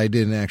drive, but I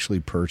didn't actually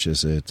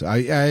purchase it.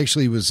 I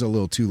actually was a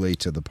little too late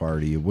to the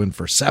party. It went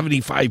for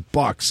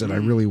 $75, and I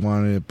really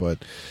wanted it, but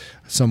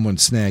someone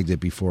snagged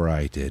it before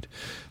I did.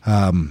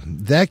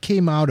 That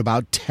came out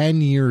about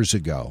 10 years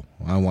ago,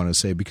 I want to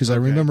say, because I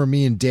remember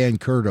me and Dan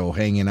Curto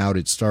hanging out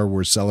at Star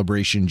Wars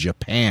Celebration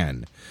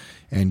Japan,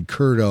 and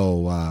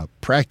Curto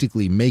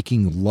practically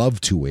making love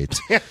to it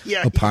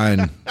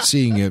upon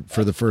seeing it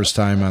for the first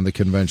time on the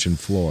convention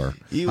floor.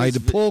 I had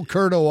to pull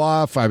Curto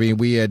off. I mean,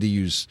 we had to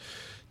use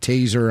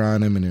taser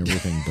on him and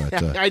everything.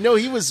 But I know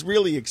he was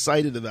really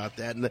excited about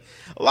that, and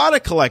a lot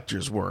of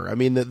collectors were. I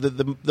mean,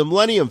 the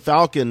Millennium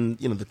Falcon,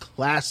 the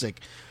classic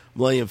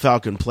Millennium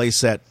Falcon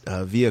playset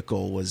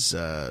vehicle was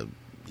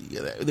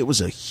it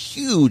was a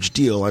huge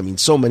deal. I mean,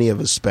 so many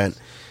of us spent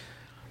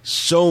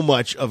so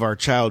much of our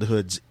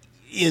childhoods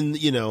in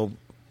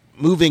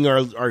moving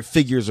our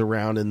figures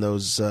around in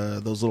those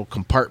little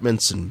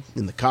compartments and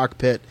in the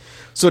cockpit.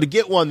 So to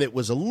get one that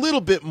was a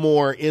little bit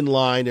more in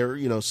line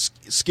or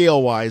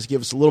scale wise, give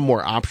us a little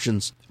more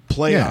options,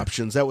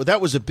 options.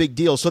 That was a big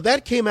deal. So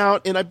that came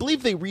out, and I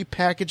believe they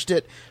repackaged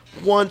it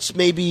once,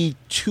 maybe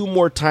 2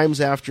 more times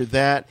after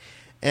that.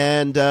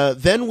 And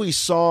then we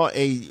saw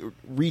a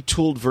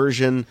retooled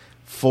version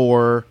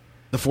for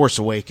The Force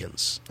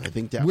Awakens. I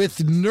think that with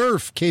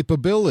Nerf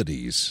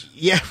capabilities.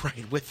 Yeah,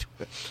 right. With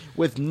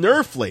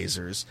Nerf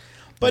lasers,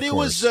 but it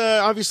was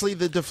obviously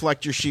the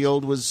deflector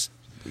shield was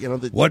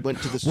what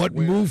went to the what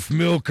moof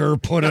milker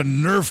put a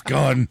Nerf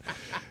gun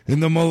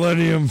in the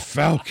Millennium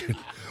Falcon?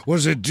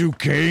 Was it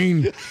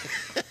Duquesne?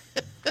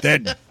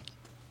 that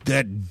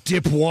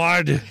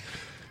dipwad?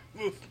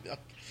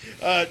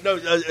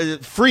 No,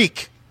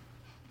 Freak.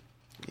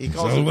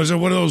 Was it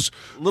one of those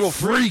little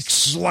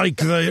freaks like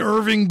the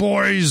Irving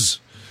boys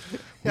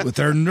with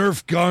their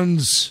Nerf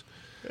guns?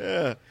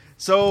 Yeah.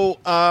 So,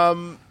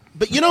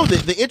 but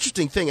the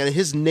interesting thing, and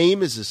his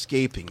name is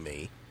escaping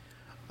me.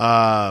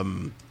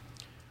 I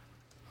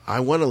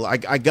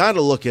got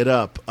to look it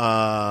up.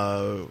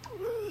 The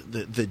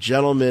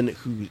gentleman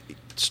who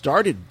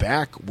started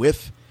back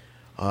with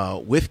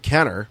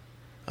Kenner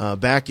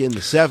back in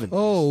the 70s.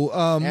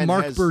 Oh,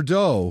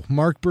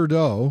 Mark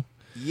Bordeaux.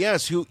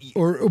 Yes,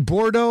 or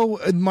Bordeaux,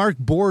 Mark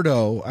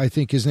Bordeaux, I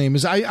think his name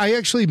is. I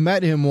actually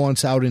met him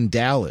once out in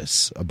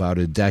Dallas about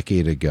a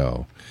decade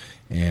ago,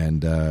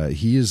 and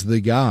he is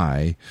the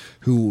guy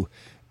who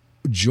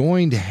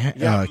joined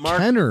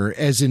Kenner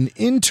as an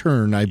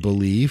intern, I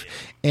believe,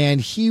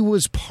 and he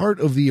was part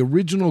of the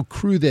original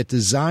crew that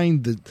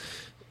designed the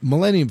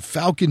Millennium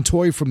Falcon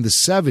toy from the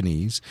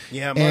 70s.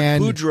 Yeah,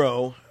 Mark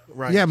Boudreau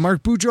Right. Yeah,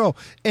 Mark Boudreau.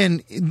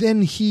 And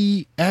then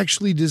he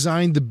actually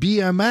designed the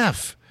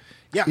BMF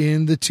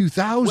in the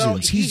 2000s. Well,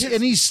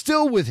 he's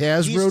still with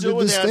Hasbro He's still to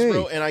with this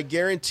Hasbro, day. and I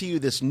guarantee you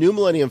this new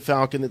Millennium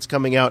Falcon that's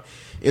coming out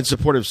in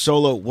support of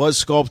Solo was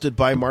sculpted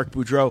by Mark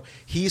Boudreau.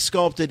 He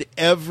sculpted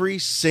every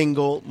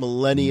single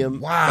Millennium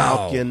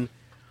Falcon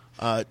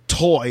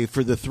toy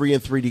for the 3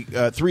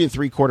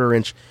 3/4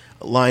 inch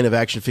line of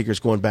action figures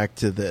going back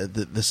to the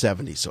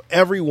 70s. So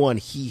every one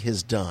he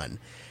has done.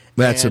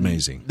 That's And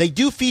amazing. They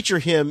do feature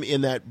him in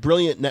that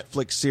brilliant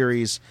Netflix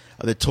series,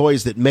 The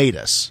Toys That Made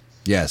Us.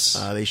 Yes.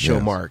 They show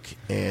Mark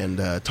and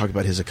talk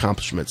about his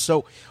accomplishments.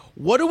 So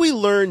what do we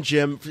learn,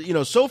 Jim,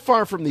 so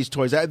far from these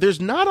toys? There's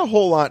not a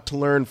whole lot to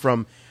learn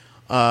from,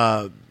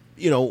 Han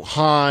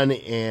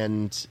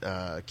and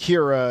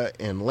Kira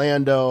and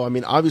Lando. I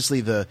mean, obviously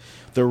the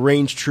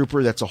range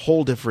trooper, that's a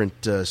whole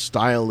different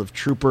style of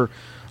trooper,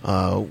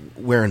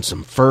 wearing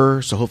some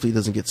fur, so hopefully he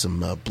doesn't get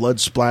some blood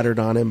splattered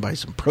on him by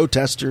some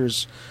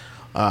protesters.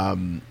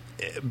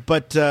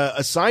 But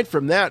aside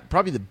from that,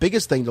 probably the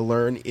biggest thing to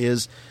learn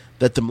is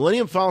that the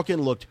Millennium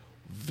Falcon looked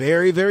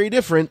very, very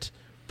different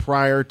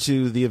prior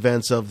to the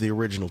events of the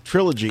original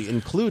trilogy,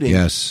 including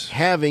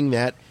having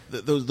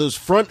those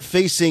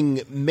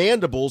front-facing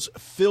mandibles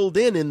filled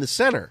in the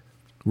center.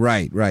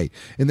 Right.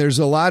 And there's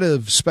a lot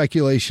of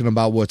speculation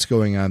about what's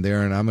going on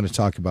there, and I'm going to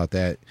talk about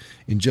that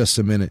in just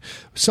a minute.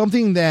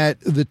 Something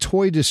that the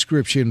toy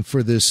description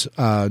for this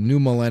new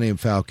Millennium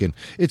Falcon,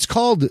 it's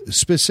called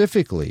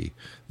specifically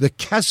the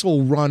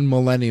Kessel Run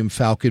Millennium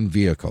Falcon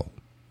vehicle.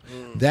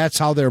 That's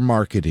how they're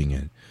marketing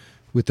it,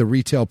 with the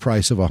retail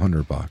price of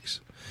 $100.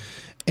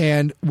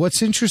 And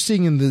what's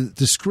interesting in the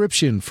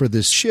description for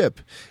this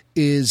ship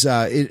is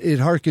it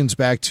harkens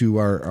back to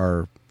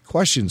our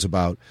questions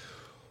about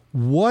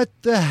what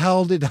the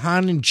hell did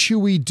Han and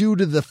Chewie do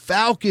to the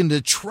Falcon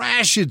to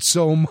trash it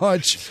so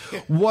much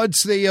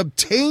once they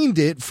obtained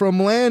it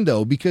from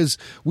Lando? Because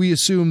we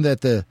assume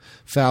that the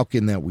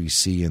Falcon that we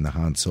see in the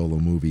Han Solo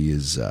movie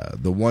is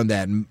the one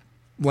that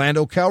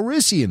Lando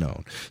Calrissian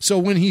owned. So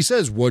when he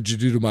says, "What'd you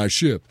do to my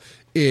ship?"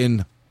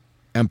 in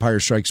Empire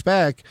Strikes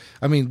Back,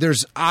 I mean,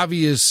 there's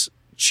obvious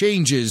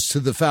changes to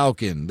the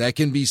Falcon that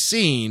can be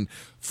seen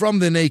from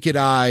the naked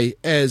eye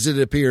as it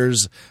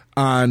appears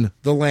on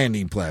the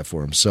landing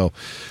platform. So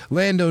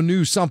Lando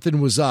knew something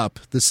was up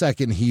the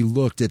second he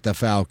looked at the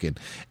Falcon.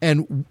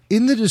 And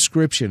in the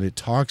description, it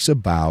talks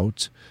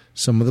about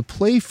some of the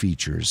play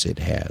features it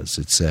has.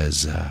 It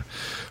says,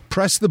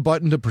 press the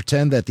button to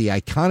pretend that the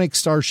iconic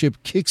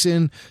starship kicks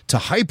in to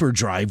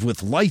hyperdrive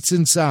with lights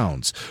and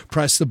sounds.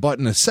 Press the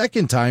button a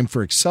second time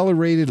for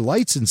accelerated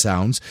lights and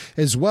sounds,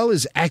 as well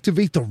as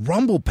activate the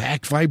rumble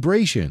pack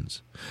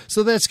vibrations.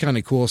 So that's kind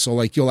of cool. So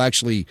like you'll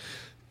actually,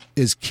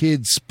 as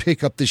kids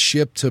pick up the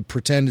ship to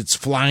pretend it's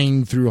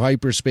flying through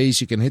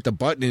hyperspace, you can hit the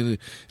button and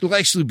it'll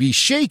actually be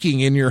shaking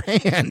in your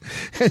hand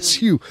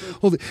as you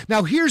hold it.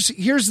 Now here's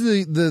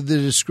the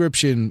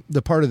description,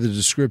 the part of the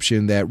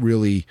description that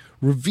really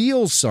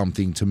reveals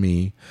something to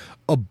me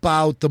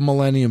about the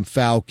Millennium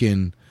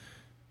Falcon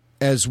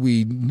as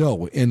we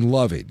know and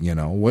love it.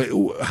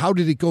 How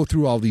did it go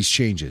through all these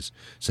changes?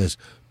 It says,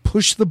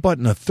 push the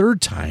button a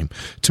third time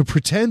to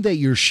pretend that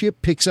your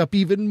ship picks up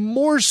even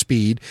more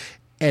speed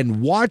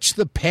and watch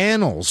the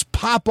panels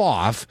pop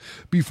off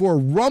before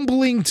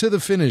rumbling to the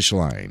finish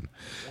line.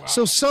 Wow.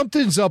 So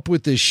something's up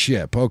with this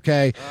ship,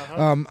 okay?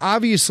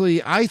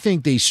 Obviously, I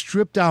think they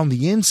stripped down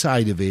the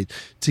inside of it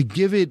to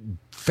give it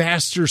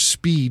faster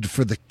speed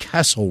for the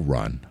Kessel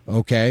Run,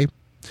 okay?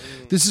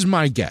 This is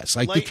my guess.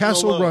 Like the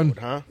Kessel Run,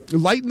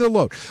 lighten the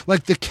load.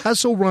 Like the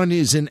Kessel Run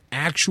is an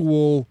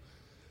actual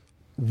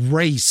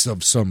race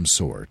of some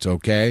sort,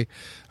 okay?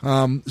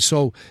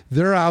 So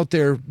they're out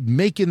there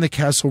making the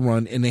Kessel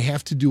Run, and they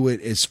have to do it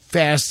as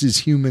fast as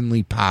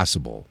humanly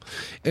possible.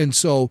 And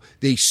so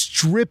they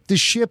strip the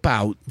ship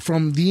out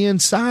from the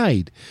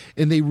inside,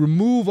 and they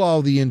remove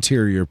all the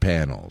interior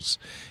panels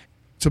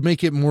to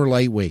make it more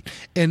lightweight.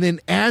 And then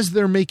as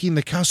they're making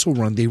the Kessel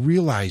Run, they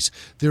realize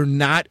they're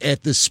not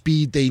at the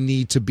speed they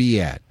need to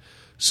be at.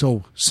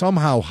 So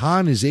somehow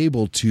Han is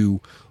able to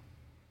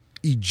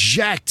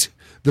eject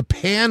the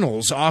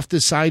panels off the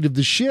side of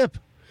the ship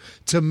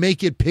to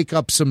make it pick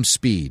up some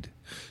speed,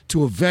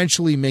 to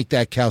eventually make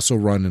that Kessel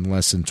Run in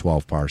less than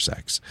 12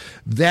 parsecs.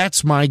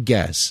 That's my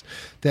guess,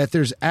 that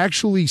there's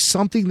actually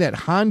something that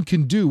Han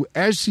can do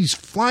as he's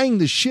flying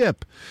the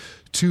ship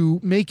to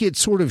make it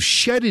sort of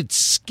shed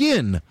its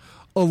skin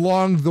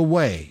along the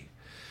way.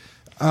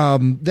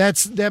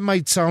 That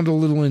might sound a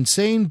little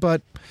insane,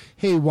 but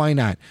hey, why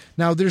not?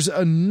 Now, there's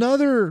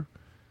another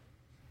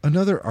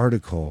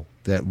article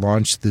that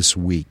launched this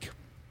week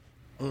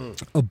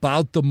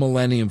about the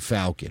Millennium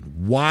Falcon,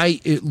 why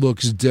it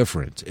looks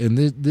different. And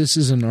this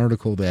is an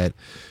article that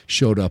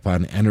showed up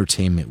on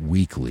Entertainment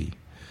Weekly.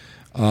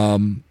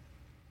 John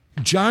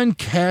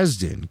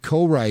Kasdan,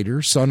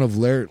 co-writer, son of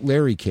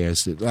Larry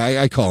Kasdan.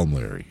 I call him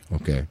Larry,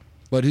 okay?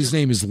 But his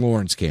name is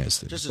Lawrence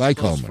Kasdan. I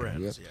call him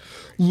Larry.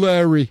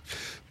 Larry.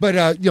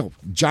 But,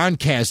 John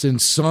Kasdan,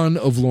 son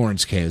of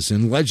Lawrence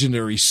Kasdan,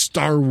 legendary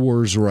Star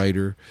Wars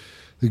writer,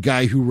 the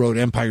guy who wrote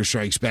Empire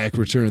Strikes Back,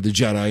 Return of the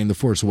Jedi, and The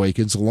Force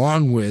Awakens,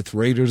 along with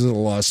Raiders of the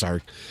Lost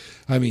Ark.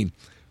 I mean,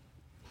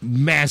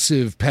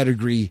 massive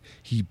pedigree.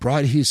 He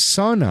brought his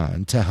son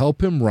on to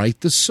help him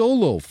write the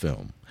Solo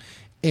film.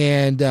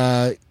 And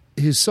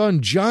his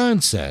son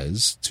John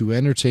says to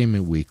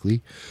Entertainment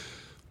Weekly,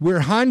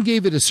 where Han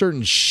gave it a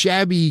certain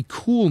shabby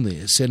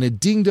coolness and a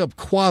dinged-up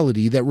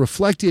quality that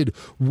reflected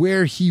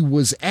where he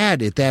was at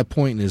that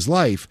point in his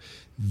life,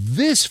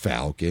 this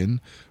Falcon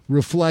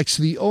reflects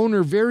the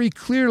owner very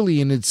clearly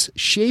in its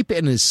shape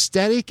and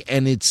aesthetic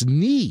and its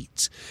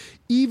needs,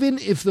 even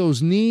if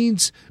those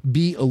needs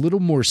be a little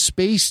more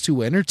space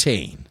to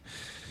entertain.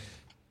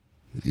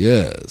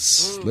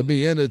 Yes, let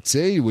me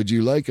entertain. Would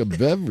you like a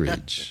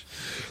beverage?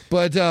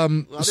 But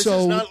well, this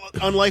is not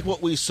unlike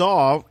what we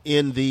saw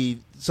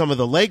in some of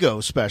the Lego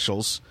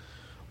specials,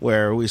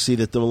 where we see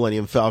that the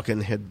Millennium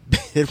Falcon had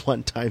at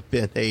one time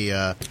been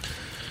a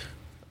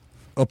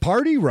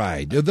party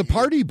ride, the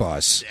party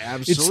bus.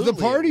 Absolutely, it's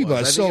the party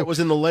bus. I think it was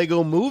in the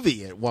Lego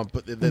movie at one,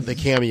 the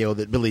cameo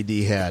that Billy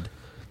D had.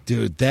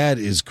 Dude, that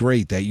is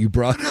great that you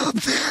brought up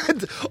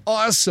that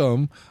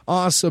awesome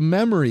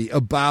memory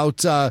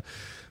about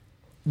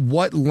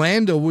what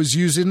Lando was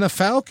using the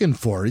Falcon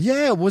for.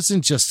 Yeah, it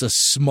wasn't just to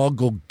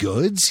smuggle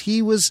goods.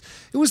 It was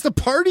the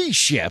party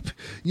ship.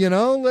 You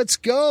know, let's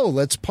go.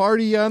 Let's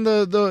party on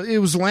it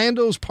was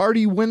Lando's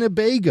Party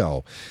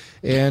Winnebago.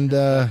 And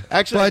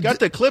actually, I got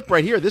the clip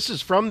right here. This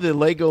is from the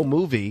Lego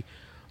movie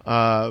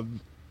from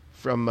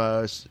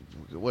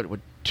what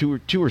 2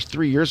 or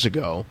 3 years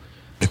ago.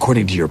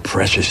 According to your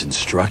precious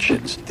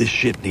instructions, this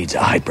ship needs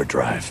a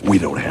hyperdrive. We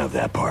don't have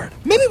that part.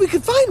 Maybe we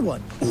could find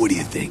one. What do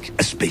you think?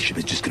 A spaceship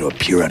is just going to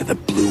appear out of the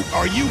blue?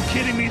 Are you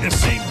kidding me? The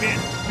same bit?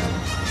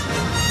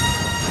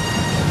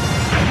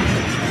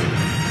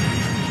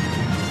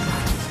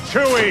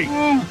 Chewie!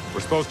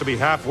 We're supposed to be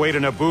halfway to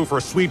Naboo for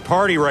a sweet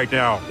party right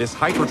now. This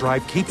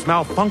hyperdrive keeps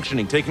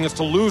malfunctioning, taking us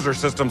to loser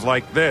systems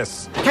like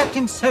this.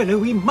 Captain Solo,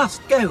 we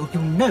must go.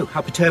 You know how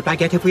perturbed I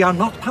get if we are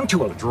not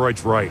punctual. The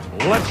droid's right.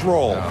 Let's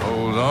roll. Now,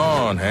 hold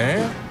on,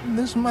 Hank.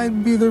 This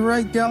might be the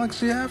right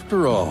galaxy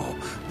after all,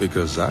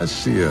 because I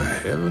see a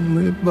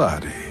heavenly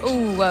body.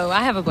 Ooh, whoa,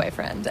 I have a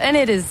boyfriend, and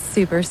it is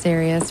super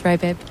serious, right,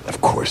 babe?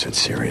 Of course it's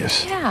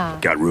serious. Yeah.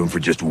 Got room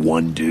for just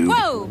one dude?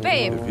 Whoa,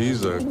 babe. If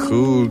he's a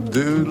cool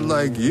dude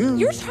like you.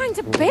 You're trying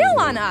to bail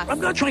on us. I'm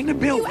not trying to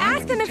bail. You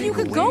asked them if you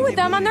could go with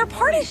them on their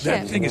party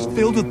ship. That thing is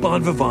filled with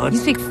bon vivants.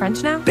 You speak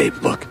French now? Babe,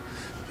 look.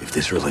 If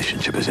this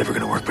relationship is ever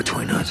going to work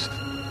between us,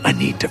 I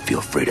need to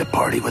feel free to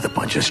party with a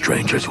bunch of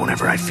strangers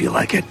whenever I feel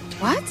like it.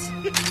 What?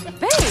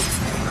 Babe.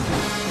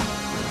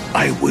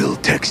 I will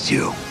text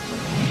you.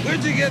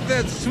 Where'd you get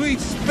that sweet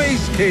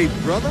space cape,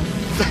 brother?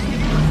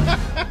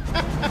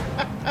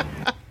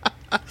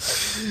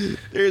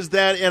 There's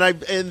that,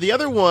 and the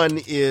other one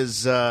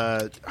is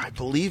I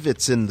believe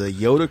it's in the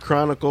Yoda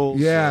Chronicles.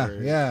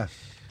 Yeah.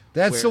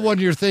 That's the one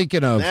you're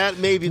thinking of. That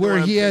may be the where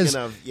one I'm he has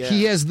thinking of. Yeah.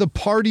 he has the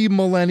party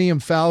Millennium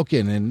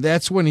Falcon, and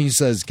that's when he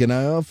says, "Can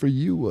I offer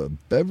you a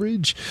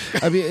beverage?"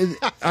 I mean,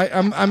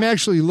 I'm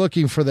actually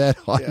looking for that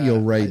audio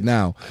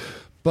now,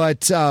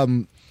 but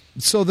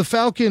so the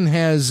Falcon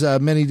has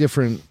many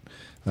different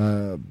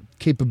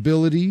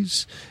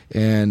capabilities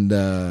and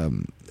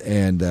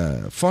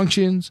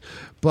functions,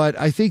 but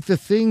I think the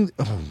thing.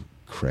 Oh,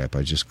 crap!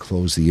 I just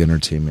closed the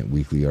Entertainment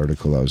Weekly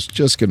article I was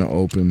just going to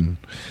open.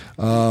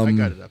 I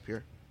got it up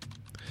here.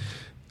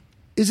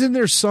 Isn't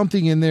there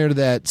something in there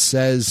that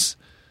says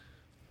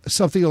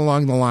something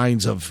along the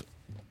lines of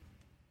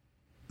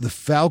the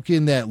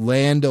Falcon that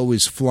Lando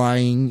is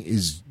flying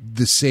is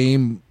the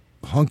same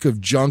hunk of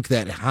junk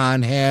that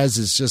Han has?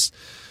 It's just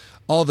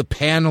all the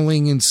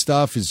paneling and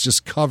stuff is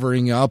just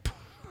covering up,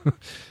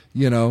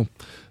 the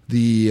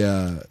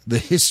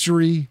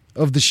history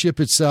of the ship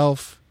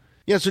itself.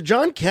 Yeah, so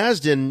John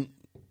Kasdan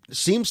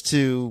seems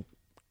to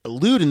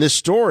allude in this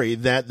story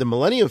that the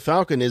Millennium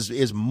Falcon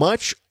is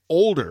much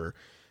older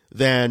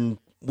than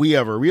we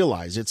ever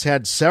realize. It's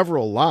had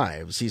several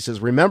lives. He says,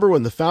 remember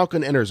when the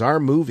Falcon enters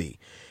our movie,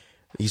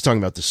 he's talking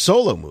about the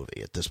Solo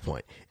movie at this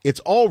point, it's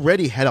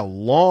already had a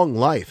long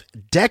life,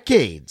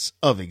 decades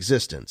of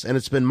existence, and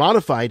it's been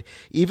modified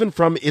even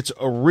from its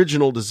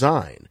original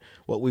design.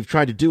 What we've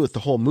tried to do with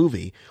the whole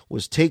movie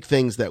was take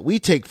things that we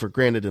take for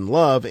granted and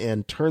love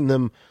and turn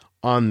them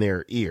on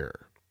their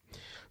ear.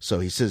 So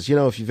he says,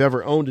 if you've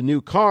ever owned a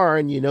new car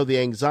and you know the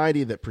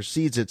anxiety that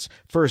precedes its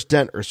first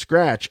dent or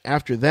scratch,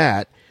 after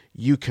that,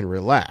 you can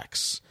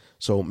relax.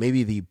 So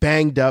maybe the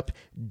banged up,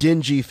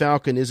 dingy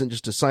Falcon isn't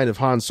just a sign of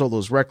Han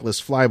Solo's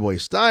reckless flyboy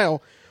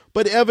style,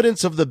 but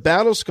evidence of the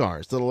battle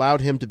scars that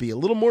allowed him to be a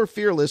little more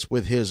fearless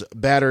with his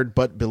battered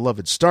but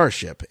beloved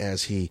starship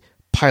as he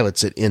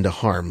pilots it into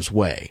harm's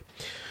way.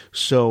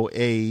 So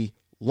a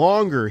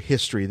longer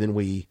history than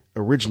we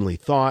originally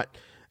thought.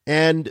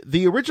 And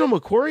the original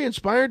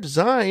Macquarie-inspired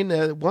design,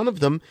 one of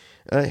them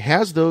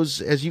has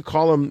those, as you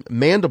call them,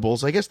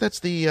 mandibles. I guess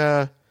that's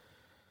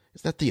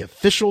is that the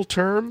official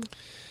term?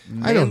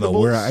 I don't know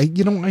where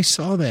I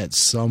saw that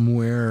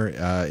somewhere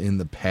in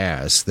the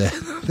past.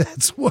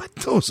 That's what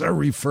those are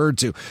referred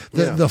to.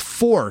 The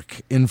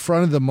fork in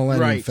front of the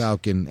Millennium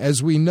Falcon,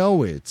 as we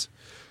know it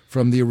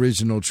from the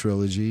original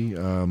trilogy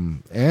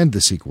and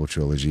the sequel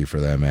trilogy, for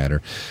that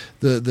matter.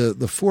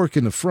 The fork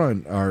in the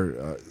front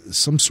are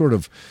some sort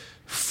of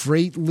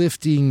freight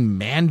lifting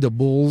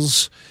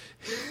mandibles.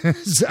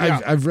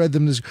 I've read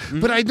them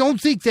but I don't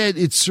think that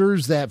it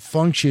serves that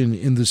function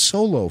in the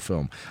Solo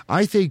film.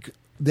 I think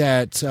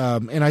that,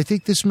 and I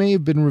think this may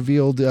have been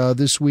revealed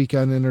this week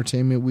on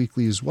Entertainment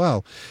Weekly as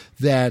well,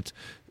 that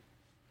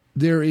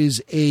there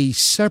is a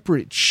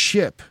separate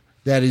ship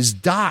that is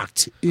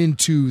docked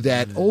into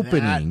that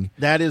opening.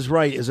 That is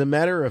right. As a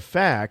matter of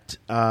fact,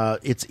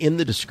 it's in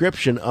the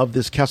description of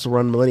this Kessel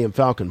Run Millennium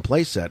Falcon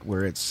playset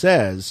where it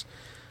says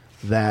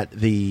that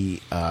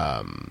the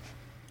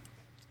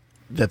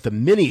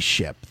mini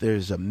ship,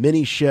 there's a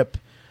mini ship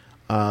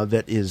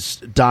that is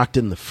docked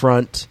in the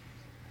front,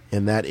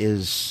 and that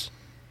is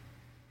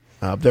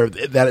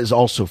that is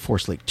also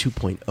Force Link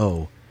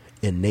 2.0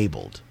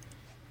 enabled.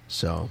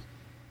 So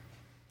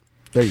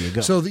there you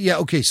go. So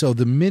so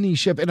the mini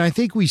ship, and I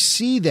think we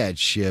see that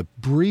ship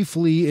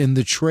briefly in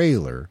the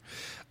trailer.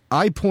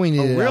 I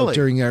pointed it out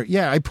during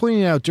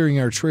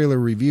our trailer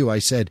review. I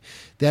said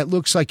that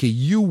looks like a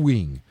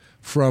U-wing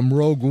from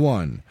Rogue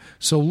One.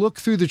 So look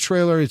through the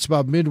trailer. It's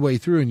about midway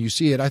through, and you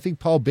see it. I think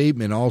Paul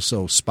Bateman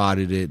also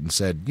spotted it and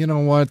said, you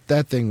know what?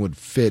 That thing would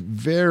fit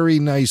very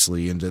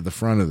nicely into the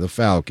front of the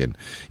Falcon.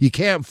 You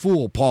can't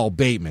fool Paul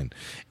Bateman.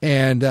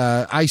 And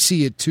I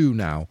see it too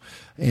now.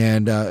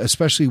 And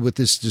especially with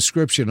this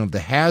description of the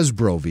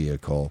Hasbro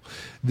vehicle,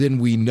 then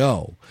we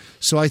know.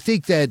 So I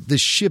think that the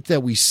ship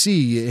that we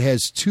see, it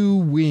has two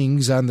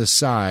wings on the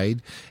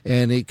side,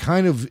 and it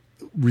kind of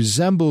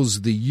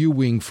resembles the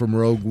U-wing from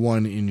Rogue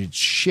One in its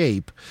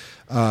shape,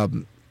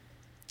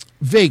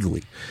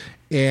 vaguely.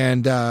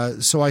 And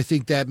so I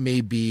think that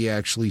may be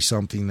actually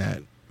something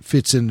that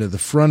fits into the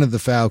front of the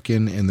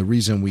Falcon, and the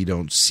reason we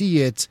don't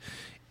see it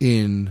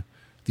in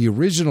the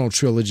original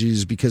trilogy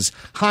is because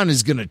Han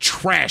is going to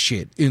trash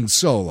it in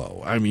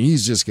Solo. I mean,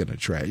 he's just going to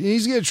trash.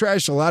 He's going to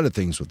trash a lot of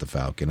things with the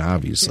Falcon,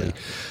 obviously. Yeah.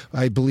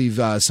 I believe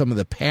some of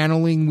the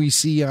paneling we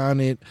see on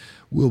it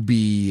will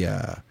be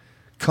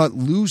cut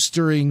loose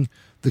during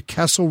the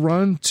Kessel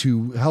Run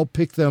to help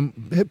pick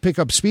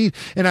up speed.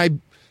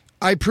 And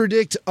I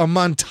predict a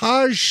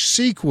montage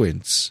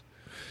sequence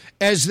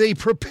as they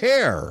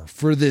prepare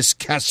for this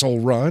Kessel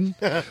Run,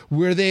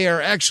 where they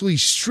are actually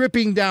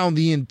stripping down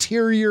the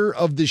interior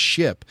of the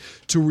ship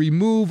to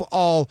remove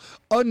all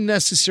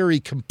unnecessary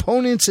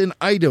components and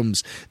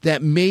items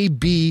that may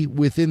be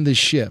within the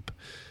ship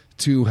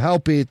to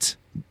help it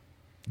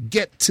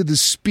get to the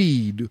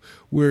speed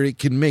where it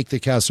can make the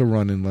Kessel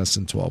Run in less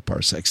than 12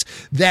 parsecs.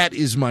 That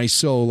is my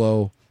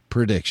Solo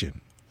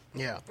prediction.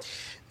 Yeah.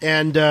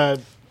 And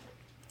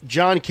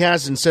John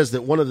Kasdan says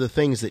that one of the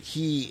things that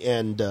he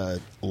and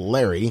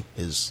Larry,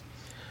 his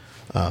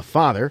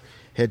father,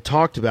 had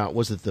talked about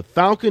was that the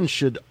Falcon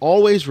should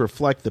always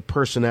reflect the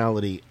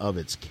personality of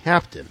its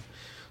captain.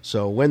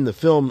 So when the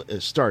film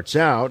starts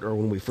out, or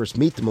when we first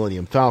meet the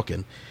Millennium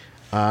Falcon,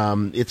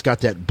 it's got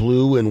that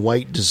blue and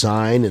white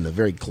design and a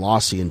very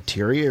glossy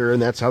interior,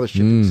 and that's how the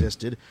ship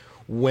existed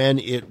when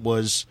it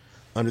was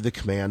under the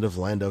command of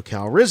Lando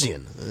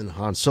Calrissian. And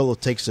Han Solo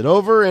takes it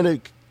over, and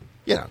it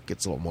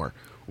gets a little more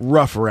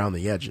rough around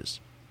the edges.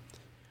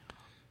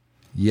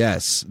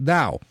 Yes.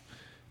 Now,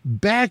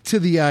 back to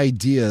the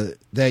idea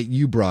that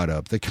you brought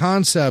up, the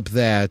concept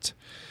that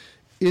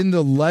in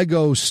the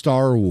Lego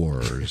Star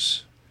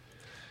Wars,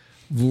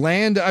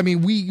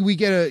 we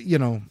get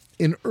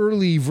an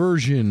early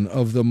version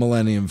of the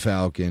Millennium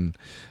Falcon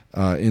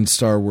in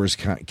Star Wars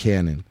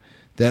canon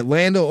that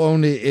Lando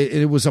owned.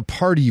 It was a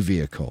party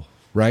vehicle,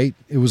 right?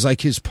 It was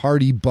like his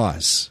party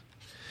bus.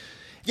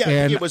 Yeah,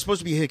 and it was supposed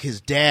to be his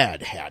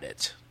dad had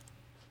it.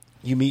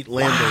 You meet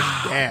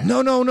Lando's dad.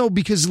 No,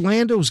 because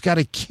Lando's got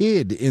a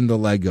kid in the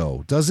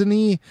Lego, doesn't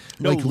he?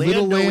 No, like Lando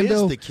little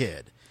Lando is the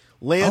kid.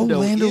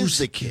 Lando is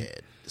the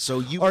kid.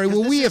 So all right.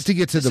 Well, we have to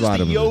get to the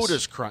bottom of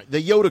this.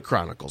 The Yoda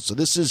Chronicles. So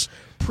this is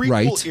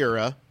prequel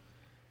era.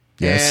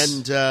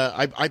 Yes. And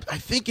I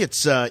think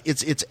it's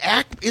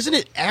isn't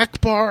it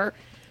Akbar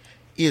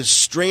is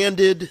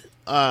stranded?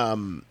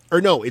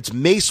 It's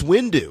Mace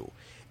Windu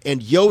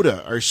and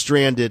Yoda are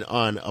stranded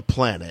on a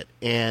planet,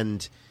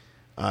 and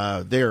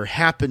they're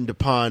happened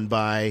upon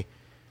by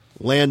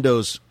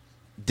Lando's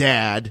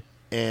dad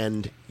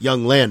and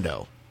young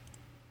Lando,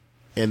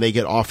 and they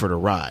get offered a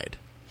ride.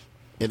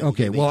 And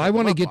I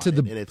want to get to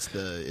and it's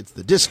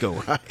the disco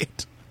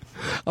ride.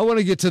 I want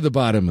to get to the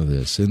bottom of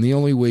this, and the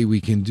only way we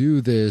can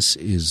do this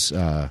is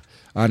on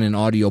an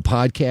audio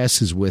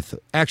podcast, is with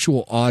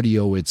actual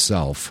audio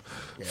itself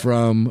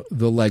from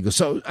the Lego.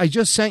 So I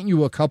just sent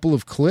you a couple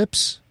of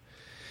clips.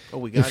 Oh,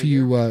 we got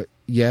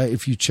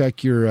if you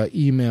check your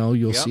email,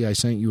 you'll see I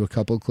sent you a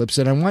couple of clips,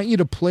 and I want you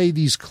to play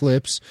these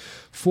clips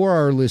for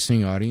our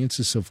listening audience.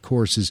 This, of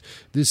course, is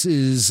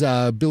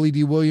Billy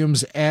D.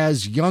 Williams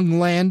as young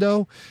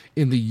Lando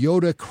in the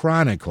Yoda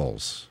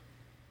Chronicles.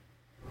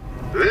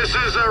 This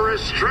is a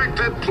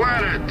restricted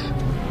planet.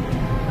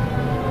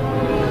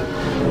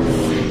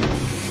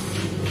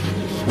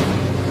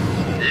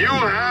 You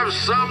have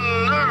some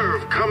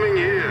nerve coming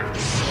here.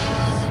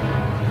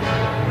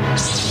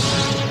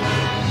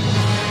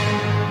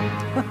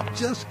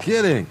 Just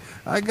kidding.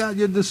 I got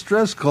your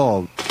distress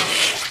call.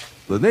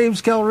 The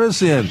name's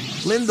Calrissian,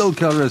 Lindo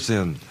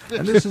Calrissian,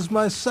 and this is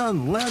my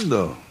son,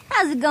 Lando.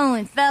 How's it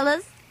going,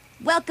 fellas?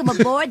 Welcome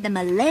aboard the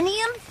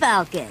Millennium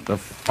Falcon. The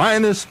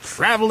finest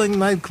traveling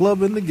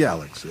nightclub in the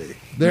galaxy.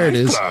 There it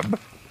is.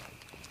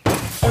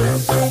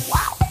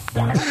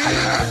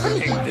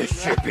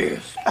 This ship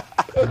is.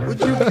 Would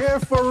you care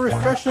for a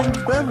refreshing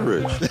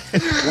beverage?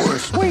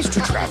 Worse ways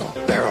to travel.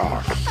 There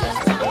are.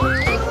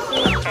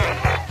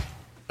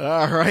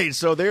 All right,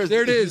 so there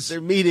it is. They're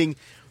meeting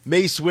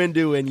Mace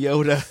Windu and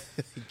Yoda.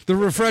 The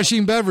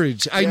refreshing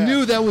beverage. I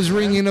knew that was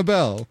ringing a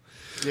bell.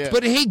 Yeah.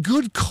 But hey,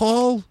 good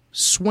call,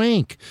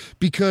 Swank,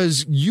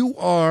 because you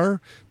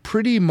are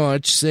pretty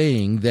much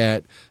saying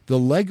that the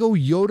Lego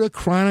Yoda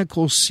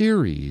Chronicles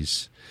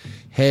series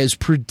has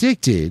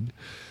predicted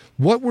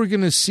what we're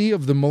going to see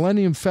of the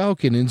Millennium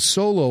Falcon in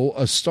Solo,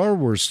 a Star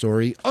Wars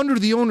story, under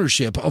the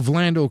ownership of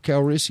Lando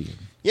Calrissian.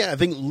 Yeah, I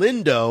think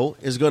Lindo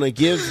is going to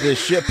give the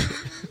ship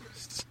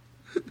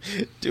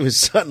to his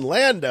son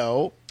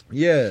Lando.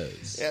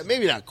 Yes. Yeah,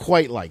 maybe not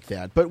quite like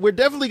that, but we're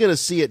definitely going to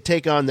see it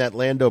take on that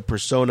Lando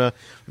persona.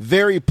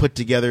 Very put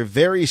together,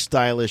 very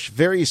stylish,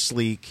 very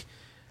sleek,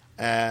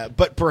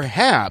 but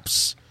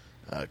perhaps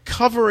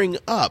covering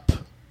up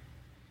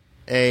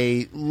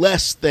a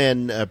less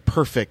than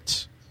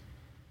perfect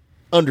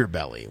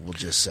underbelly, we'll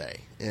just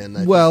say. And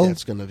I think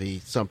that's going to be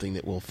something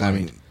that we'll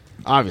find,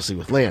 obviously,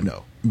 with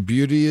Lando.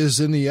 Beauty is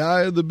in the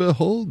eye of the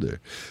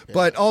beholder. Yeah.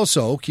 But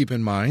also keep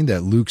in mind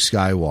that Luke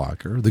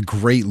Skywalker, the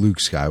great Luke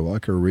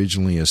Skywalker,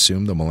 originally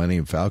assumed the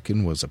Millennium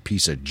Falcon was a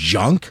piece of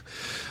junk.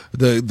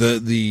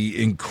 The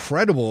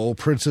incredible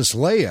Princess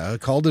Leia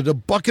called it a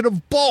bucket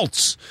of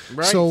bolts.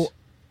 Right. So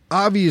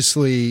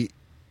obviously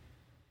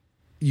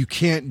you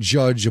can't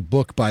judge a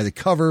book by the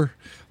cover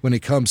when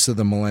it comes to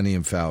the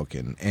Millennium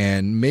Falcon.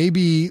 And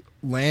maybe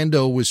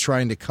Lando was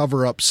trying to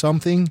cover up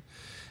something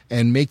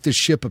and make the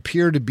ship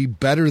appear to be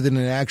better than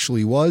it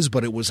actually was,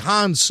 but it was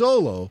Han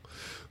Solo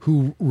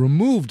who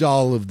removed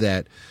all of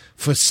that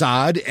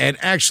facade and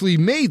actually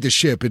made the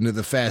ship into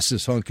the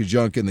fastest hunk of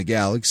junk in the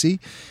galaxy.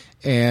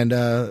 And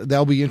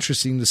that'll be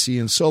interesting to see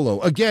in Solo.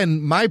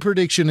 Again, my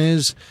prediction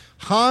is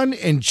Han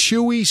and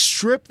Chewie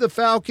strip the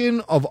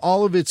Falcon of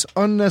all of its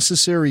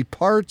unnecessary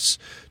parts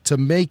to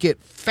make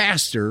it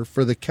faster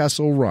for the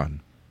Kessel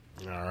Run.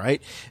 All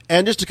right.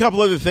 And just a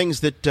couple other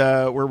things that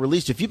were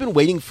released. If you've been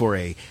waiting for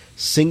a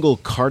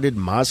single-carded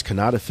Maz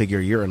Kanata figure,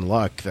 you're in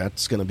luck.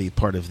 That's going to be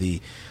part of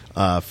the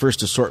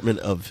first assortment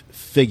of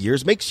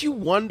figures. Makes you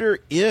wonder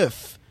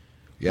if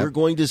we're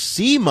going to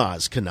see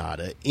Maz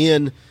Kanata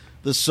in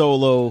the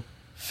Solo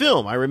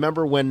film. I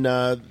remember when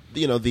I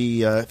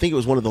think it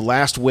was one of the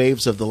last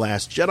waves of the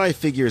Last Jedi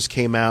figures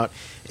came out,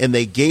 and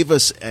they gave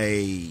us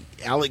a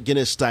Alec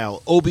Guinness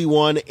style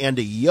Obi-Wan and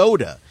a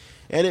Yoda,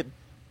 and it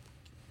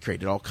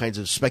created all kinds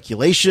of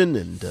speculation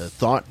and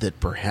thought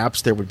that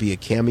perhaps there would be a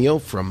cameo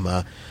from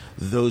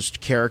those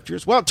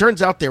characters. Well, it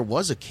turns out there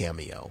was a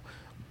cameo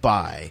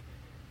by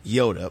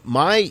Yoda.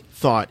 My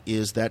thought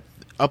is that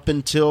up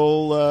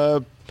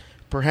until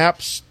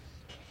perhaps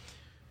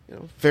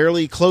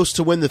fairly close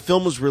to when the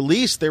film was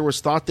released, there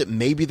was thought that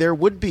maybe there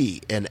would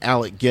be an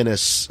Alec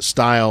Guinness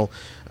style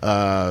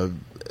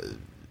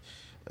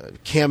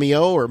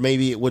cameo, or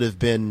maybe it would have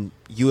been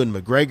Ewan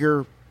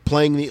McGregor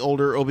playing the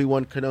older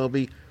Obi-Wan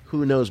Kenobi.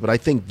 Who knows? But I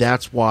think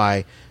that's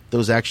why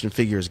those action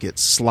figures get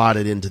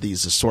slotted into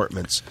these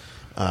assortments.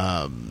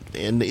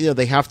 And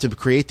they have to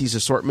create these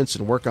assortments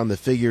and work on the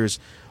figures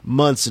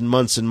months and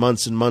months and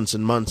months and months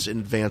and months in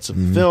advance of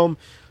the film.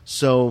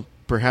 So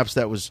perhaps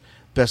that was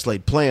best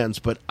laid plans.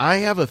 But I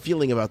have a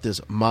feeling about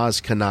this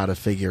Maz Kanata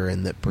figure,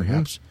 and that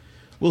perhaps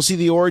we'll see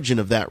the origin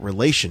of that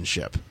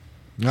relationship.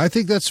 I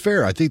think that's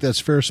fair. I think that's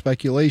fair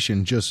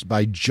speculation, just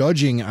by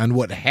judging on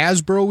what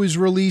Hasbro is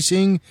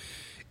releasing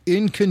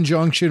in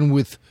conjunction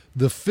with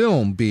the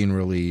film being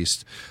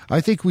released. I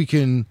think we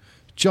can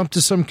jump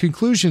to some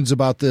conclusions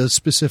about the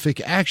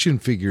specific action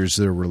figures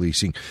they're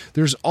releasing.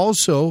 There's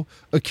also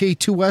a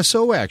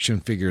K2SO action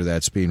figure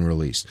that's being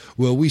released.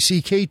 Will we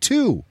see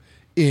K2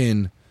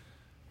 in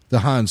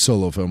the Han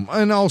Solo film?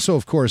 And also,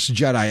 of course,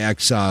 Jedi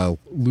Exile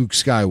Luke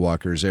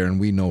Skywalker's there, and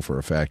we know for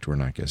a fact we're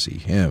not going to see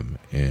him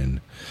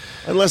in.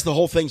 Unless the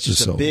whole thing's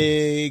just a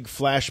big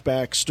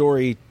flashback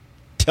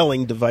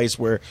storytelling device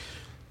where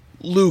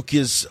Luke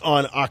is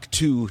on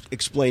Ahch-To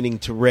explaining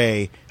to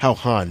Rey how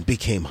Han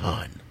became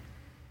Han.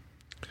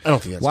 I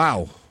don't think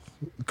that's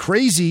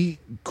crazy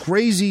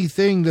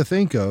thing to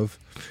think of,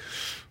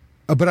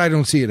 but I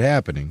don't see it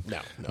happening.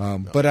 No.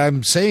 But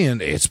I'm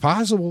saying it's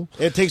possible.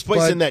 It takes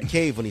place in that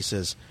cave when he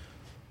says,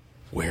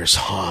 "Where's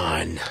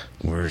Han?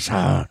 Where's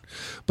Han?"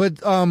 But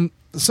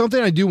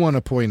something I do want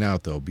to point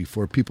out, though,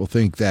 before people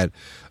think that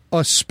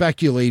us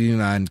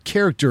speculating on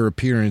character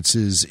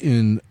appearances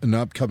in an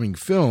upcoming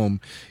film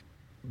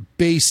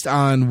based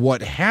on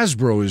what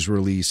Hasbro is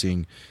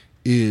releasing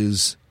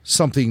is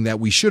something that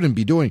we shouldn't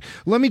be doing.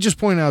 Let me just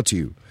point out to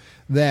you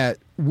that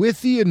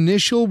with the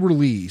initial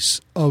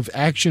release of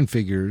action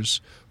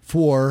figures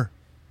for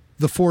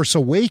The Force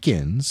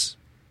Awakens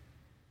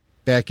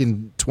back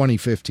in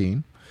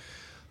 2015,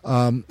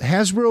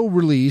 Hasbro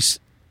released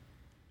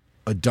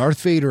a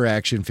Darth Vader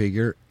action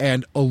figure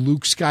and a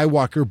Luke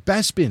Skywalker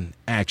Bespin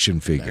action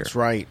figure. That's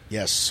right,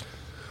 yes.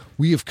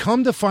 We have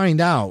come to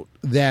find out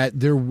that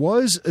there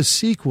was a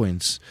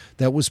sequence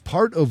that was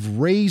part of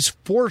Rey's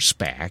Force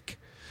Back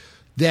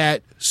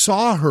that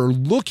saw her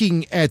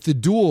looking at the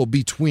duel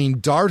between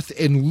Darth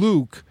and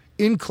Luke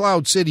in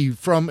Cloud City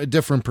from a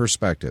different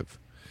perspective.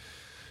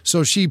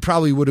 So she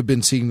probably would have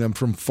been seeing them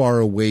from far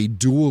away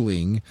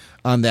dueling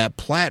on that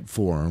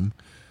platform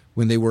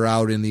when they were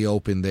out in the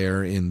open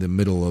there in the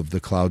middle of the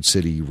Cloud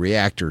City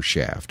reactor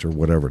shaft or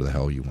whatever the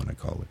hell you want to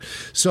call it.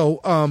 So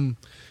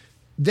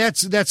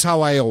that's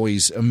how I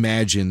always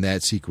imagine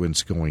that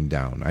sequence going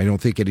down. I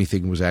don't think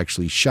anything was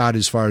actually shot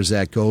as far as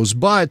that goes,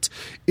 but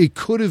it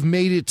could have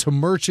made it to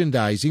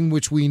merchandising,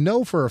 which we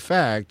know for a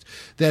fact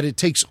that it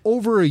takes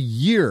over a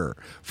year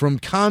from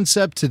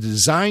concept to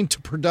design to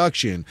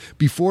production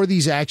before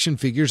these action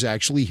figures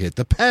actually hit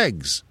the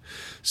pegs.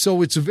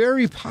 So it's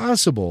very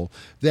possible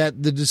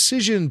that the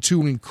decision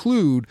to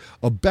include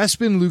a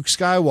Bespin Luke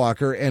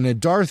Skywalker and a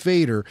Darth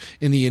Vader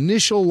in the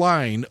initial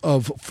line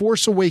of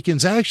Force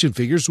Awakens action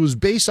figures was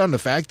based on the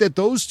fact that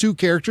those two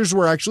characters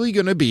were actually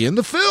going to be in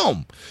the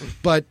film.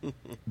 But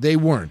they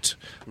weren't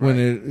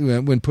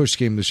when push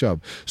came to shove.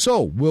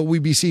 So will we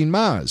be seeing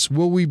Maz?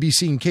 Will we be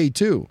seeing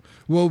K2?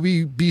 Will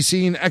we be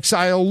seeing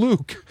Exile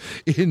Luke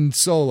in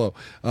Solo?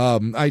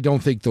 I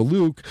don't think the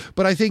Luke,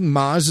 but I think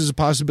Maz is a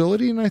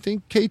possibility, and I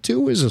think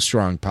K2 is a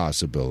strong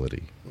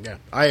possibility. Yeah,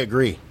 I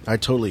agree. I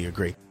totally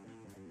agree.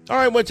 All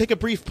right, I want to take a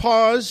brief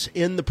pause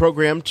in the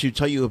program to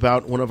tell you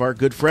about one of our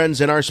good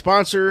friends and our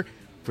sponsor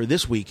for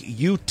this week,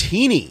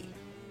 Utini.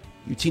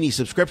 Utini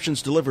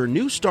subscriptions deliver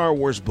new Star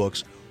Wars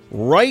books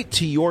right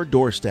to your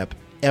doorstep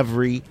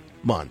every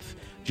month.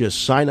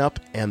 Just sign up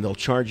and they'll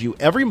charge you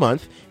every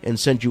month and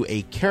send you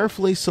a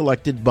carefully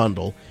selected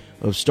bundle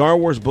of Star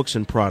Wars books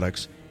and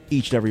products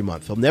each and every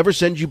month. They'll never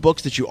send you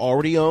books that you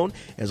already own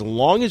as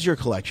long as your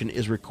collection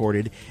is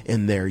recorded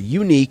in their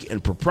unique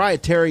and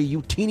proprietary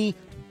Utini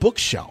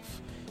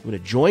bookshelf. You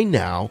want to join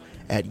now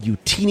at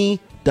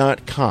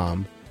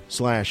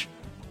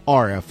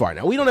utini.com/RFR.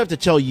 Now, we don't have to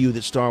tell you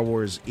that Star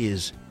Wars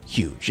is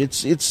huge.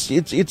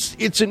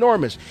 It's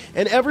enormous.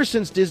 And ever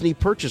since Disney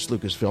purchased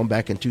Lucasfilm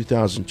back in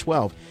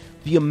 2012,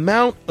 the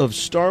amount of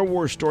Star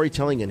Wars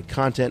storytelling and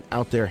content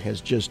out there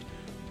has just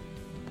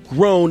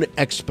grown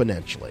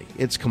exponentially.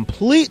 It's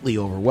completely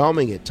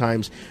overwhelming at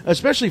times,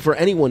 especially for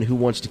anyone who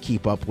wants to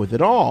keep up with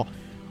it all.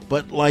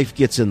 But life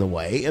gets in the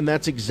way, and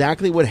that's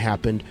exactly what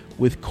happened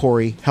with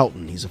Corey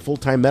Helton. He's a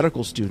full-time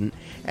medical student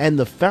and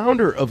the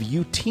founder of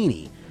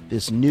Utini,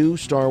 this new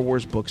Star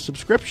Wars book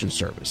subscription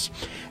service.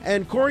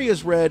 And Corey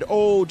has read,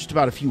 just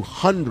about a few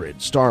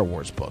hundred Star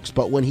Wars books.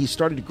 But when he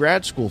started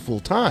grad school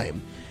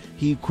full-time,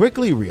 he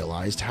quickly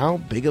realized how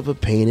big of a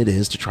pain it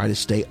is to try to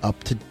stay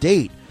up to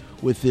date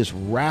with this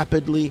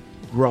rapidly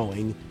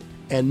growing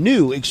and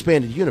new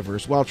expanded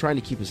universe while trying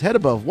to keep his head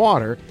above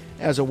water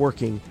as a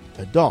working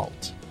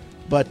adult.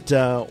 But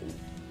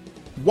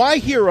why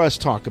hear us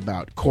talk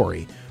about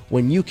Corey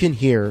when you can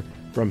hear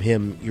from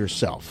him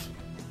yourself?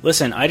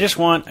 Listen, I just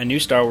want a new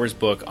Star Wars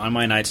book on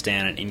my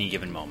nightstand at any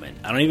given moment.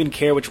 I don't even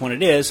care which one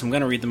it is, I'm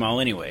going to read them all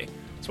anyway.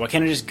 So why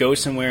can't I just go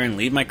somewhere and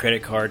leave my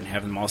credit card and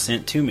have them all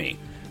sent to me?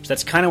 So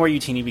that's kind of where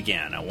Utini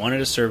began. I wanted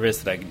a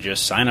service that I could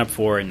just sign up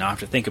for and not have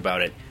to think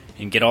about it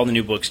and get all the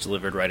new books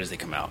delivered right as they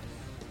come out.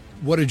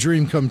 What a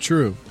dream come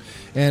true.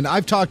 And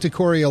I've talked to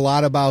Corey a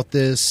lot about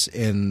this,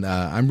 and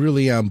I'm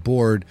really on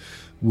board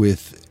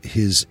with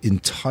his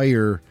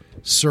entire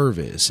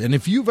service. And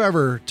if you've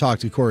ever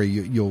talked to Corey,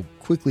 you'll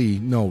quickly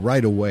know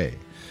right away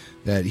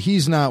that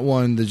he's not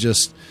one to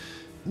just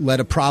let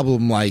a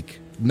problem like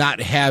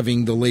not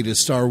having the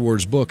latest Star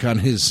Wars book on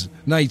his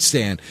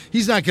nightstand.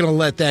 He's not going to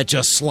let that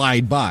just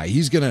slide by.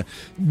 He's going to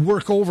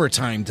work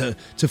overtime to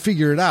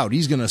figure it out.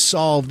 He's going to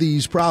solve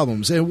these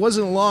problems. And it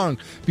wasn't long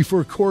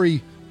before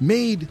Corey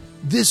made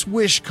this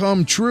wish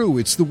come true.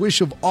 It's the wish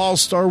of all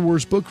Star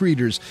Wars book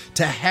readers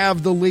to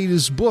have the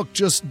latest book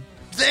just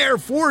there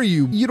for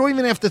you. You don't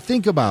even have to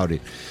think about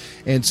it.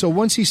 And so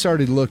once he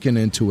started looking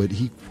into it,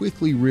 he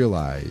quickly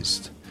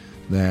realized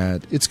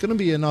that it's going to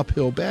be an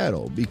uphill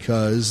battle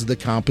because the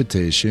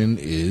competition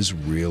is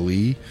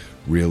really,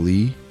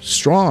 really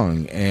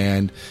strong.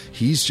 And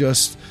he's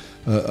just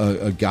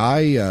a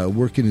guy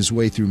working his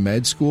way through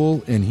med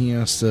school, and he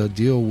has to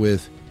deal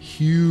with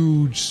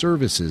huge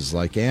services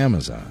like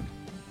Amazon.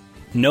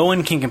 No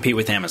one can compete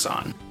with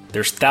Amazon.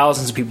 There's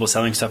thousands of people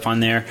selling stuff on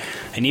there,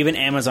 and even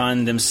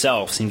Amazon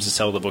themselves seems to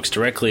sell the books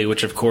directly,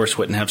 which of course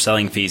wouldn't have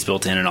selling fees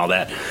built in and all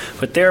that.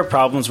 But there are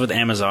problems with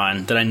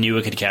Amazon that I knew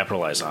I could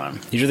capitalize on.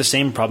 These are the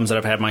same problems that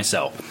I've had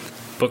myself.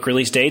 Book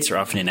release dates are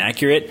often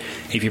inaccurate.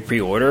 If you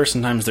pre-order,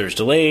 sometimes there's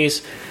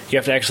delays. You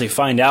have to actually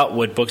find out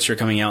what books are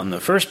coming out in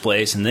the first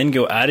place and then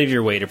go out of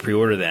your way to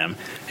pre-order them.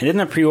 And then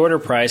the pre-order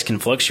price can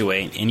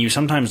fluctuate, and you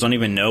sometimes don't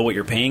even know what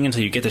you're paying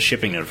until you get the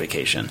shipping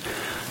notification.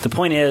 The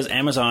point is,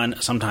 Amazon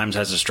sometimes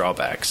has its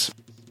drawbacks.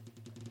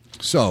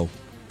 So,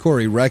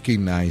 Corey,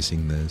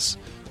 recognizing this,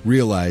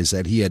 realized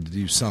that he had to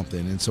do something,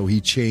 and so he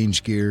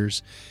changed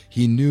gears.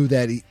 He knew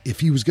that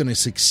if he was going to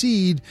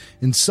succeed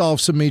and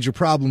solve some major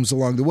problems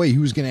along the way, he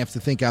was going to have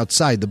to think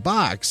outside the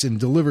box and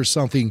deliver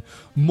something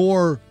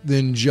more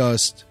than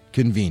just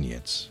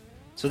convenience.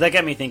 So that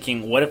got me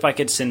thinking, what if I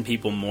could send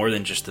people more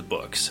than just the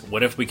books?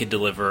 What if we could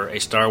deliver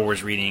a Star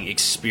Wars reading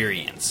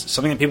experience?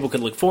 Something that people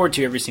could look forward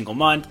to every single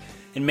month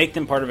and make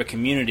them part of a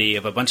community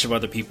of a bunch of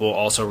other people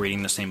also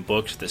reading the same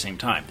books at the same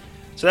time.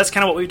 So that's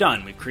kind of what we've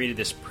done. We've created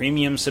this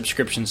premium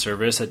subscription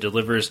service that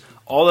delivers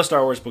all the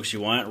Star Wars books you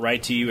want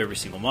right to you every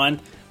single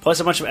month, plus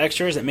a bunch of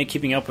extras that make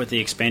keeping up with the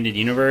expanded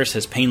universe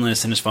as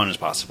painless and as fun as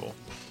possible.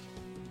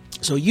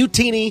 So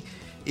Utini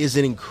is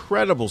an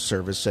incredible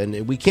service,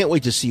 and we can't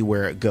wait to see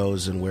where it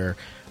goes and where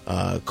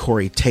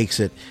Corey takes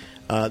it.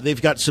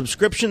 They've got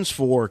subscriptions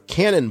for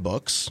canon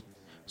books,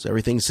 so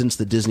everything since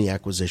the Disney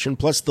acquisition,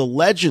 plus the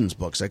Legends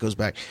books. That goes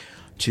back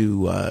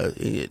to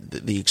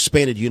the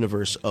expanded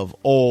universe of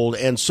old,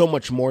 and so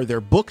much more.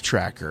 Their book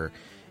tracker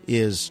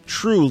is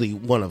truly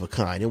one of a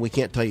kind, and we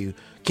can't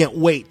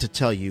wait to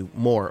tell you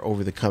more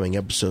over the coming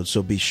episodes,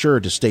 so be sure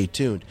to stay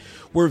tuned.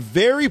 We're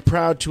very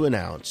proud to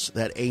announce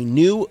that a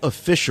new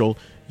official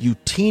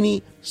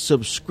Utini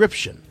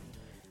subscription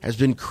has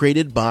been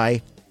created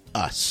by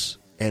us,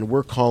 and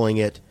we're calling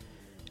it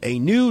a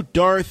new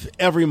Darth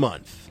every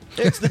month.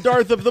 It's the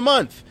Darth of the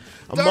month.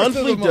 A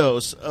monthly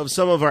dose of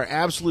some of our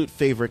absolute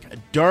favorite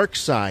dark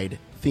side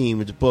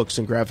themed books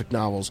and graphic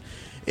novels,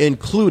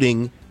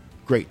 including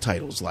great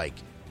titles like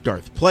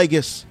Darth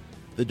Plagueis,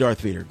 the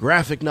Darth Vader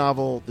graphic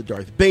novel, the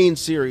Darth Bane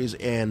series,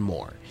 and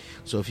more.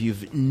 So if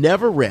you've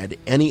never read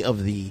any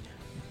of the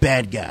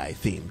bad guy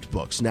themed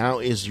books, now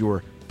is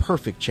your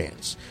perfect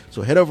chance.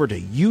 So head over to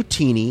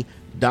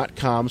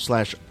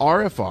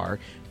utini.com/RFR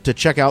to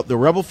check out the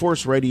Rebel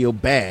Force Radio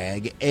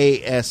bag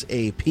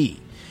ASAP.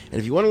 And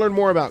if you want to learn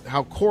more about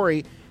how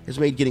Corey has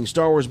made getting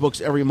Star Wars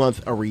books every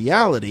month a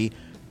reality,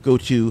 go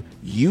to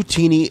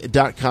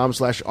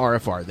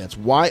utini.com/RFR. That's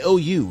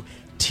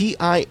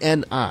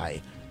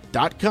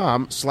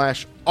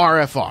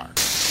YOUTINI.com/RFR.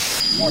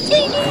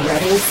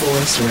 Rebel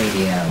Force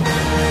Radio.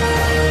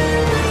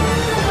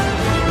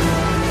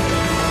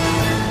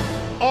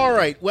 All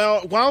right.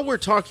 Well, while we're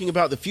talking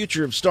about the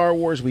future of Star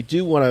Wars, we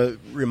do want to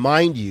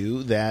remind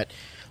you that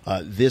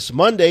this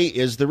Monday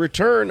is the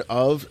return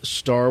of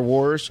Star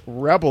Wars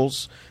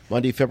Rebels,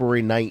 Monday,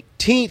 February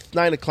 19th,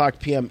 9 o'clock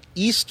p.m.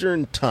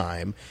 Eastern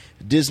Time,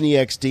 Disney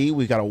XD.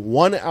 We've got a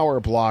 1-hour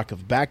block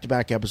of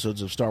back-to-back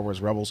episodes of Star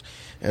Wars Rebels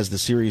as the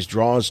series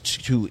draws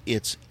to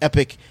its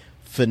epic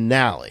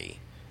finale.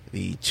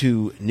 The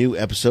two new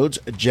episodes,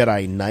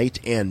 Jedi Knight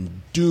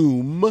and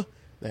Doom,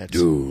 that's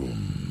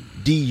Doom,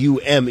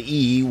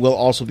 D-U-M-E, will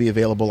also be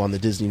available on the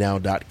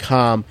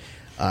DisneyNow.com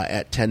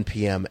at 10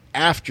 p.m.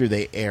 after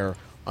they air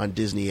on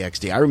Disney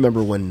XD. I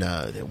remember when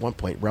at one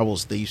point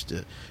Rebels, they used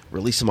to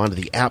release them onto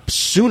the app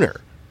sooner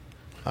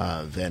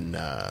than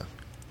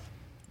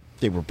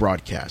they were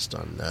broadcast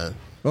on.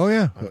 Oh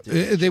yeah,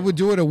 they would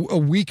do it a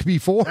week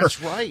before.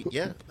 That's right.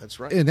 Yeah, that's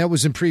right. And that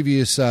was in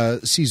previous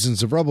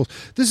seasons of Rebels.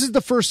 This is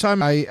the first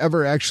time I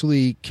ever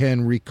actually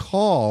can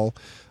recall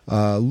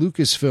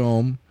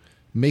Lucasfilm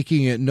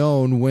making it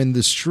known when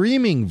the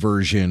streaming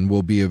version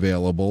will be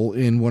available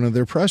in one of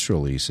their press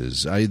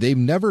releases. They've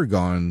never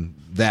gone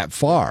that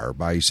far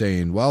by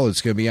saying, well,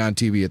 it's going to be on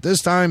TV at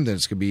this time, then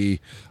it's going to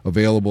be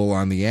available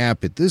on the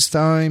app at this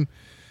time.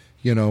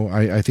 You know,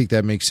 I think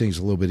that makes things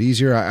a little bit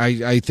easier.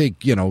 I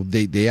think, you know,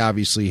 they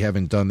obviously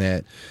haven't done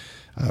that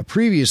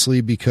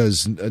previously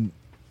because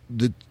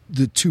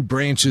the two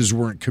branches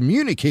weren't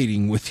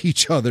communicating with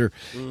each other,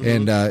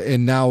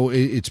 and now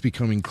it's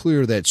becoming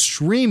clear that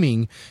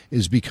streaming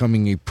is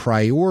becoming a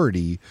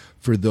priority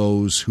for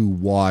those who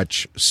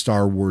watch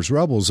Star Wars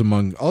Rebels,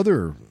 among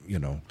other, you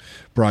know,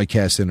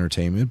 broadcast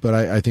entertainment. But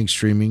I think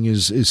streaming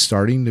is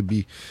starting to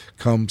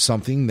become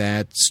something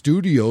that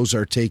studios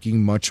are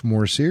taking much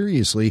more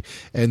seriously,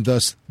 and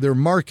thus their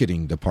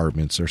marketing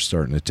departments are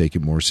starting to take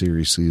it more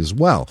seriously as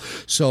well.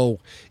 So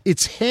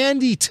it's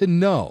handy to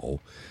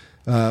know.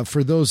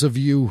 For those of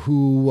you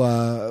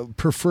who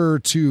prefer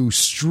to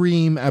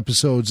stream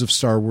episodes of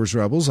Star Wars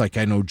Rebels, like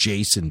I know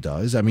Jason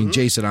does. I mean,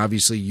 Jason,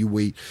 obviously you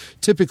wait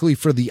typically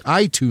for the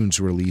iTunes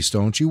release,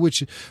 don't you?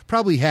 Which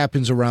probably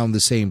happens around the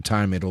same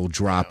time it'll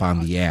drop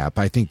on the app.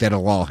 I think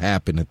that'll all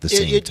happen at the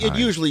same time. It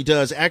usually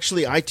does.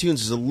 Actually, iTunes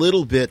is a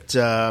little bit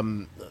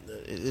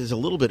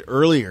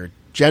earlier.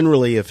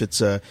 Generally, if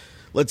it's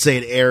let's say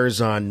it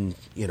airs on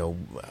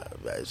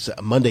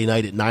Monday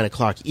night at 9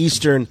 o'clock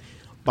Eastern.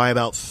 By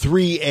about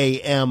 3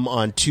 a.m.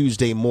 on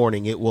Tuesday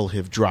morning, it will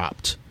have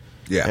dropped.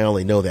 Yeah. I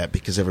only know that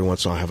because every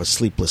once in a while I have a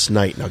sleepless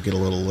night, and I'll get a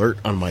little alert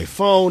on my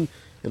phone.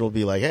 It'll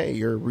be like, hey,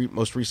 your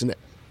most recent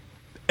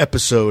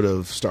episode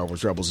of Star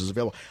Wars Rebels is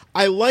available.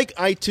 I like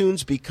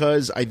iTunes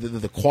because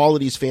the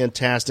quality's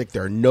fantastic.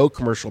 There are no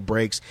commercial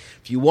breaks.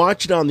 If you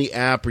watch it on the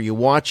app or you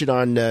watch it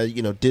on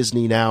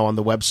Disney Now on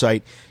the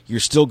website, you're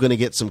still going to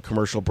get some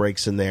commercial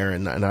breaks in there.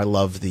 And I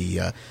love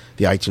the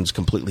iTunes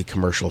completely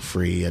commercial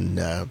free. And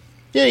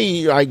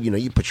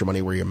you put your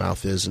money where your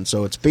mouth is, and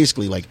so it's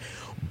basically like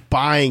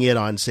buying it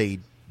on, say,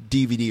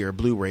 DVD or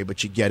Blu-ray,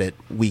 but you get it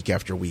week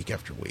after week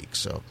after week.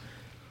 So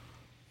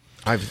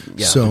I've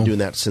been doing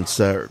that since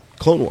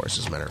Clone Wars,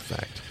 as a matter of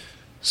fact.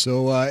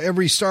 So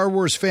every Star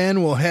Wars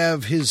fan will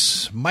have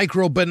his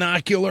micro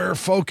binocular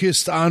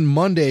focused on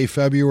Monday,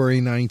 February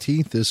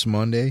 19th, this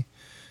Monday,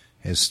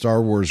 as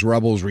Star Wars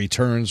Rebels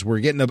returns.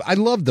 I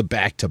love the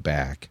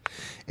back-to-back.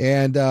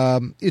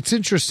 And it's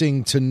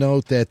interesting to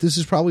note that this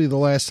is probably the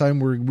last time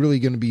we're really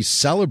going to be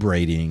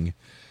celebrating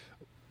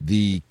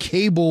the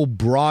cable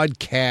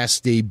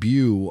broadcast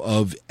debut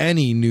of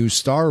any new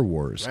Star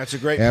Wars. That's a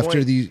great point.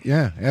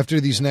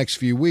 After these next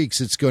few weeks,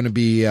 it's going to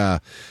be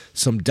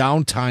some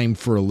downtime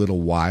for a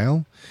little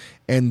while,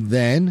 and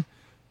then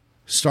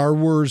Star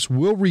Wars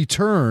will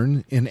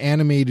return in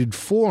animated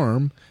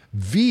form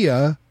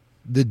via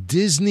the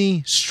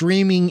Disney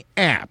streaming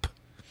app.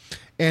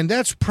 And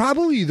that's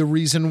probably the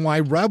reason why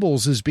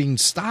Rebels is being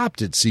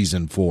stopped at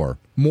Season 4,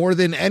 more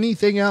than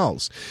anything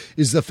else,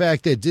 is the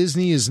fact that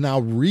Disney is now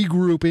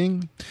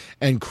regrouping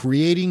and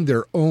creating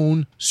their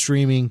own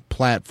streaming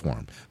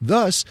platform.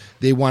 Thus,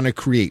 they want to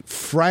create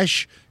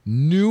fresh,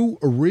 new,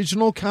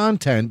 original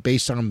content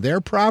based on their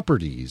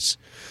properties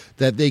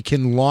that they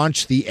can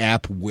launch the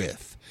app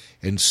with.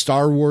 And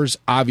Star Wars,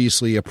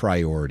 obviously, a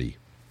priority.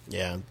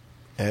 Yeah.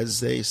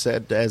 As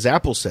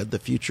Apple said, the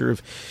future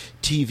of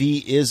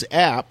TV is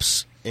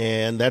apps.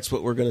 And that's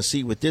what we're going to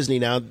see with Disney.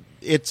 Now,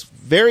 it's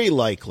very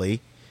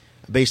likely,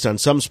 based on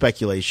some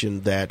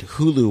speculation, that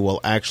Hulu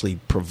will actually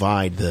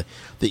provide the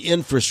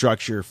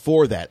infrastructure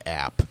for that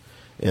app.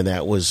 And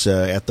that was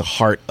at the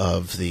heart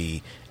of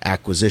the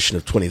acquisition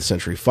of 20th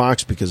Century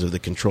Fox because of the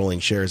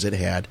controlling shares it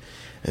had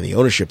and the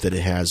ownership that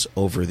it has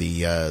over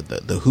the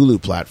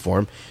Hulu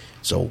platform.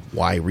 So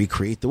why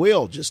recreate the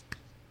wheel? Just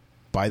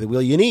buy the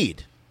wheel you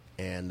need.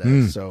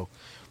 And so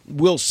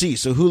we'll see.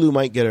 So Hulu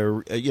might get a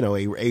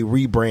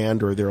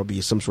rebrand, or there will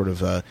be some sort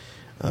of a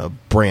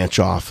branch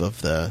off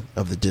of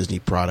the Disney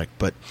product.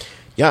 But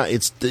yeah,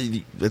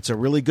 it's a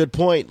really good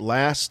point.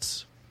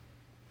 Last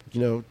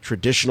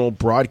traditional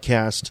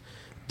broadcast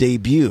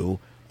debut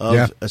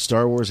of a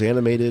Star Wars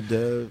animated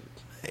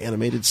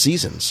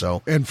season.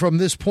 So, and from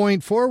this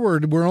point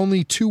forward, we're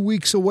only 2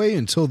 weeks away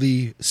until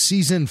the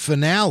season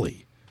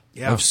finale.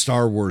 Yeah. Of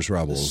Star Wars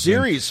Rebels. The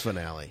series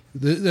finale.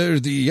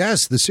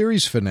 The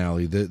series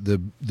finale,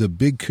 the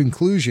big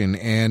conclusion.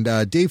 And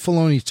Dave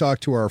Filoni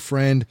talked to our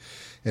friend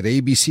at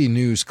ABC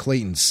News,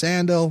 Clayton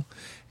Sandel,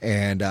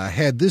 and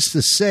had this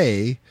to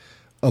say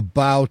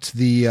about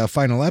the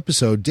final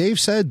episode. Dave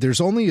said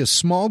there's only a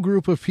small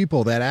group of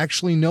people that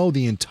actually know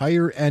the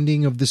entire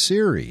ending of the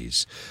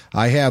series.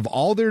 I have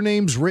all their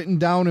names written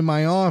down in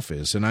my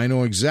office, and I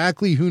know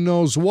exactly who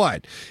knows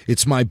what.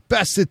 It's my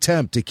best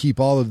attempt to keep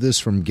all of this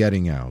from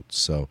getting out.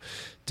 So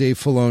Dave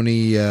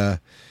Filoni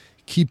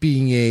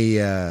keeping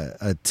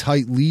a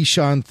tight leash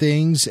on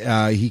things.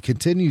 He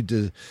continued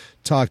to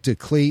talk to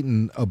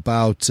Clayton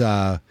about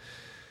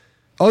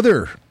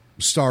other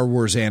Star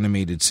Wars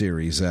animated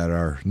series that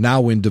are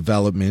now in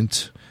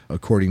development.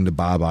 According to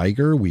Bob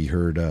Iger, we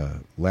heard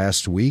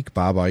last week,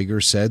 Bob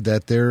Iger said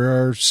that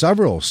there are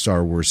several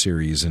Star Wars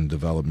series in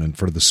development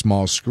for the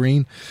small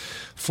screen.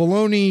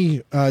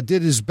 Filoni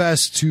did his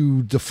best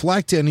to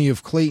deflect any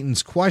of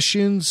Clayton's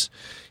questions.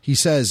 He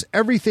says,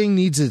 everything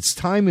needs its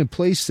time and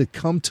place to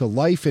come to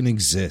life and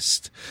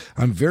exist.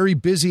 I'm very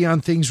busy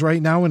on things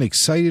right now and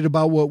excited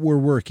about what we're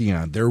working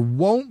on. There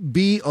won't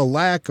be a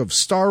lack of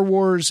Star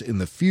Wars in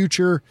the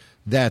future.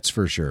 That's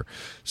for sure.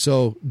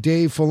 So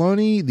Dave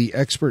Filoni, the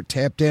expert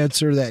tap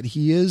dancer that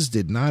he is,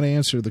 did not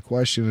answer the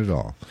question at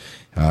all.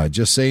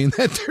 Just saying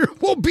that there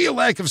won't be a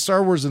lack of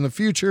Star Wars in the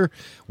future.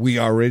 We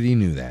already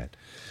knew that.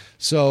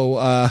 So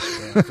yeah,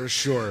 for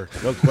sure.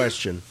 No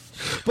question.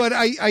 But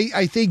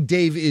I think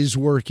Dave is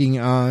working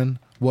on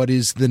what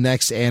is the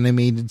next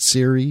animated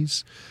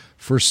series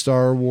for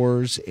Star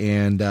Wars,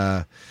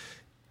 and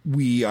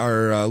we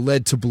are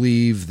led to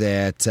believe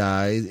that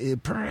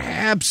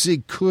perhaps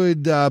it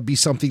could be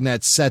something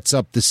that sets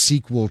up the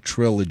sequel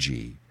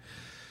trilogy.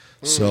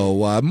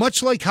 So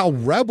much like how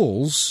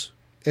Rebels,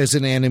 as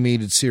an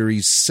animated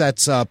series,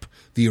 sets up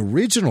the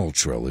original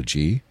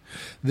trilogy,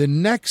 the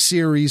next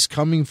series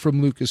coming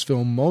from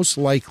Lucasfilm most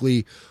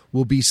likely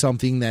will be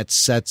something that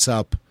sets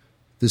up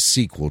the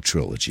sequel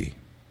trilogy.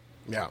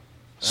 Yeah.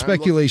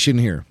 Speculation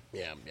here.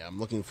 Yeah, I'm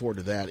looking forward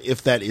to that,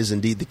 if that is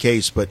indeed the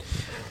case. But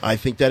I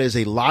think that is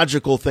a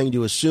logical thing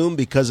to assume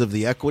because of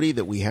the equity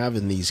that we have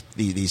in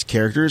these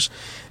characters.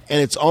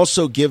 And it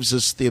also gives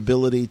us the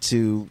ability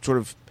to sort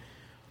of,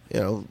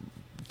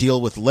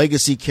 deal with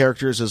legacy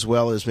characters as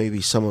well as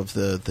maybe some of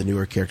the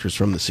newer characters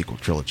from the sequel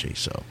trilogy.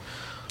 So,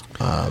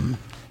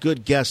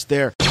 good guess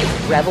there.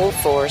 Rebel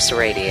Force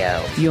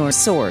Radio, your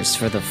source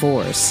for the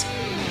Force.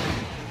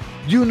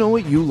 You know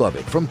it, you love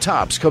it. From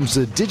Topps comes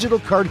the digital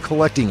card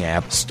collecting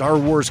app, Star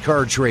Wars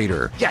Card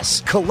Trader.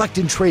 Yes, collect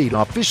and trade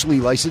officially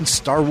licensed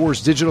Star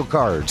Wars digital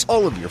cards.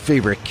 All of your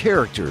favorite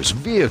characters,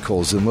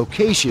 vehicles, and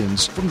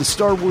locations from the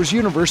Star Wars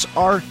universe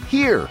are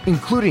here,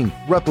 including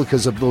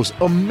replicas of those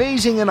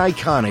amazing and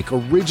iconic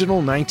original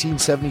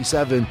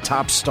 1977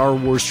 Topps Star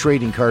Wars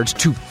trading cards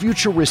to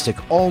futuristic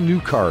all-new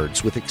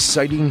cards with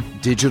exciting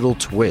digital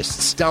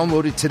twists.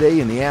 Download it today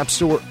in the App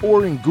Store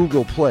or in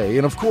Google Play.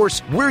 And of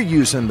course, we're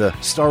using the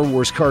Star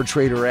Wars Card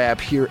Trader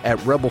app here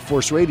at Rebel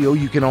Force Radio.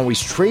 You can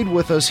always trade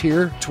with us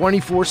here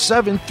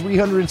 24/7,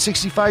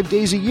 365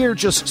 days a year.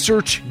 Just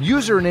search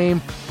username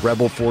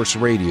Rebel Force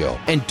Radio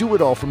and do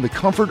it all from the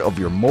comfort of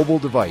your mobile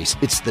device.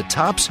 It's the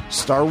Topps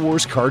Star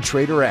Wars Card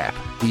Trader app.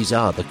 These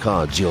are the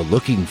cards you're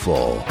looking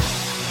for.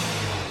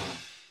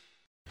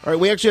 All right,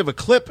 we actually have a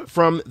clip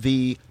from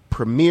the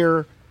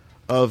premiere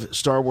of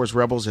Star Wars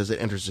Rebels as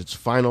it enters its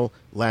final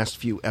last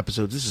few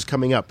episodes. This is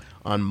coming up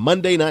on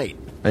Monday night.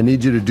 I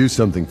need you to do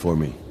something for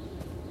me.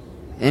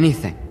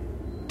 Anything.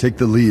 Take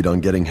the lead on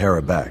getting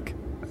Hera back.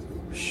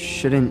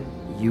 Shouldn't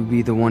you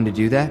be the one to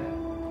do that?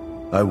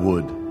 I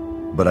would,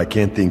 but I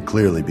can't think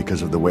clearly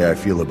because of the way I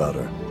feel about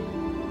her.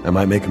 I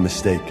might make a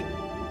mistake.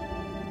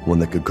 One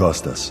that could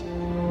cost us.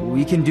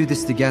 We can do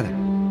this together.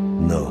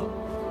 No.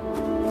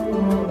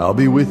 I'll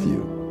be with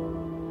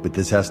you, but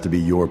this has to be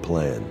your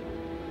plan.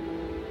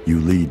 You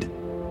lead.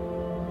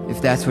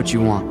 If that's what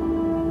you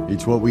want.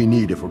 It's what we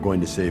need if we're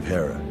going to save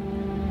Hera.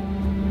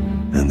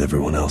 And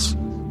everyone else.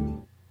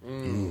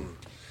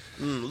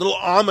 A little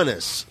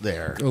ominous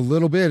there. A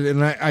little bit.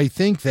 And I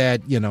think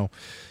that,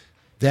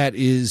 that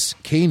is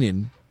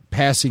Kanan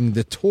passing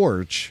the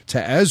torch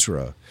to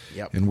Ezra.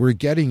 Yep. And we're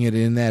getting it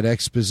in that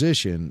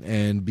exposition.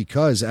 And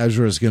because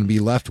Ezra is going to be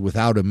left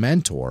without a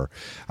mentor,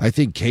 I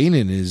think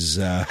Kanan is...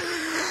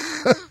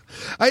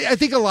 I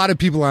think a lot of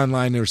people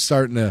online are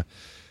starting to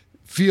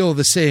feel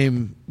the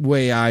same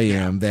way I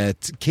am,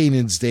 that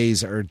Kanan's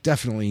days are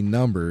definitely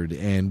numbered,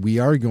 and we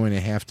are going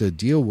to have to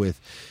deal with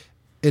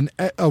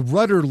a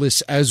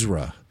rudderless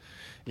Ezra,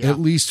 at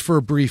least for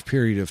a brief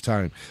period of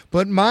time.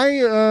 But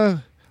my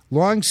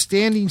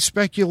long-standing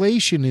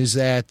speculation is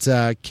that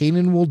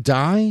Kanan will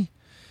die,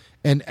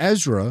 and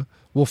Ezra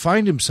will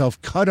find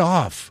himself cut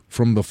off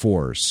from the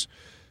Force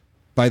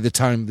by the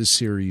time the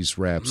series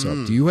wraps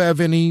up. Do you have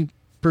any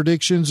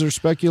predictions or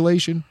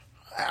speculation?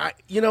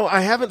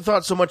 I haven't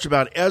thought so much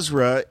about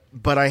Ezra,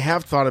 but I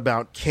have thought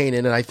about Kanan,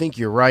 and I think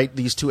you're right.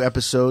 These two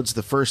episodes,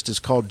 the first is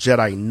called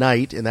Jedi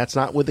Knight, and that's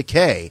not with a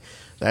K.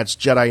 That's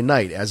Jedi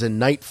Knight, as in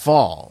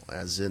nightfall,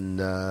 as in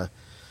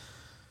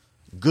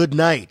good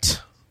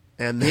night.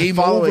 And the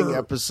following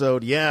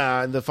episode,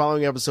 and the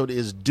following episode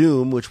is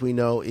Doom, which we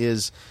know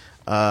is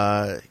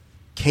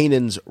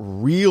Kanan's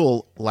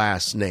real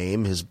last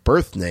name, his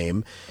birth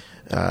name.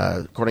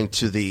 According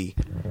to the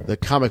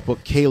comic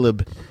book,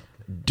 Caleb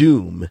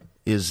Doom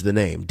is the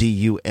name,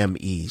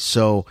 D-U-M-E.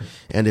 So,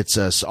 and it's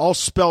all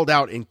spelled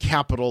out in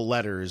capital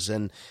letters,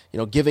 and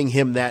giving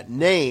him that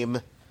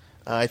name,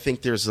 I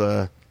think there's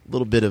a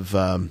little bit of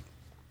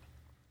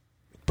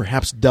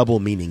perhaps double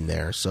meaning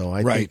there. So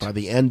I think by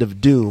the end of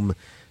Doom,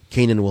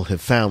 Kanan will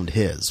have found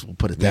his. We'll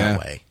put it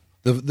that way.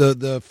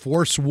 The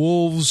Force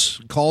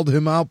Wolves called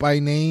him out by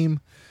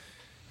name.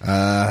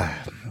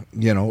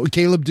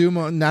 Caleb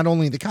Doom, not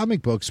only in the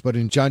comic books, but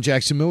in John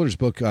Jackson Miller's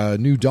book,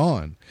 New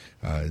Dawn,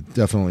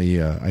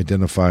 definitely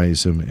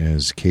identifies him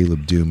as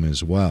Caleb Doom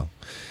as well.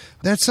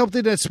 That's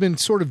something that's been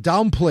sort of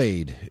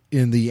downplayed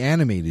in the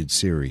animated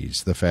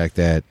series, the fact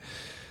that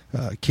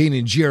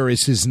Kanan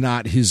Jarrus is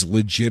not his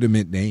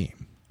legitimate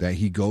name, that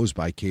he goes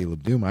by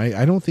Caleb Doom.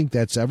 I don't think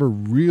that's ever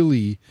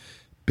really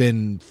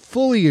been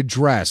fully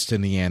addressed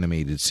in the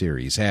animated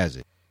series, has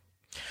it?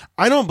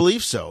 I don't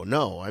believe so,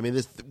 no. I mean,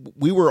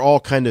 we were all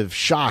kind of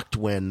shocked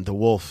when the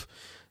wolf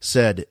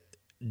said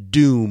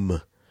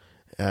Doom.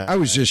 I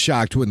was just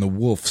shocked when the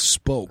wolf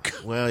spoke.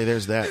 Well,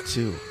 there's that,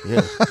 too.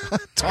 Yeah.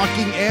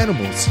 Talking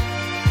animals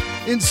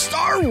in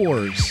Star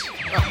Wars.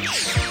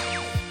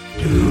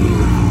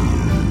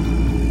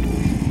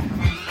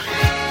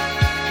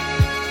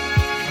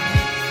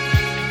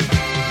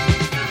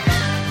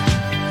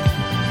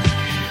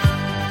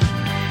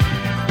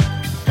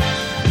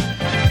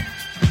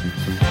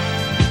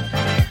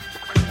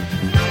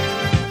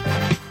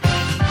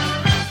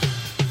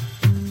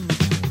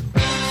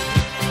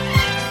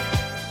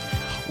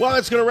 Well,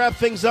 that's going to wrap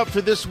things up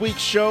for this week's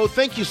show.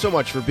 Thank you so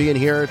much for being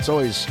here. It's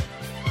always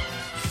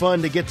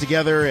fun to get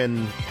together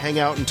and hang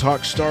out and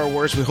talk Star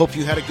Wars. We hope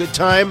you had a good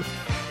time.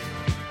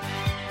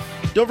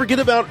 Don't forget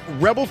about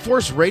Rebel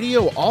Force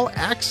Radio All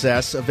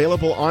Access,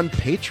 available on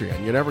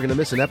Patreon. You're never going to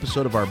miss an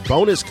episode of our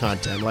bonus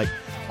content like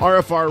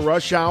RFR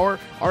Rush Hour,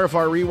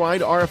 RFR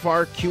Rewind,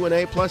 RFR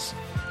Q&A, plus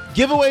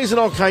giveaways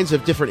and all kinds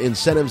of different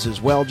incentives as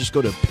well. Just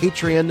go to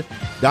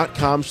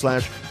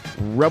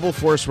patreon.com/Rebel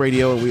Force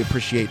Radio, and we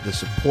appreciate the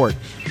support.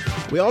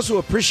 We also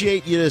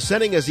appreciate you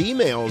sending us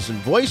emails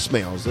and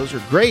voicemails. Those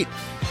are great.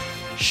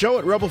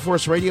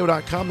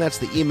 show@rebelforceradio.com. That's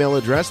the email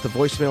address. The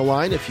voicemail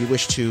line, if you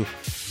wish to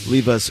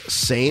leave us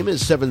same,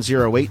 is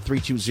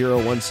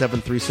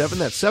 708-320-1737.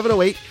 That's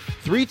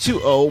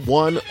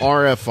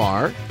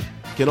 708-320-1RFR. You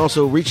can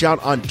also reach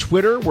out on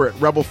Twitter. We're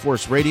at Rebel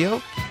Force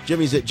Radio.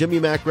 Jimmy's at Jimmy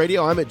Mac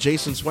Radio. I'm at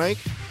Jason Swank.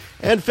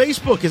 And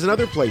Facebook is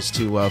another place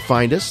to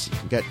find us.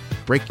 We've got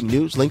breaking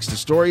news, links to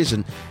stories,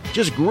 and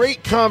just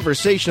great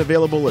conversation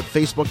available at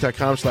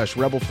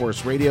facebook.com/Rebel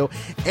Force Radio.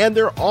 And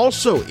there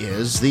also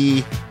is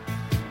the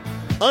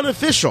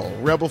unofficial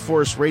Rebel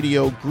Force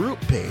Radio group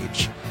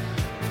page.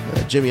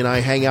 Jimmy and I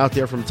hang out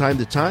there from time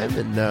to time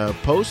and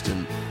post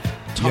and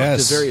talk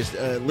to various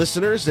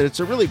listeners. And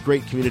it's a really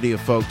great community of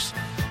folks.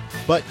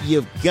 But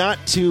you've got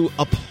to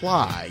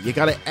apply. You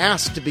got to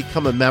ask to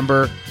become a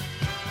member.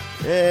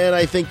 And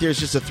I think there's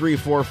just a 3,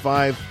 4,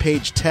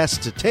 5-page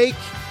test to take.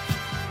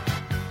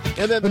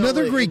 And then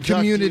another great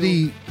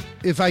community,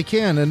 if I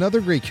can,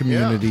 another great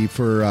community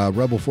for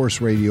Rebel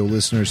Force Radio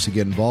listeners to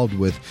get involved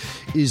with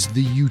is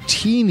the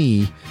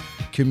Utini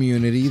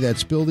community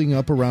that's building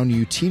up around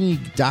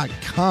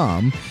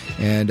utini.com.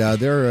 And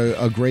they're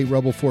a great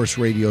Rebel Force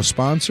Radio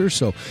sponsor.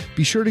 So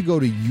be sure to go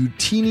to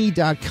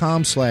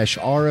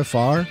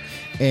utini.com/RFR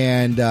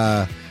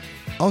and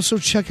also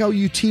check out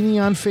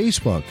Utini on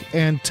Facebook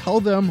and tell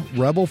them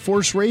Rebel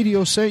Force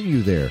Radio sent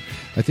you there.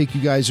 I think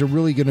you guys are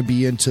really going to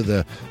be into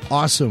the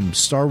awesome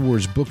Star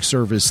Wars book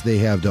service they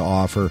have to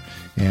offer.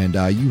 And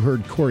you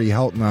heard Corey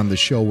Helton on the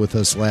show with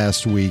us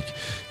last week.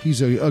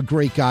 He's a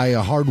great guy,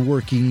 a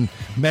hardworking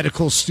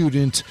medical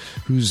student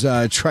who's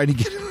trying to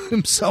get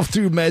himself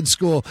through med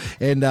school.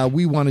 And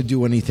we want to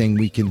do anything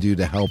we can do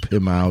to help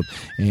him out.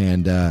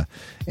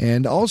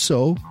 And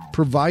also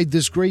provide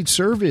this great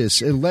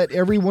service and let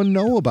everyone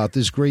know about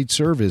this great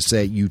service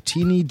that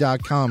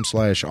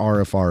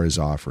utini.com/RFR is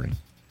offering.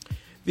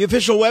 The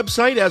official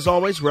website, as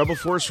always,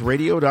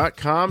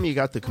 rebelforceradio.com. You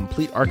got the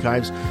complete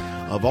archives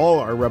of all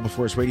our Rebel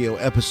Force Radio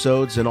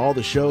episodes and all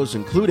the shows,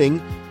 including,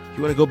 if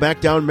you want to go back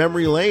down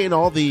memory lane,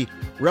 all the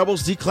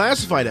Rebels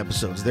Declassified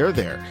episodes. They're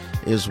there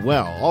as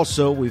well.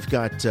 Also, we've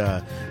got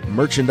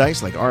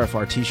merchandise like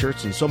RFR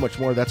t-shirts and so much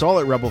more. That's all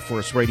at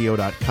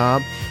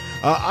rebelforceradio.com.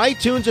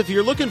 iTunes, if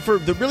you're looking for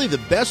the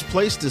best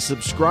place to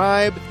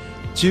subscribe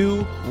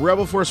to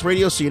Rebel Force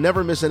Radio so you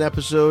never miss an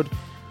episode,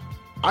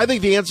 I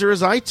think the answer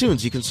is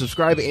iTunes. You can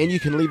subscribe and you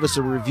can leave us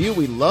a review.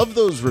 We love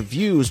those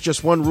reviews.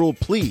 Just one rule,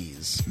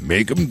 please.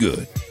 Make them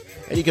good.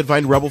 And you can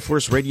find Rebel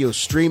Force Radio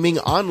streaming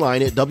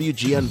online at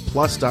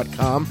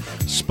WGNplus.com,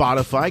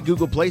 Spotify,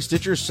 Google Play,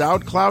 Stitcher,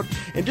 SoundCloud,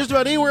 and just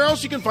about anywhere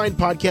else you can find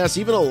podcasts,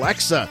 even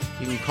Alexa.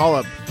 You can call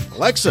up,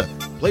 Alexa,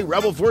 play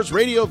Rebel Force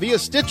Radio via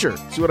Stitcher.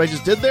 See what I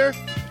just did there?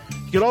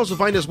 You can also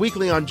find us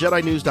weekly on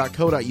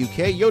JediNews.co.uk,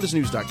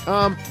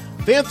 YodasNews.com,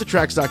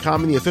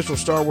 FanthaTracks.com, and the official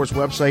Star Wars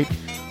website,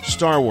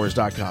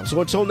 StarWars.com.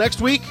 So until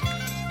next week,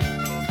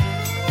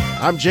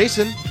 I'm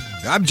Jason.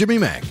 I'm Jimmy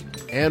Mac.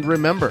 And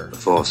remember, the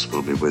Force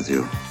will be with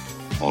you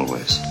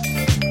always.